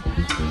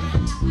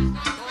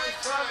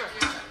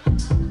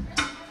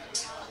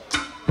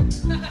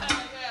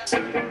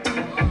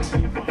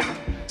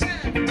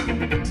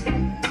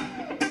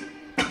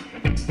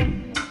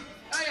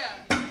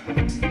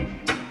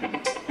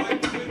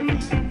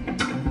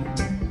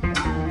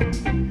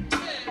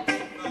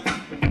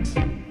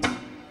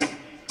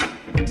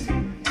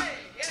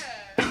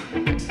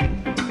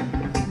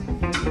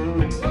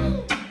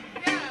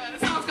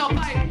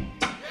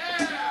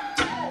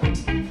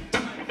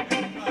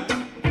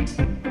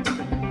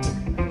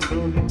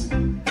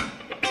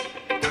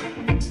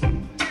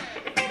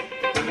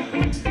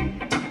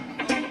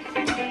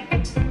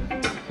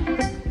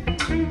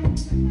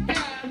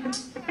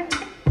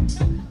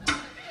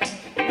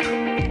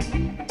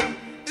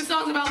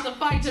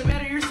 To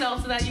better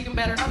yourself so that you can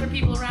better other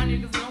people around you,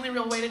 because the only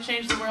real way to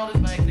change the world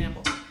is by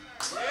example.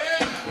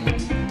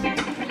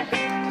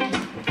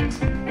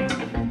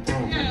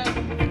 Yeah.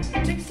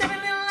 Take 7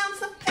 little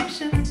ounces of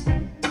patience.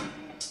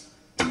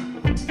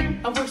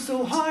 I've worked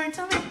so hard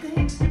to make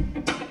things.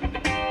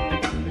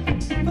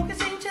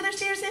 Focusing to their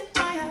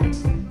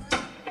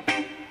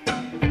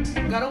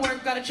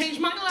change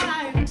my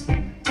life.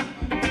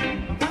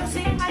 I wanna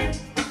see life.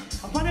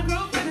 I wanna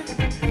grow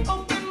better.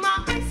 Open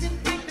my eyes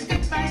and take the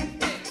goodbye.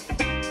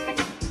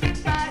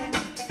 Goodbye.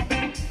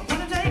 I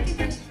wanna take you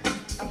there.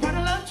 I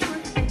wanna love you.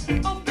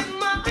 Open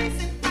my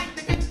eyes and take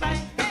the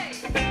goodbye.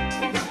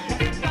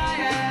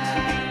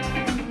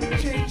 Goodbye.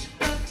 Change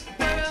the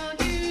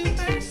world. You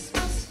first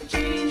must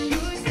change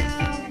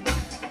yourself.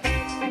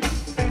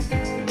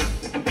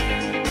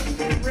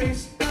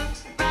 Raise the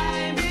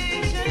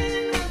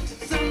vibration of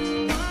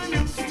someone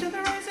else to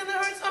the rise and the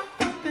hearts are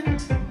open.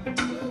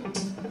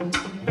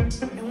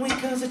 And we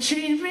cause a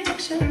chain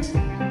reaction.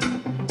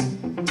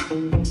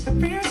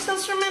 Free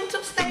ourselves from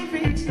mental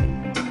slavery.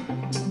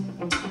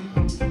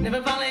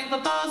 Never falling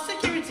for false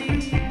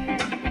security. I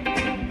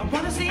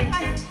wanna see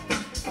life.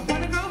 I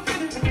wanna grow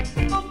further.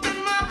 Open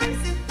my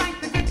eyes and fight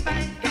the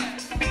goodbye.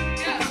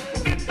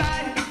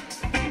 Goodbye.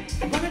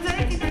 I wanna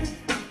take you there.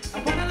 I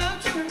wanna love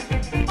you.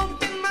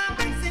 Open my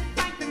eyes and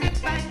fight the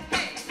goodbye.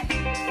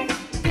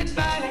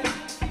 Goodbye.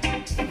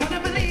 I wanna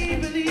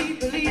believe, believe,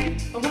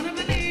 believe. I wanna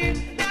believe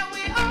that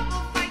we all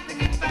will fight the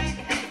goodbye.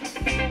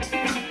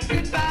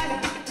 Goodbye.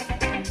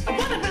 I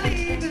wanna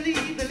believe,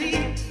 believe,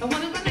 believe. I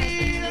wanna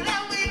believe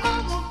that we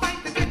all will fight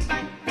the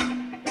goodbye.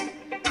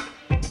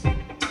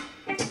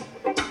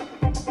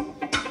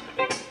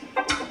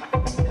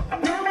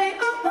 Now we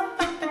all will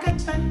fight the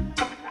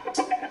goodbye.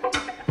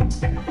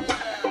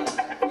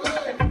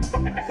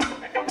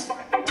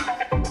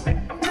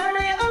 Now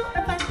we all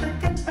will fight the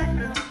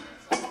goodbye.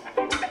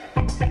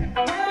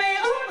 Now we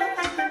all will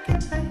fight the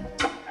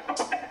goodbye.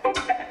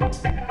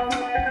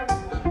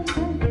 Now we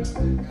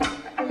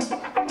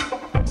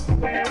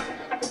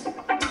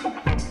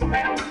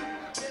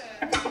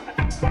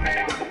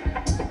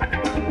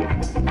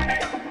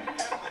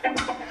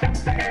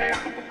all will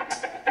fight the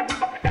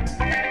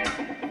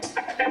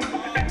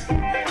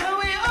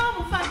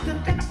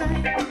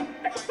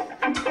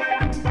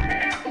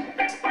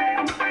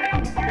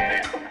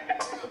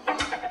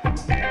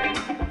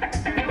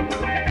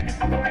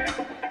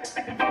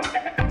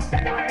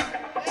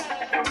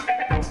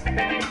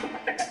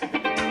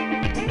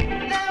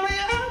Now we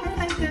all will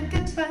fight the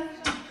goodbye.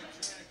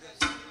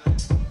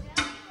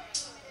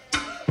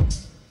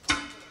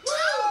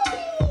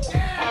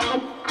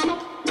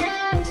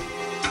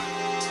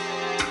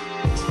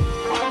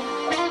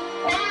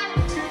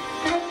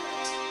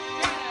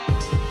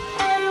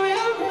 Now we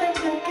all will fight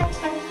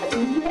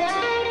the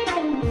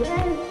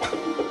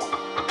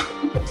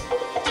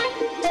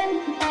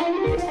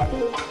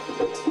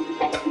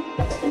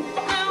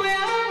Now we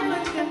all will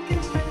fight the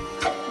goodbye.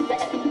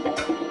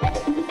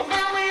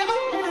 Now we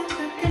all will fight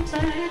the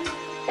goodbye.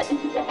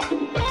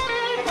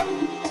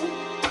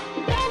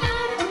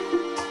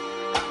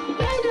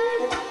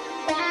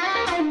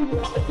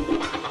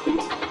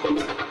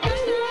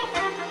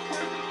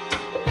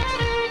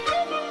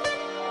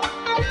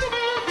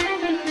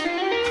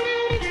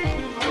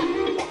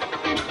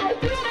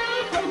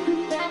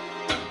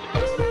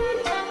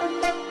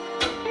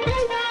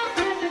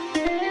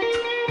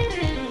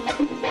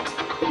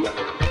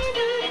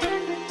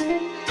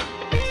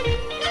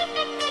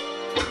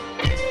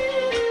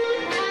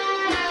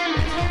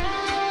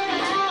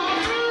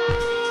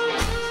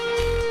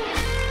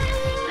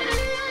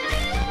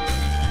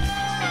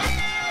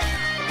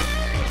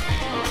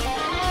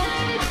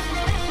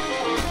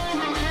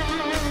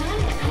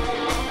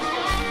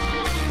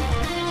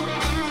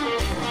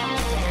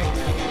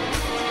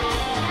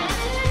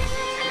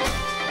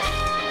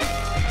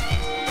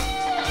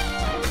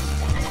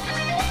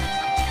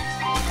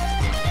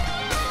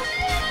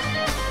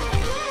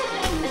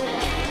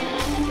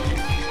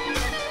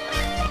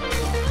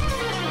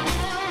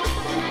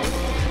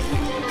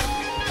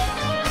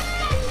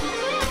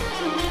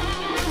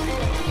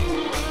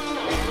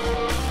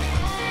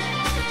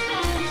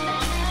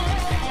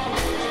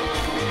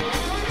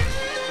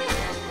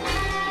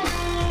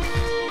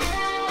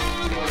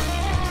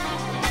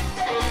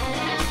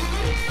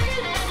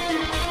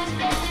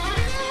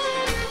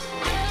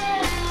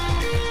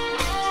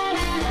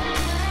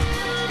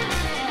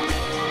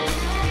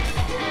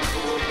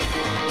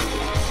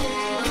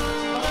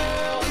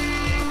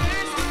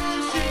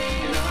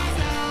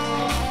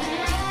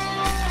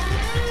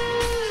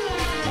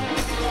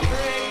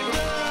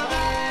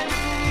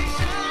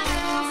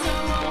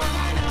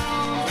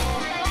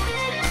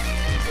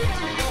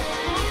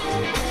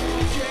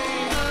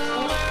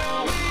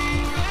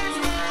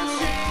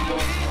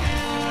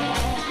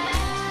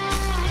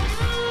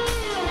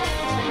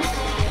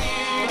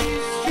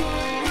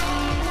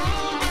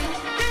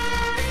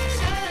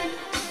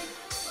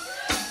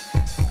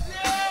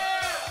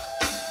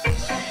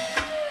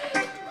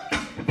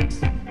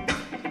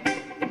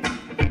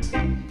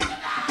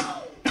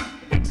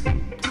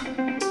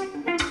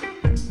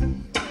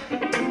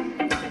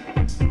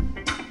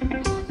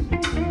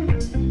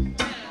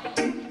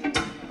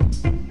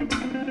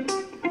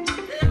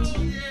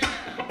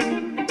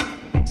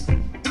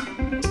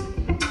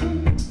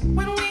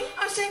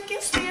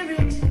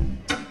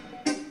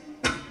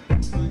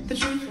 The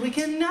truth, we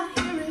cannot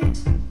hear it.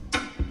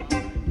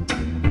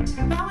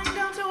 Bowing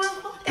down to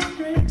willful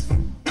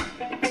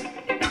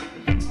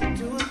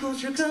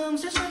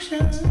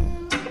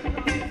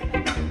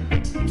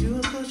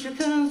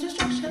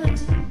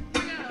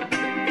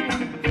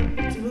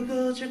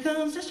here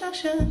comes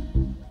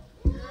destruction.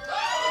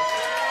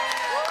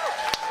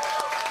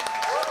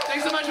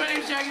 Thanks so much. My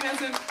name's Jackie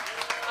Venson.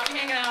 I'll be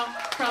hanging out,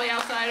 probably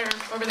outside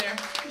or over there.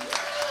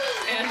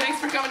 And thanks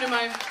for coming to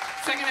my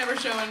second ever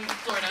show in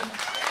Florida.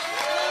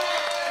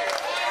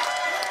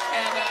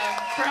 And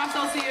perhaps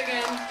I'll see you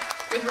again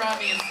with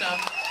Rodney and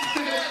stuff.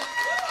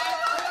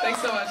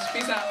 Thanks so much.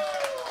 Peace out.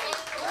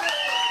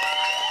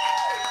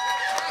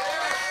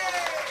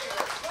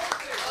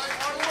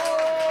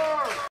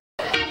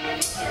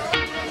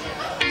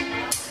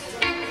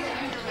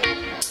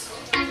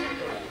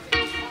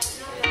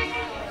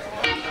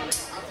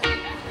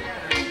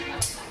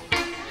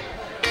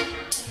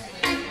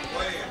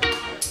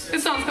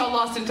 This song's called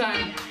Lost in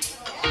Time.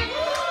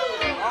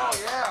 Oh,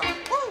 yeah.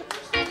 Woo.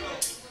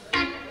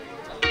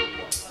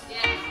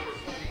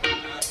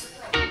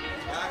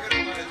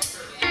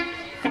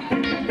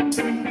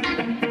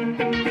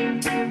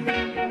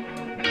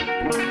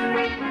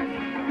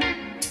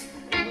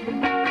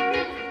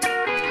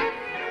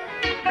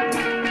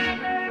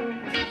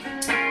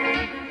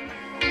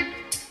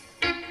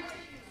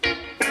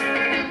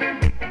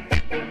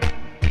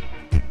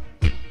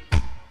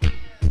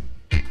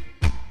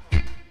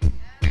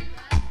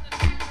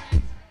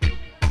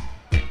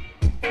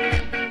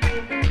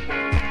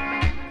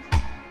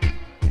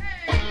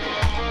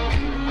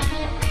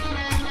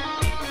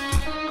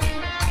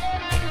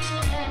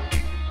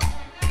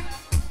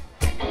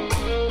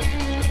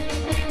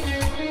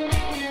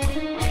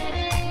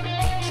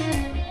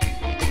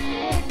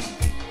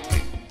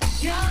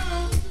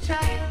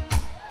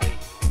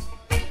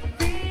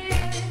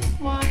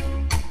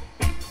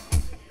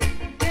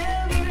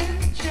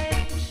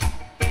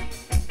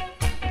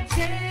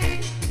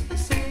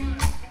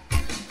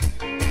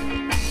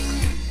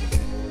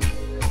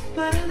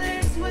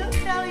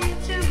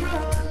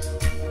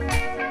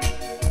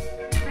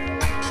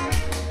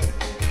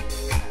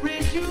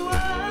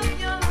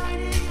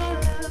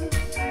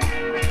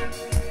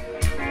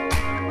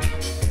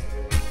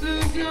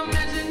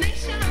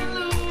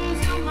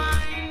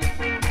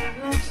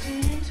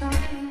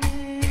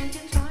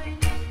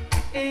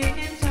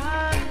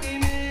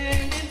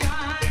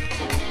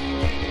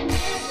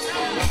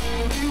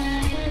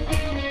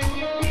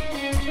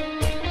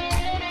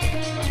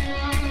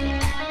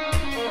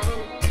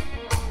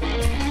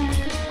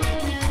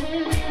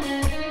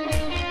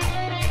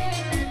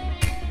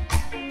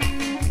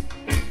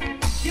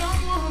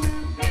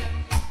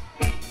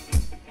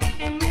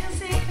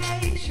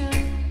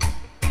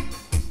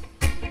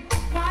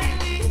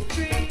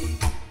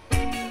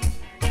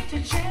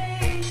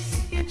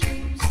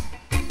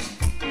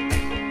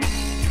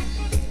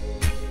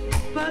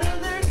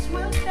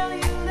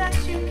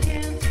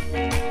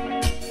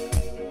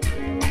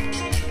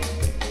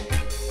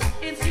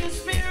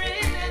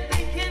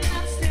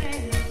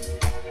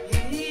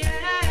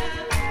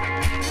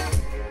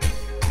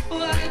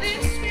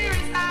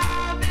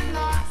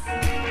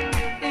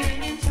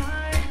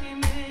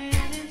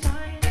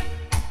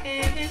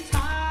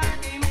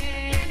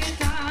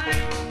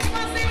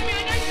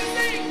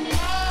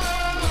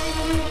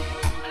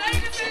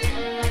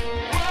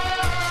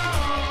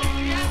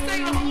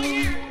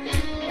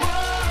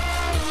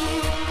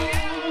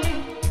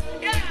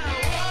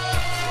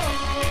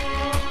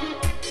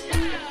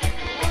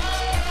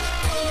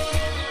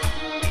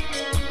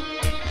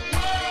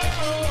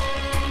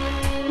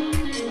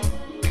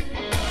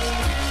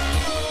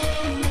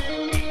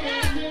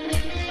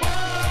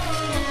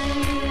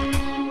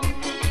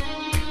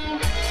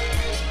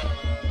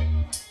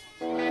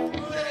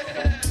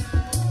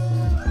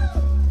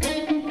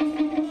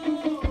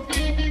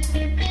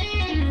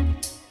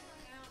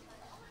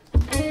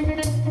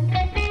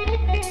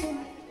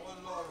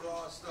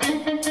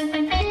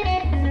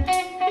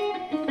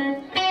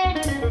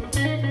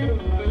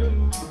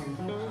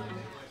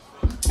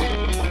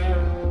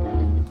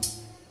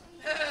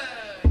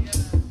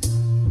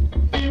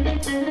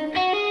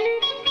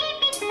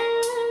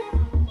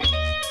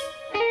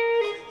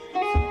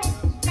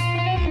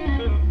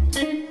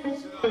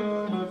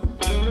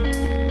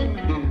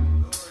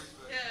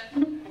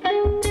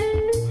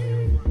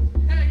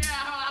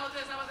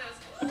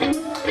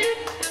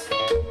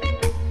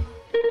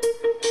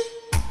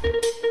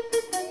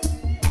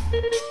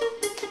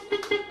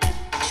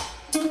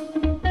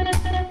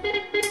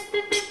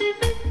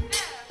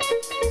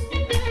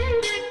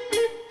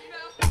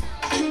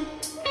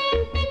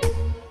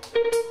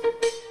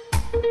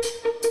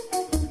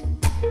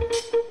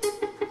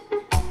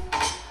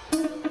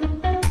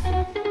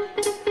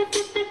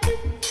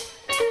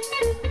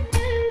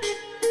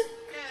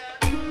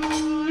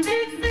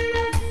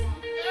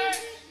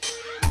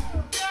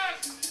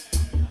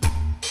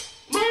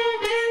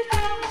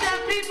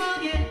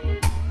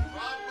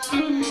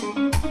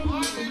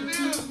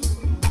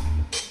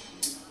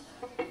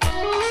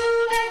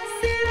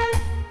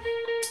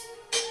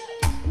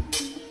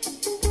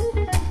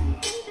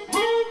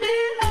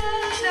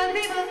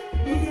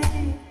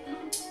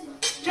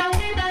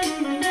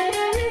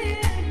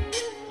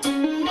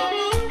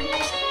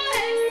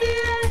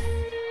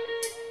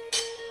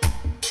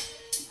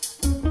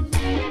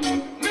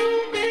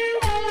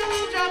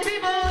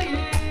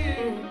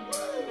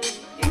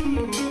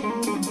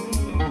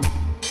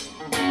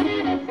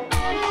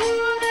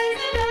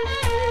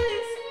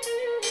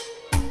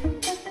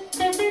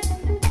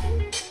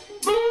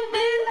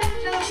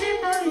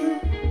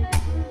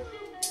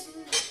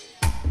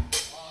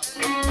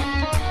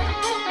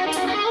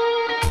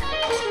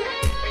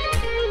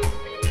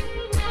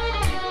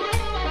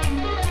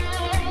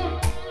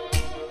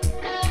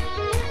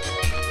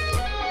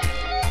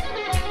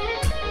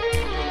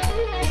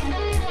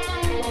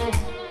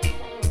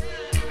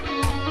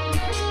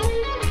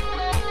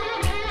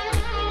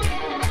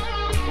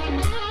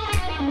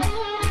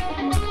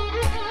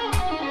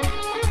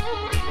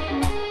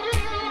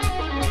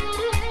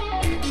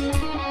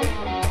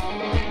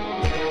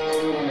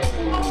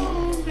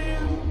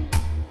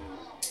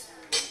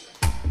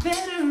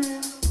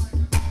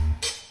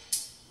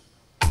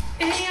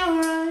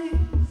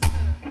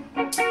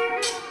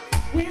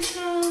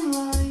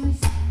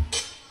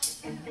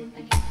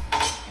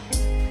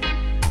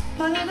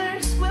 but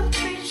others will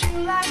treat you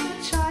like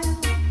a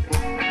child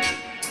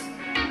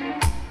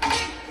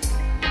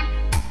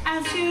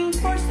as you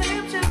force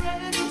them to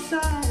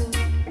reconcile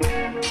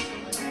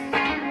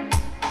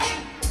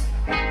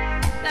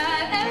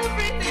that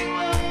everything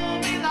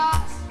will be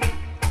lost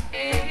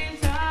in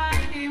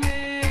time, in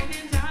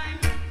time,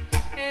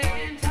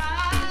 in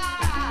time.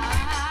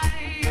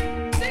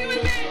 Sing it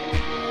with me.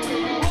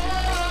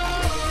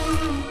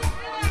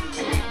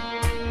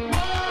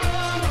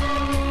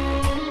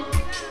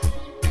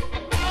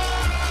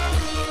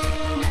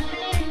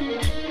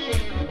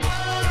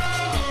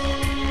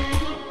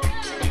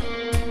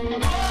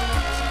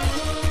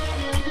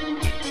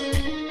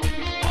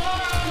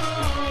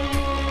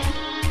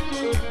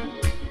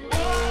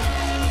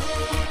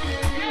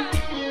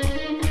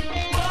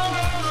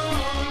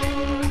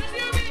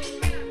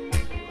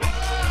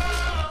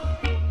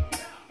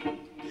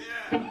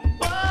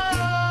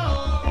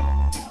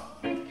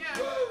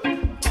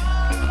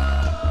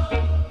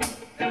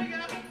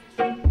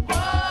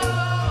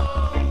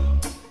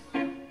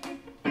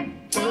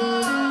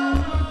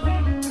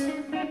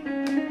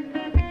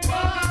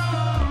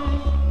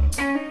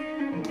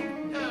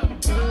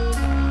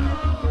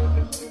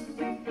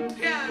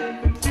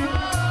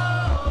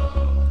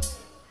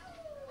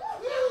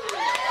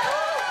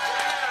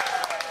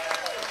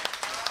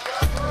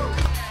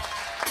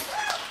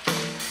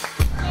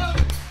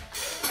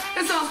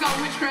 This song's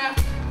called Witchcraft.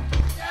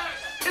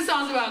 This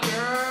song's about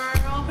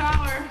girl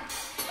power.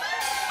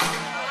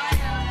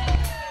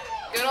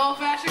 Good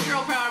old-fashioned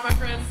girl power, my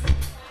friends.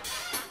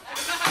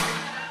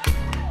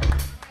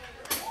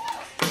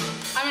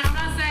 I mean, I'm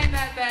not saying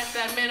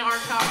that men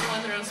aren't powerful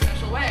in their own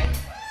special way.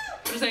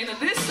 I'm saying that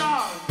this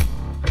song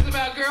is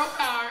about girl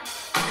power.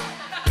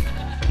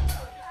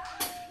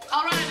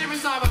 I'll write a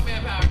different song about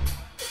man power.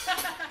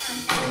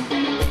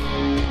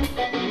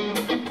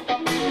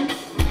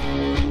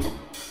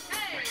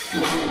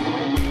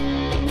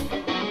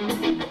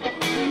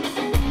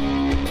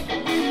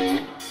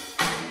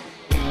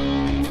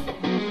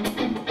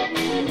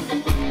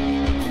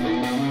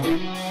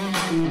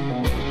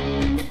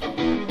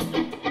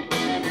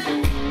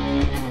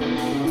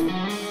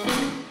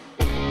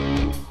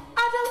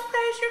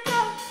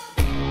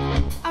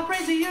 I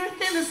praise the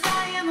earth and the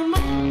sky and the moon.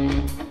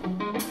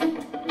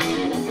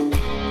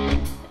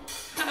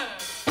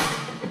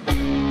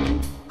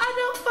 I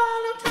don't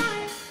follow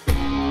time.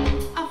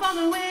 I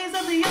follow ways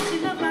of the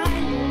ocean of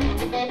mine.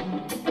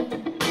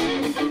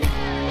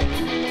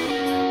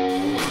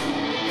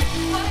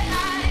 What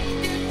I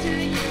do to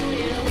you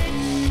is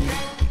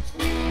witchcraft,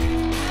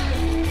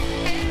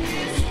 and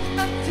it's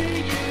up to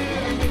you.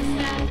 It's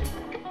that.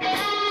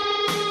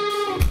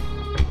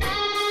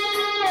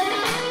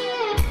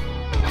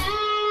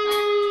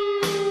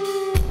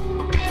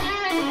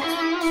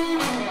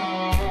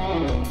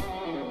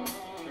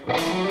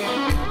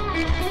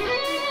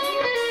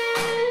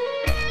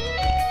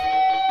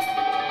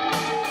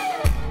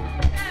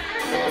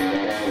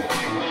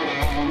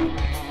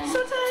 So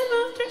time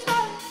after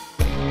time,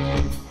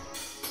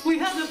 we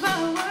have the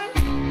power.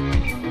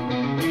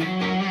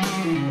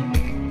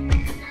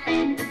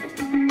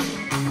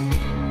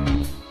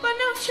 But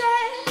no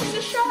chance to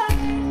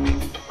shine,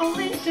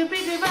 only to be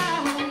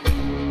devoured.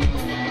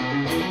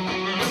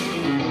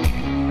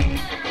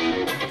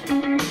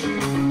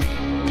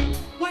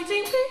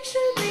 Waiting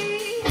patiently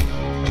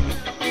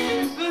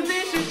for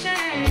this to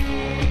change.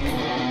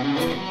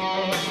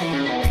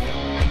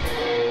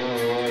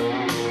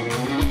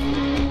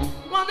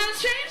 When the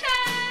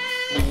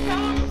changes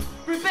come,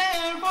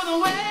 prepare for the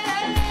way.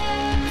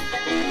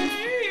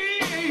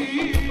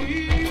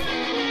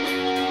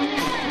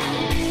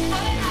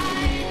 What I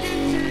do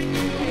to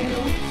you is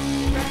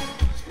witchcraft.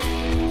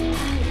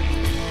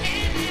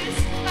 It is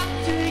up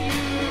to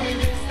you,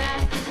 is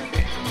that.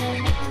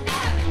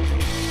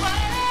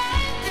 What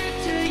I do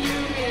to you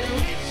is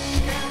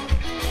witchcraft.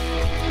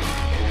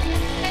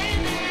 It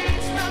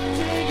is up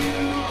to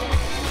you.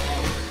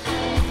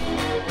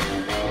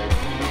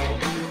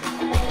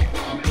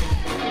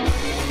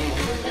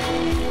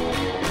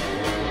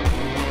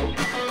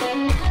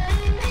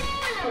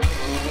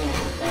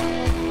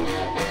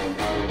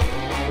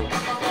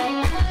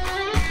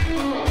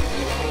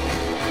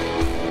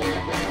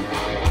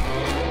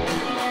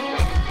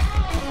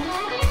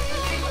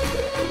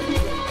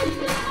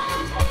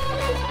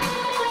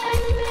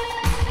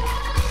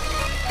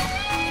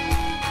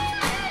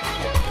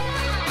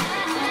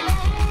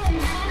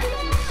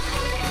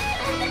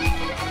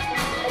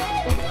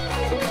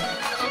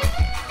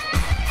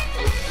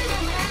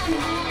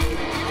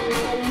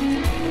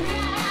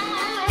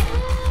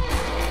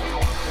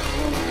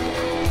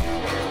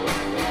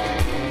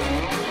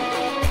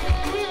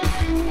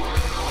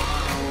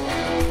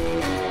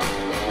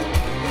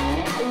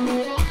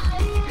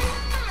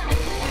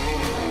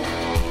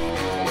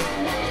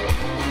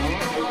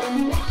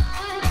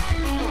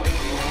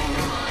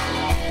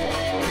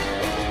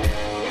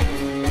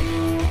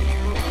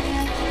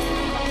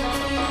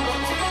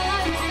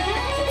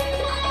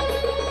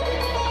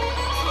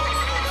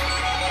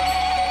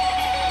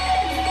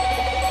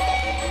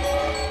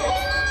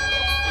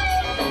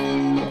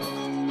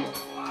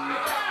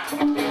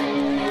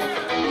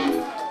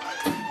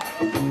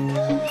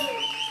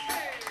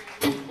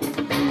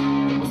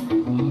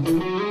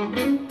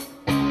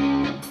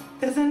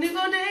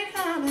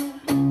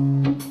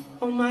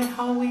 my,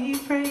 how we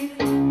prayed.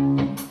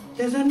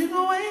 There's a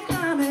new wave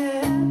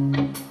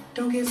coming.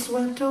 Don't get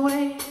swept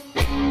away.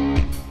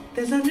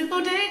 There's a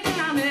new day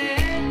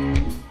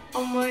coming.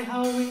 Oh my,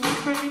 how we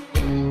prayed.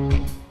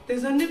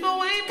 There's a new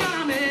wave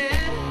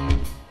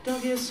coming.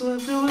 Don't get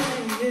swept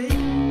away.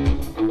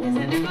 There's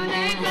a new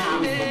day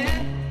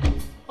coming.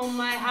 Oh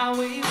my, how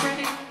we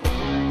prayed.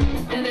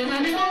 And there's a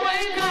new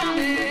wave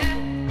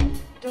coming.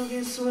 Don't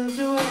get swept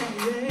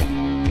away.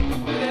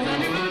 There's a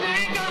new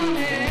day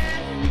coming.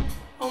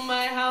 Oh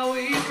my, how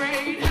we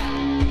prayed.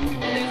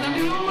 There's a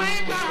new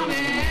wave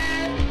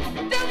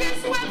coming. Don't get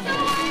swept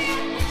away.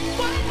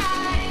 What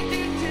I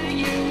do to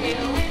you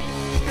in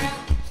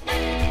witchcraft.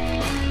 And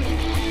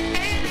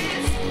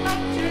it's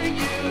up to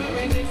you,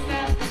 resist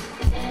that.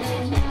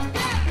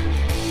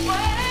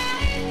 What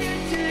I do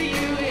to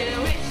you in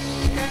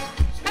witchcraft.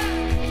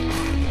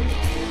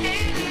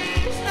 And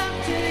it's up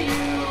to you.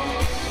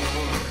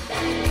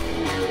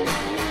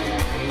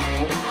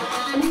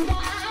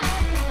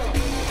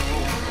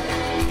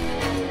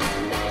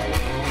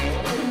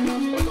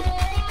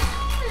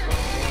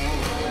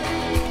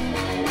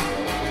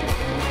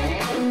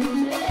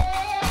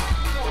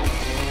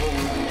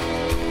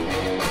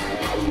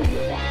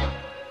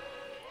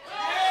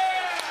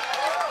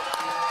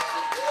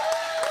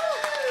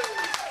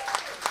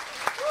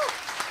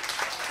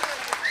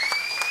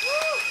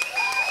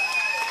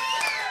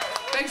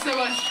 Thanks so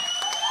much.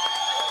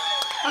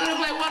 I'm gonna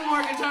play one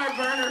more guitar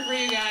burner for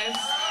you guys.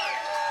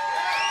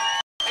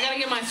 I gotta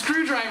get my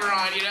screwdriver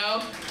on, you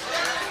know?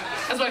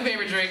 That's my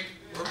favorite drink.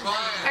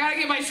 I gotta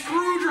get my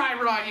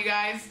screwdriver on, you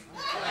guys.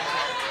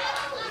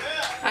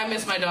 I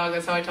miss my dog,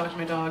 that's how I talk to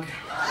my dog.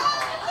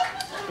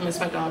 I miss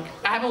my dog.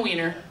 I have a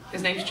wiener.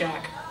 His name's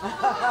Jack.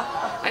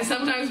 I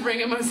sometimes bring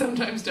him, I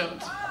sometimes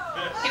don't.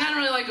 He doesn't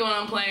really like going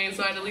on planes,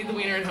 so I had to leave the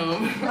wiener at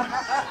home.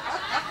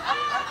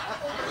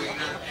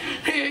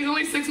 He's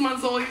only 6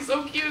 months old. He's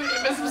so cute.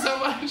 I miss him so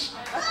much.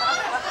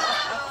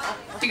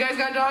 You guys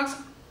got dogs?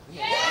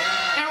 Yeah.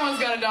 Everyone's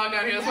got a dog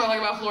down here. That's what I like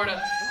about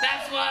Florida.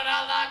 That's what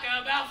I like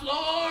about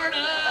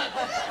Florida.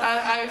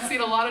 I've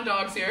seen a lot of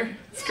dogs here.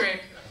 It's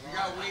great. We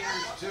got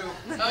wieners too.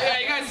 Oh yeah,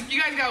 you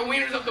guys got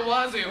wieners up the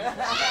wazoo.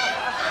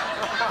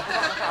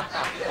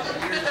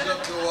 Wieners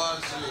up the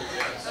wazoo,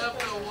 yes. Up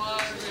the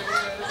wazoo.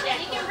 Yes. Yeah,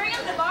 you can bring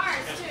them to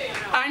bars too.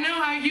 I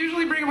know. I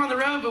usually bring them on the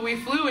road, but we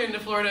flew into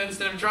Florida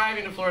instead of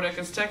driving to Florida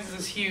because Texas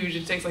is huge.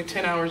 It takes like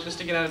 10 hours just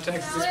to get out of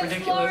Texas. It's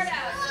ridiculous.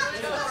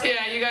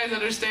 Yeah, you guys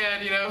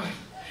understand, you know.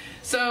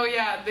 So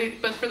yeah,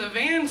 but for the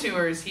van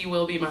tours, he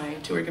will be my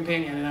tour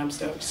companion, and I'm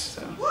stoked.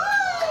 So.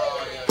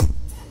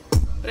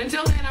 But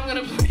until then, I'm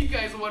gonna play you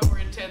guys one more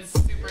intense,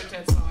 super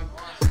intense song.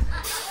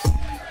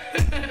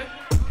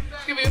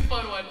 It's gonna be a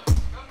fun one.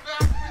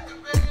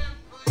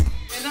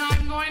 And then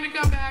I'm going to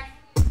come back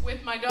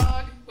with my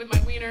dog, with my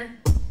wiener,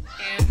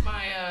 and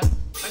my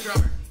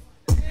drummer.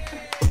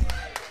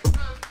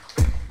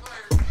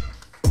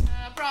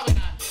 Probably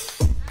not.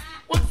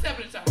 One step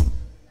at a time.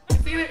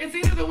 It's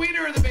either the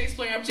wiener or the bass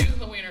player. I'm choosing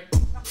the wiener.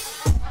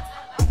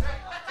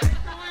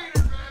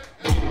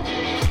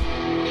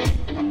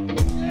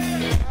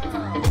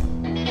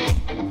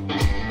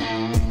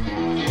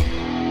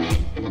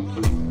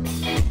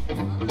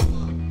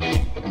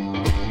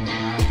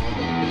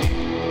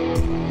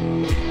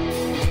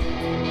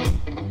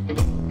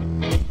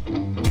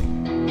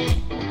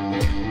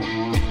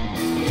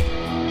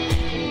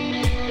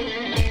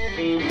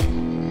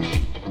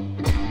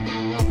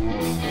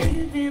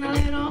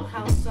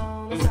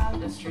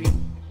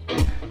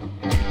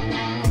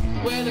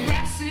 Where the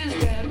grass is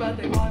dead, but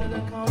they water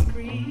the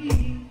concrete.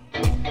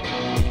 In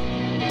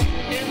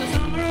the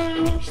summer, I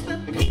watch the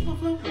people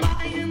float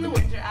by. In the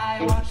winter,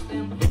 I watch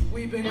them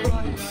weep and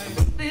cry. I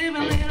live in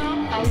a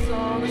little house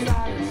on the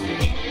side of the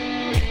street.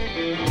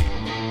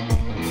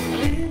 I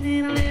live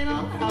in a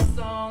little house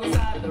on the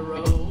side of the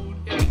road,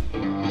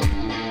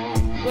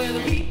 yeah. Where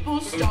the people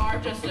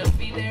starve just to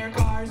feed their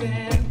cars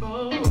and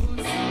boats.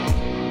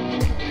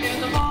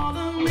 In the fall,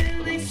 the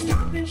men, they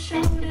stomp and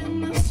shout.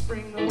 In the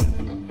spring, the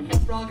women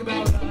rock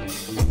about. I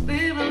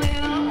live a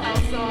little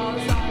house on the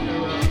side of the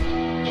road.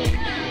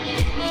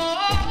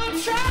 Oh,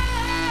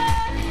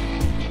 try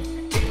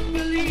to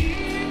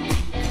believe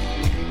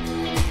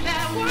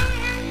that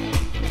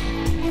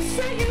word will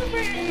set you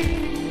free.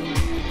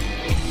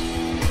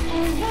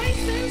 Oh,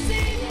 voice and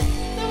sing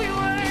the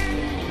word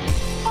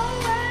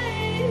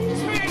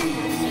always free.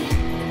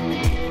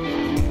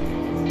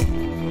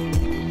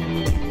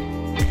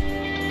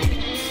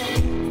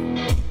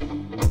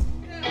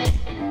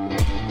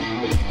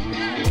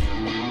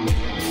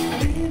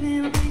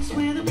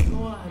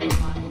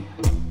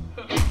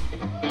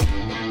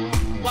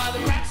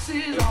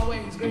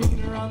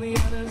 On the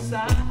other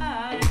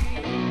side.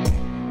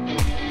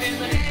 In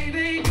the day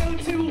they go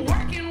to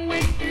work and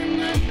wait. In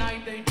the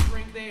night they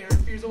drink their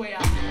fears away. I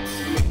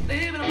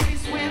live in a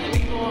place where the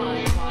people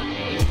on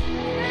party.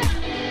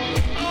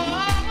 Oh,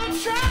 I'm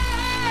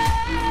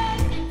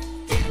trying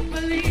to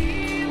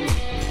believe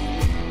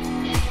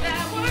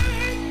that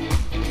word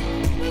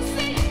will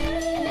set you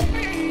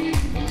free.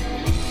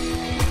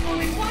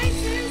 Only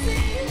voices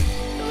in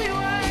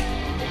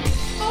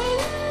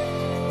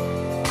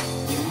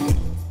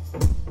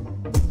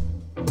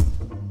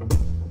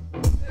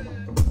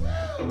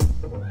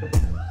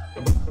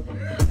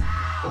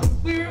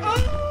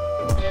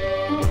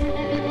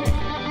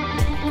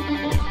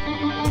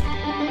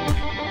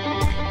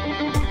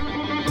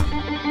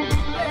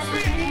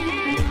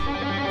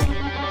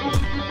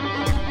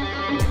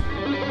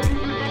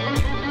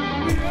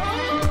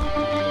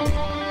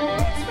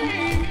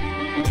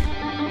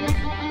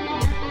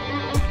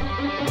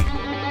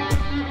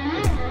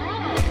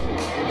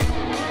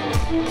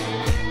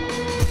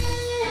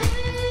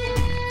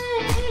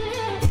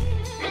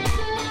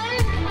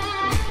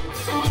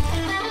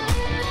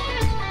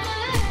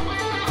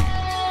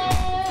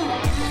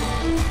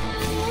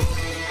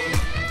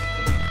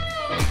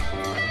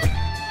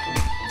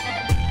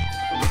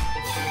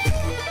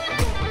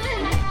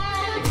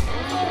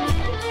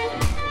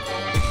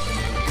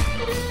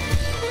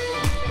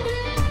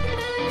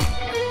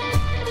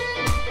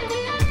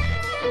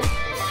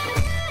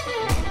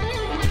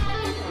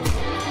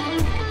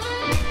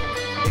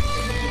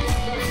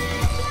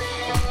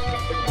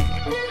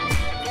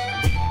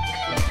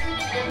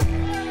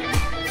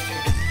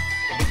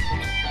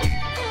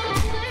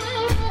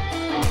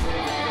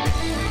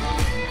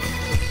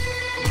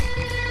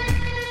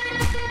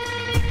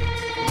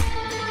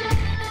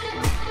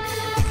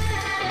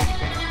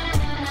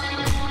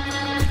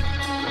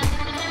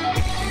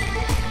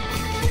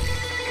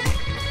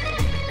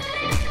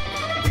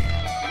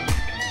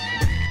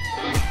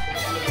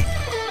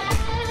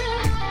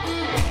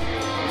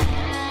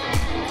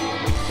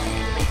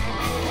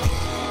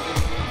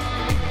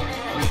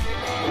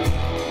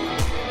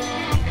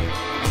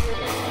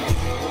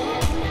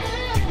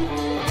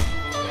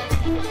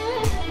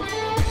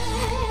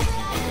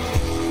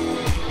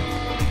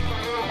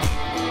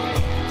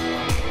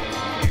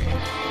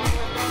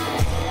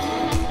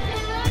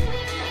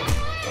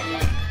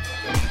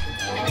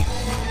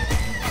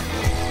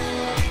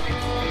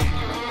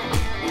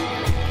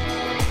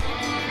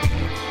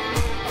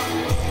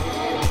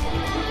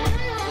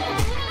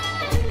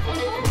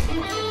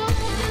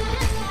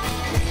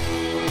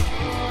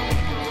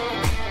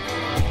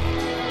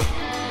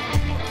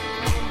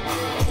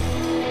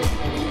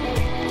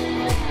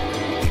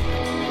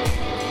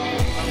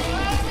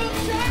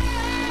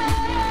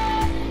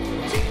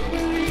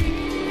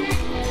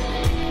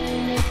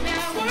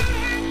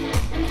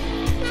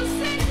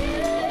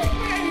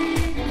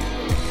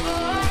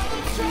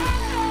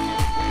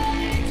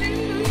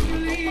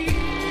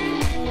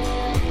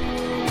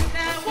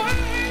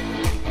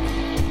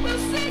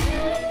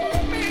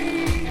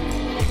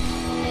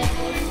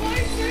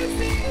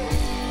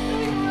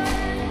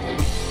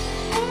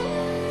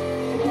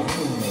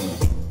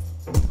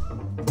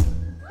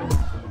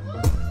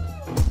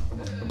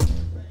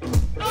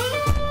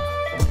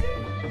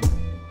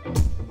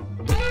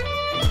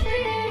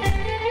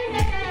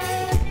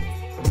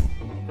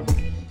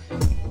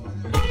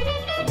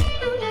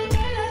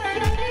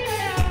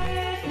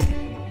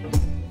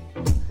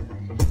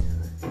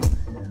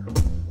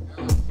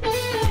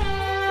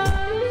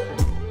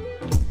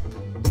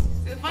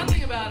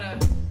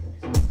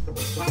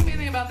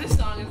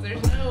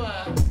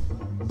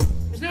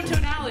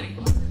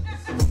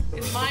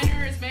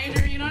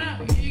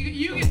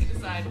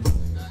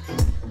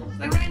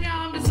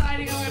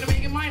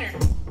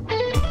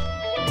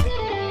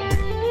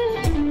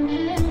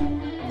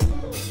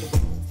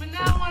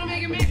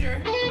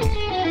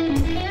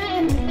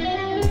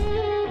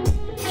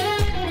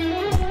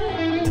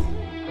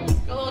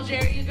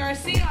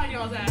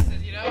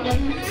Yeah,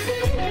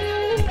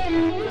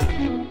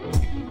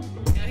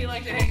 he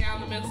liked to hang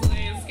out in the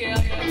miscellaneous scale,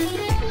 yeah.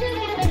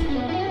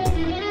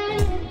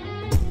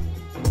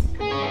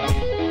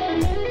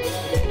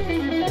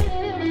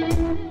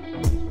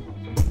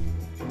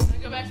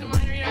 Go back to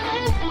minor, yeah.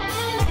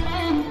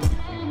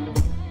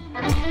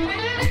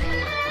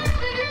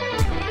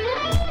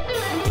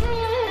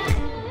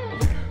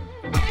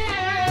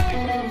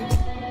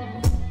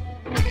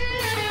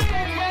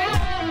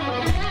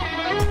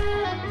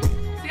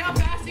 See how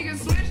fast you can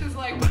switch? It's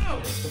like,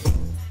 boom.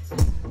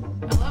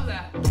 I love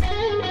that.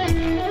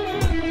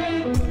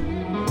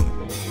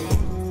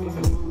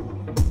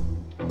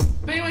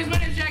 But anyways, my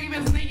name's Jackie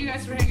Venson. Thank you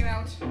guys for hanging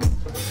out. I'm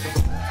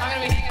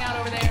gonna be hanging out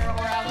over there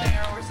or out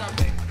there or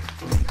something.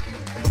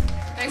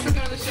 Thanks for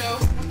coming to the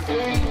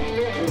show.